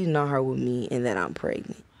been cheating on her with me and that I'm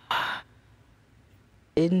pregnant?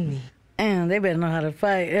 Isn't me? Damn, they better know how to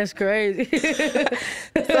fight. That's crazy.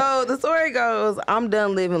 So the story goes, I'm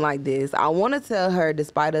done living like this. I want to tell her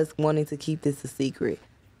despite us wanting to keep this a secret.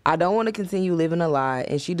 I don't want to continue living a lie,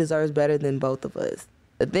 and she deserves better than both of us.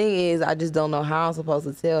 The thing is, I just don't know how I'm supposed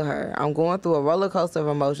to tell her. I'm going through a roller coaster of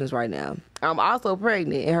emotions right now. I'm also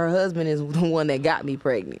pregnant, and her husband is the one that got me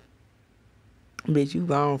pregnant. Bitch, you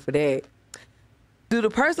wrong for that. Due to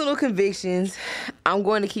personal convictions, I'm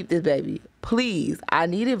going to keep this baby. Please, I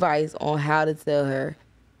need advice on how to tell her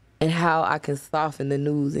and how I can soften the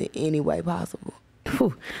news in any way possible.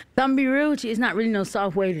 I'm gonna be real with you. It's not really no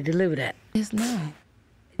soft way to deliver that. It's not.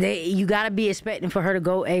 You gotta be expecting for her to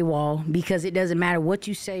go AWOL, because it doesn't matter what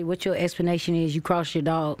you say, what your explanation is. You cross your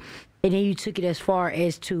dog, and then you took it as far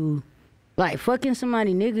as to, like, fucking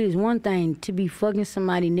somebody nigga is one thing. To be fucking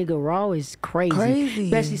somebody nigga raw is crazy.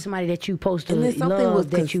 Especially somebody that you supposed to love,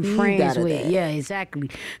 that you friends with. Yeah, exactly.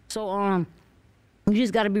 So you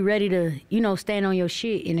just gotta be ready to, stand on your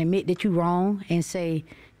shit and admit that you wrong and say,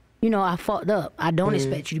 I fucked up. I don't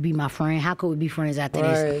expect you to be my friend. How could we be friends after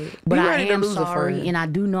this? But I am sorry, and I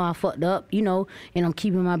do know I fucked up, and I'm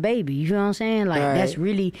keeping my baby. You feel what I'm saying? Like, that's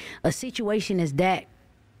really a situation that's that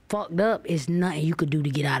fucked up. Is nothing you could do to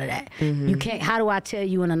get out of that. You can't. How do I tell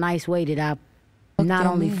you in a nice way that I not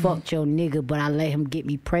only fucked your nigga, but I let him get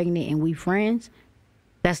me pregnant and we friends?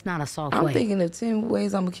 That's not a soft way. I'm thinking of 10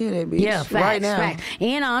 ways I'm gonna kill that bitch. Yeah, facts, right now. Facts.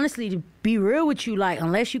 And honestly, to be real with you, like,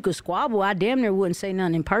 unless you could squabble, I damn near wouldn't say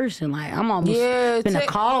nothing in person. Like, I'm almost gonna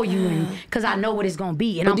call you, because I know what it's gonna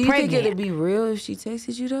be, and I'm pregnant. Do you think it'd be real if she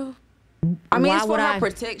texted you though? I mean, it's for her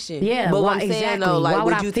protection. Yeah, but what I'm saying though, like, why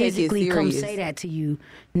would you I take it physically come serious? say that to you,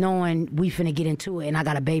 knowing we finna get into it, and I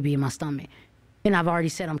got a baby in my stomach? And I've already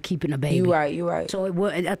said I'm keeping a baby. You right. So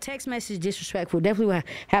a text message disrespectful. Definitely would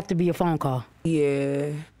have to be a phone call.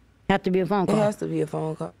 Yeah. Have to be a phone call. It has to be a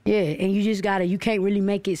phone call. Yeah, and you just you can't really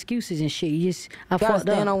make excuses and shit. You just, I gotta fucked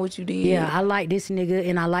stand up. on what you did. Yeah, I like this nigga,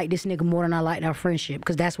 and I like this nigga more than I like our friendship,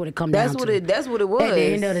 because that's what it comes down to. That's what it was. At the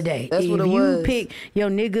end of the day. That's what it was. If you pick your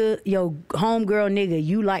nigga, your homegirl nigga,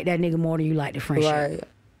 you like that nigga more than you like the friendship. Right.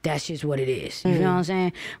 That's just what it is. You know what I'm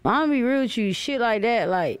saying? But I'm gonna be real with you, shit like that,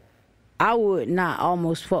 like, I would not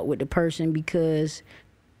almost fuck with the person, because,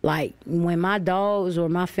 like, when my dogs or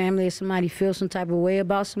my family or somebody feel some type of way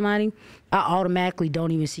about somebody, I automatically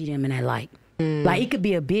don't even see them in that light. Like, it could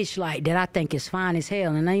be a bitch, like, that I think is fine as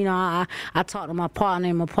hell. And then, I talk to my partner,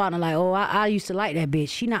 and my partner like, oh, I used to like that bitch.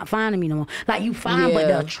 She not fine to me no more. Like, you fine, but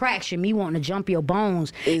the attraction, me wanting to jump your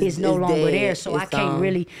bones, is no longer there. So I can't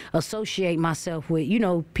really associate myself with,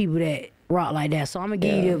 people that rock like that. So I'm going to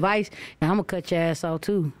give you the advice, and I'm going to cut your ass off,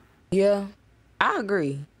 too. Yeah, I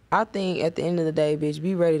agree. I think at the end of the day, bitch,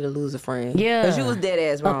 be ready to lose a friend. Yeah. Because you was dead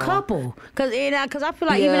ass wrong. A couple. Because I feel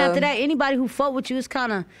like even after that, anybody who fuck with you is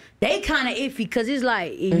they kind of iffy, because it's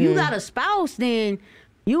like, if you got a spouse, then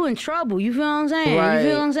you in trouble. You feel what I'm saying? Right. You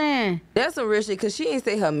feel what I'm saying? That's some real shit, because she ain't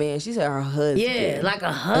say her man. She said her husband. Yeah, like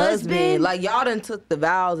a husband. Like, y'all done took the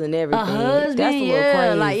vows and everything. A husband, That's a little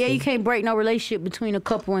crazy. Like, you can't break no relationship between a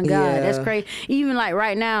couple and God. That's crazy. Even, like,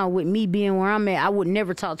 right now, with me being where I'm at, I would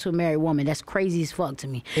never talk to a married woman. That's crazy as fuck to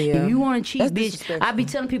me. Yeah. If you want to cheat, That's bitch, I be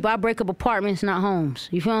telling people I break up apartments, not homes.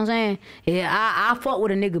 You feel what I'm saying? Yeah, I fuck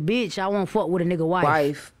with a nigga bitch. I won't fuck with a nigga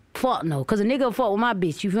wife. Fuck no. Because a nigga fuck with my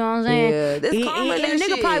bitch. You feel what I'm saying? Yeah, this karma, and that a nigga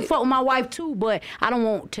shit. probably fuck with my wife too, but I don't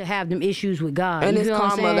want to have them issues with God. And you it's feel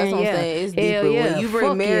what I'm karma, that's what I'm saying? saying. It's Hell deeper. yeah. When you bring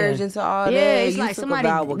Fuck marriage yeah. into all yeah, that, it's you like took a somebody,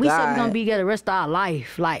 vow with we said God. we're gonna be together the rest of our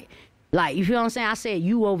life. Like you feel what I'm saying? I said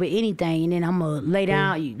you over anything, and then I'm gonna lay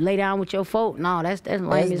down. You lay down with your folk. No, that's lame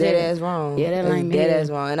That's as dead hell. ass wrong. Yeah, that's lame as dead hell. ass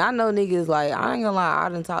wrong. And I know niggas like, I ain't gonna lie, I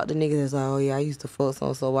done talked to niggas that's like, oh yeah, I used to fuck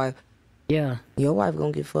so wife. Yeah. Your wife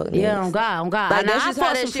gonna get fucked next. Yeah, on God. Like, And that's I just how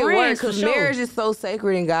fuck that some shit works. friends, Because for sure. marriage is so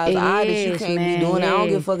sacred in God's It eye that you is, can't man, be doing that. I don't yeah.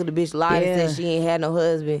 give a fuck if the bitch lied and Yeah. said she ain't had no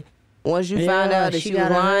husband. Once you found Yeah, out that she was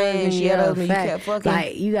got a lying and husband, she had a yeah, husband, you fact. kept fucking.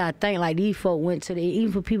 Like, you gotta think, like, these folk went to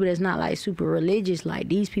even for people that's not, like, super religious, like,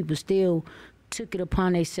 these people still took it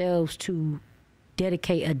upon themselves to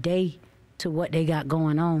dedicate a day to what they got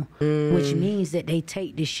going on, which means that they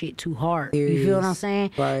take this shit too hard. You feel what I'm saying?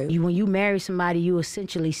 Right. When you marry somebody, you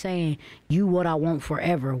essentially saying, you what I want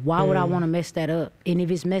forever. Why would I want to mess that up? And if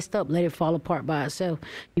it's messed up, let it fall apart by itself.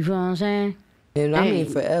 You feel what I'm saying? And I mean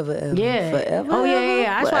forever, ever. Yeah. Forever. Oh yeah, ever,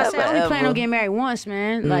 yeah. That's why I said I only plan ever. on getting married once,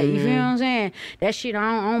 man. Like you feel what I'm saying? That shit,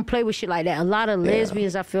 I don't play with shit like that. A lot of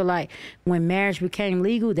lesbians, I feel like when marriage became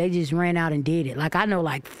legal, they just ran out and did it. Like I know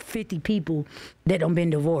like 50 people that done been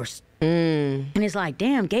divorced, and it's like,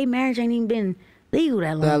 damn, gay marriage ain't even been legal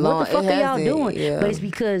that long. What the fuck are y'all doing? yeah. But it's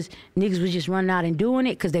because niggas was just running out and doing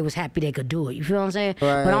it because they was happy they could do it. You feel what I'm saying?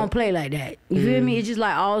 Right. But I don't play like that. You feel me? It's just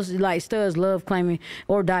like all like studs love claiming,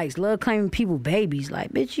 or dykes love claiming people babies.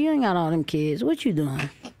 Like, bitch, you ain't got all them kids. What you doing?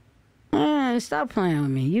 Stop playing with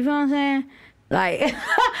me. You feel what I'm saying? Like,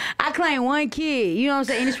 I claim one kid. You know what I'm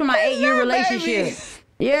saying? And it's from my 8-year relationship. Baby.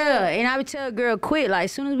 Yeah, and I would tell a girl, quit. Like,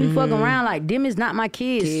 as soon as we fuck around, like, them is not my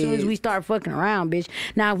kids. As soon as we start fucking around, bitch.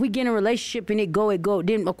 Now, if we get in a relationship and it go,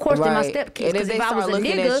 then, of course, they're my Right. stepkids. And Because if if they I was a start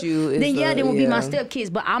looking nigga, at you, it's then yeah, they would be my yeah.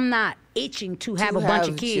 stepkids. But I'm not itching to have a bunch have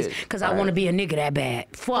of kids shit. because I want to be a nigga that bad.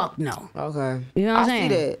 Fuck no. Okay. You know what I'm I saying?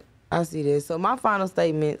 see that. I see that. So my final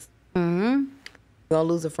statements. You're gonna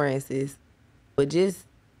lose a friend, sis. But just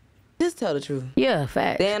tell the truth. Yeah,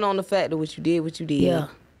 fact. Stand on the fact that what you did. Yeah.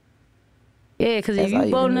 Yeah, because if That's all you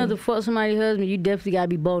you bold can enough do. to fuck somebody's husband, you definitely got to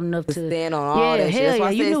be bold enough to stand on all that shit. hell That's why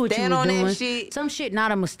I you said knew what you stand was on that doing. shit. Some shit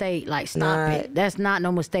not a mistake. Like, stop Nah. it. That's not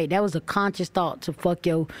no mistake. That was a conscious thought to fuck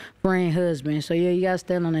your friend husband. So, yeah, you got to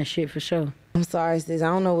stand on that shit for sure. I'm sorry, sis. I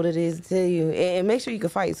don't know what it is to tell you. And make sure you can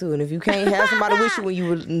fight too. And if you can't have somebody with you when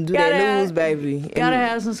you do Gotta that have- news, baby. Gotta And-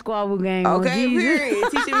 have some squabble game. on Okay, Jesus.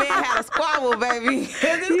 period. Teach your man how to squabble, baby.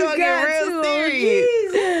 This You gonna get got real to, oh, serious.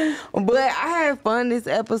 Jesus. But I had fun this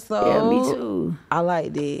episode. Yeah, me too. I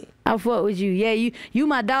liked it. I fuck with you. Yeah, you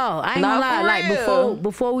my dog. I ain't Nah, gonna lie. for Like real.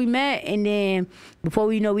 before we met, and then before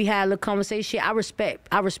we we had a little conversation. I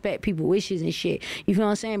respect people wishes and shit. You feel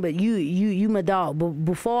what I'm saying? But you my dog. But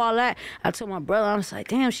before all that, I told my brother, I was like,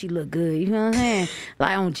 damn, she look good. You feel what I'm saying?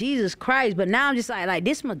 Like on Jesus Christ. But now I'm just like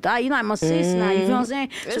this my dog. You like my sis now. You feel what I'm saying?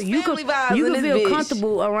 It's so you family could vibes you in could this feel bitch.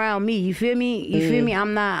 comfortable around me. You feel me? You feel me?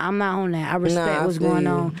 I'm not on that. I respect Nah, I what's feel going you.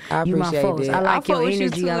 on. I You my appreciate folks. that. I like fuck your with you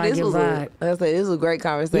energy. too. I like This your was vibe. I said this was a great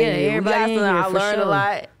conversation. Yeah, everybody in here, I for learned a sure.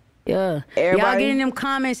 lot. Yeah. Y'all Everybody- get in them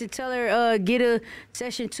comments and tell her get a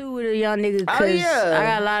session 2 with a young nigga Oh, because yeah. I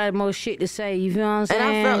got a lot of more shit to say. You feel what I'm saying?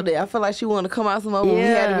 And I felt that. I felt like she wanted to come out some more. But we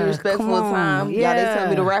had to be Yeah, respectful come of on. time. Yeah, they tell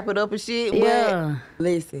me to Yeah. wrap it up and shit. Yeah. But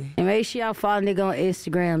listen. And make sure y'all follow nigga on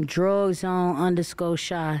Instagram,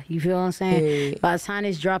 drugzone_shy. You feel what I'm saying? Yeah. By the time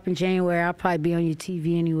it's dropping January, I'll probably be on your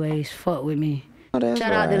TV anyways. Fuck with me. Oh, that's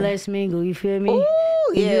Shout out to right. Let's Mingle, you feel me? Ooh,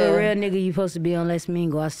 If you yeah. a real nigga, you supposed to be on Let's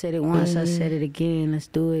Mingle. I said it once, I said it again. Let's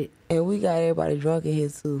do it. And we got everybody drunk in here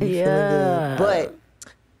too. We feeling Yeah. good.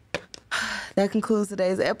 But that concludes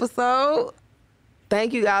today's episode.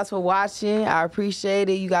 Thank you guys for watching. I appreciate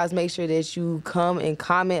it. You guys make sure that you come and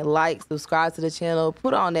comment, like, subscribe to the channel,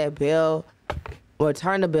 put on that bell, or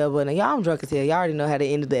turn the bell button. Y'all, I'm drunk as hell. Y'all already know how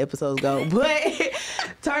the end of the episodes go. But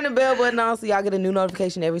turn the bell button on so y'all get a new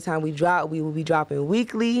notification every time we drop. We will be dropping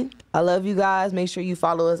weekly. I love you guys. Make sure you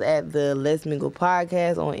follow us at the Let's Mingle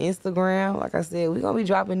Podcast on Instagram. Like I said, we're going to be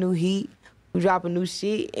dropping new heat. We dropping new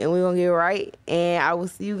shit, and we're going to get right. And I will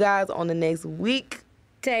see you guys on the next week.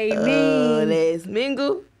 Take me. Let's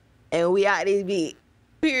Mingle. And we out this bitch.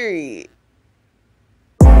 Period.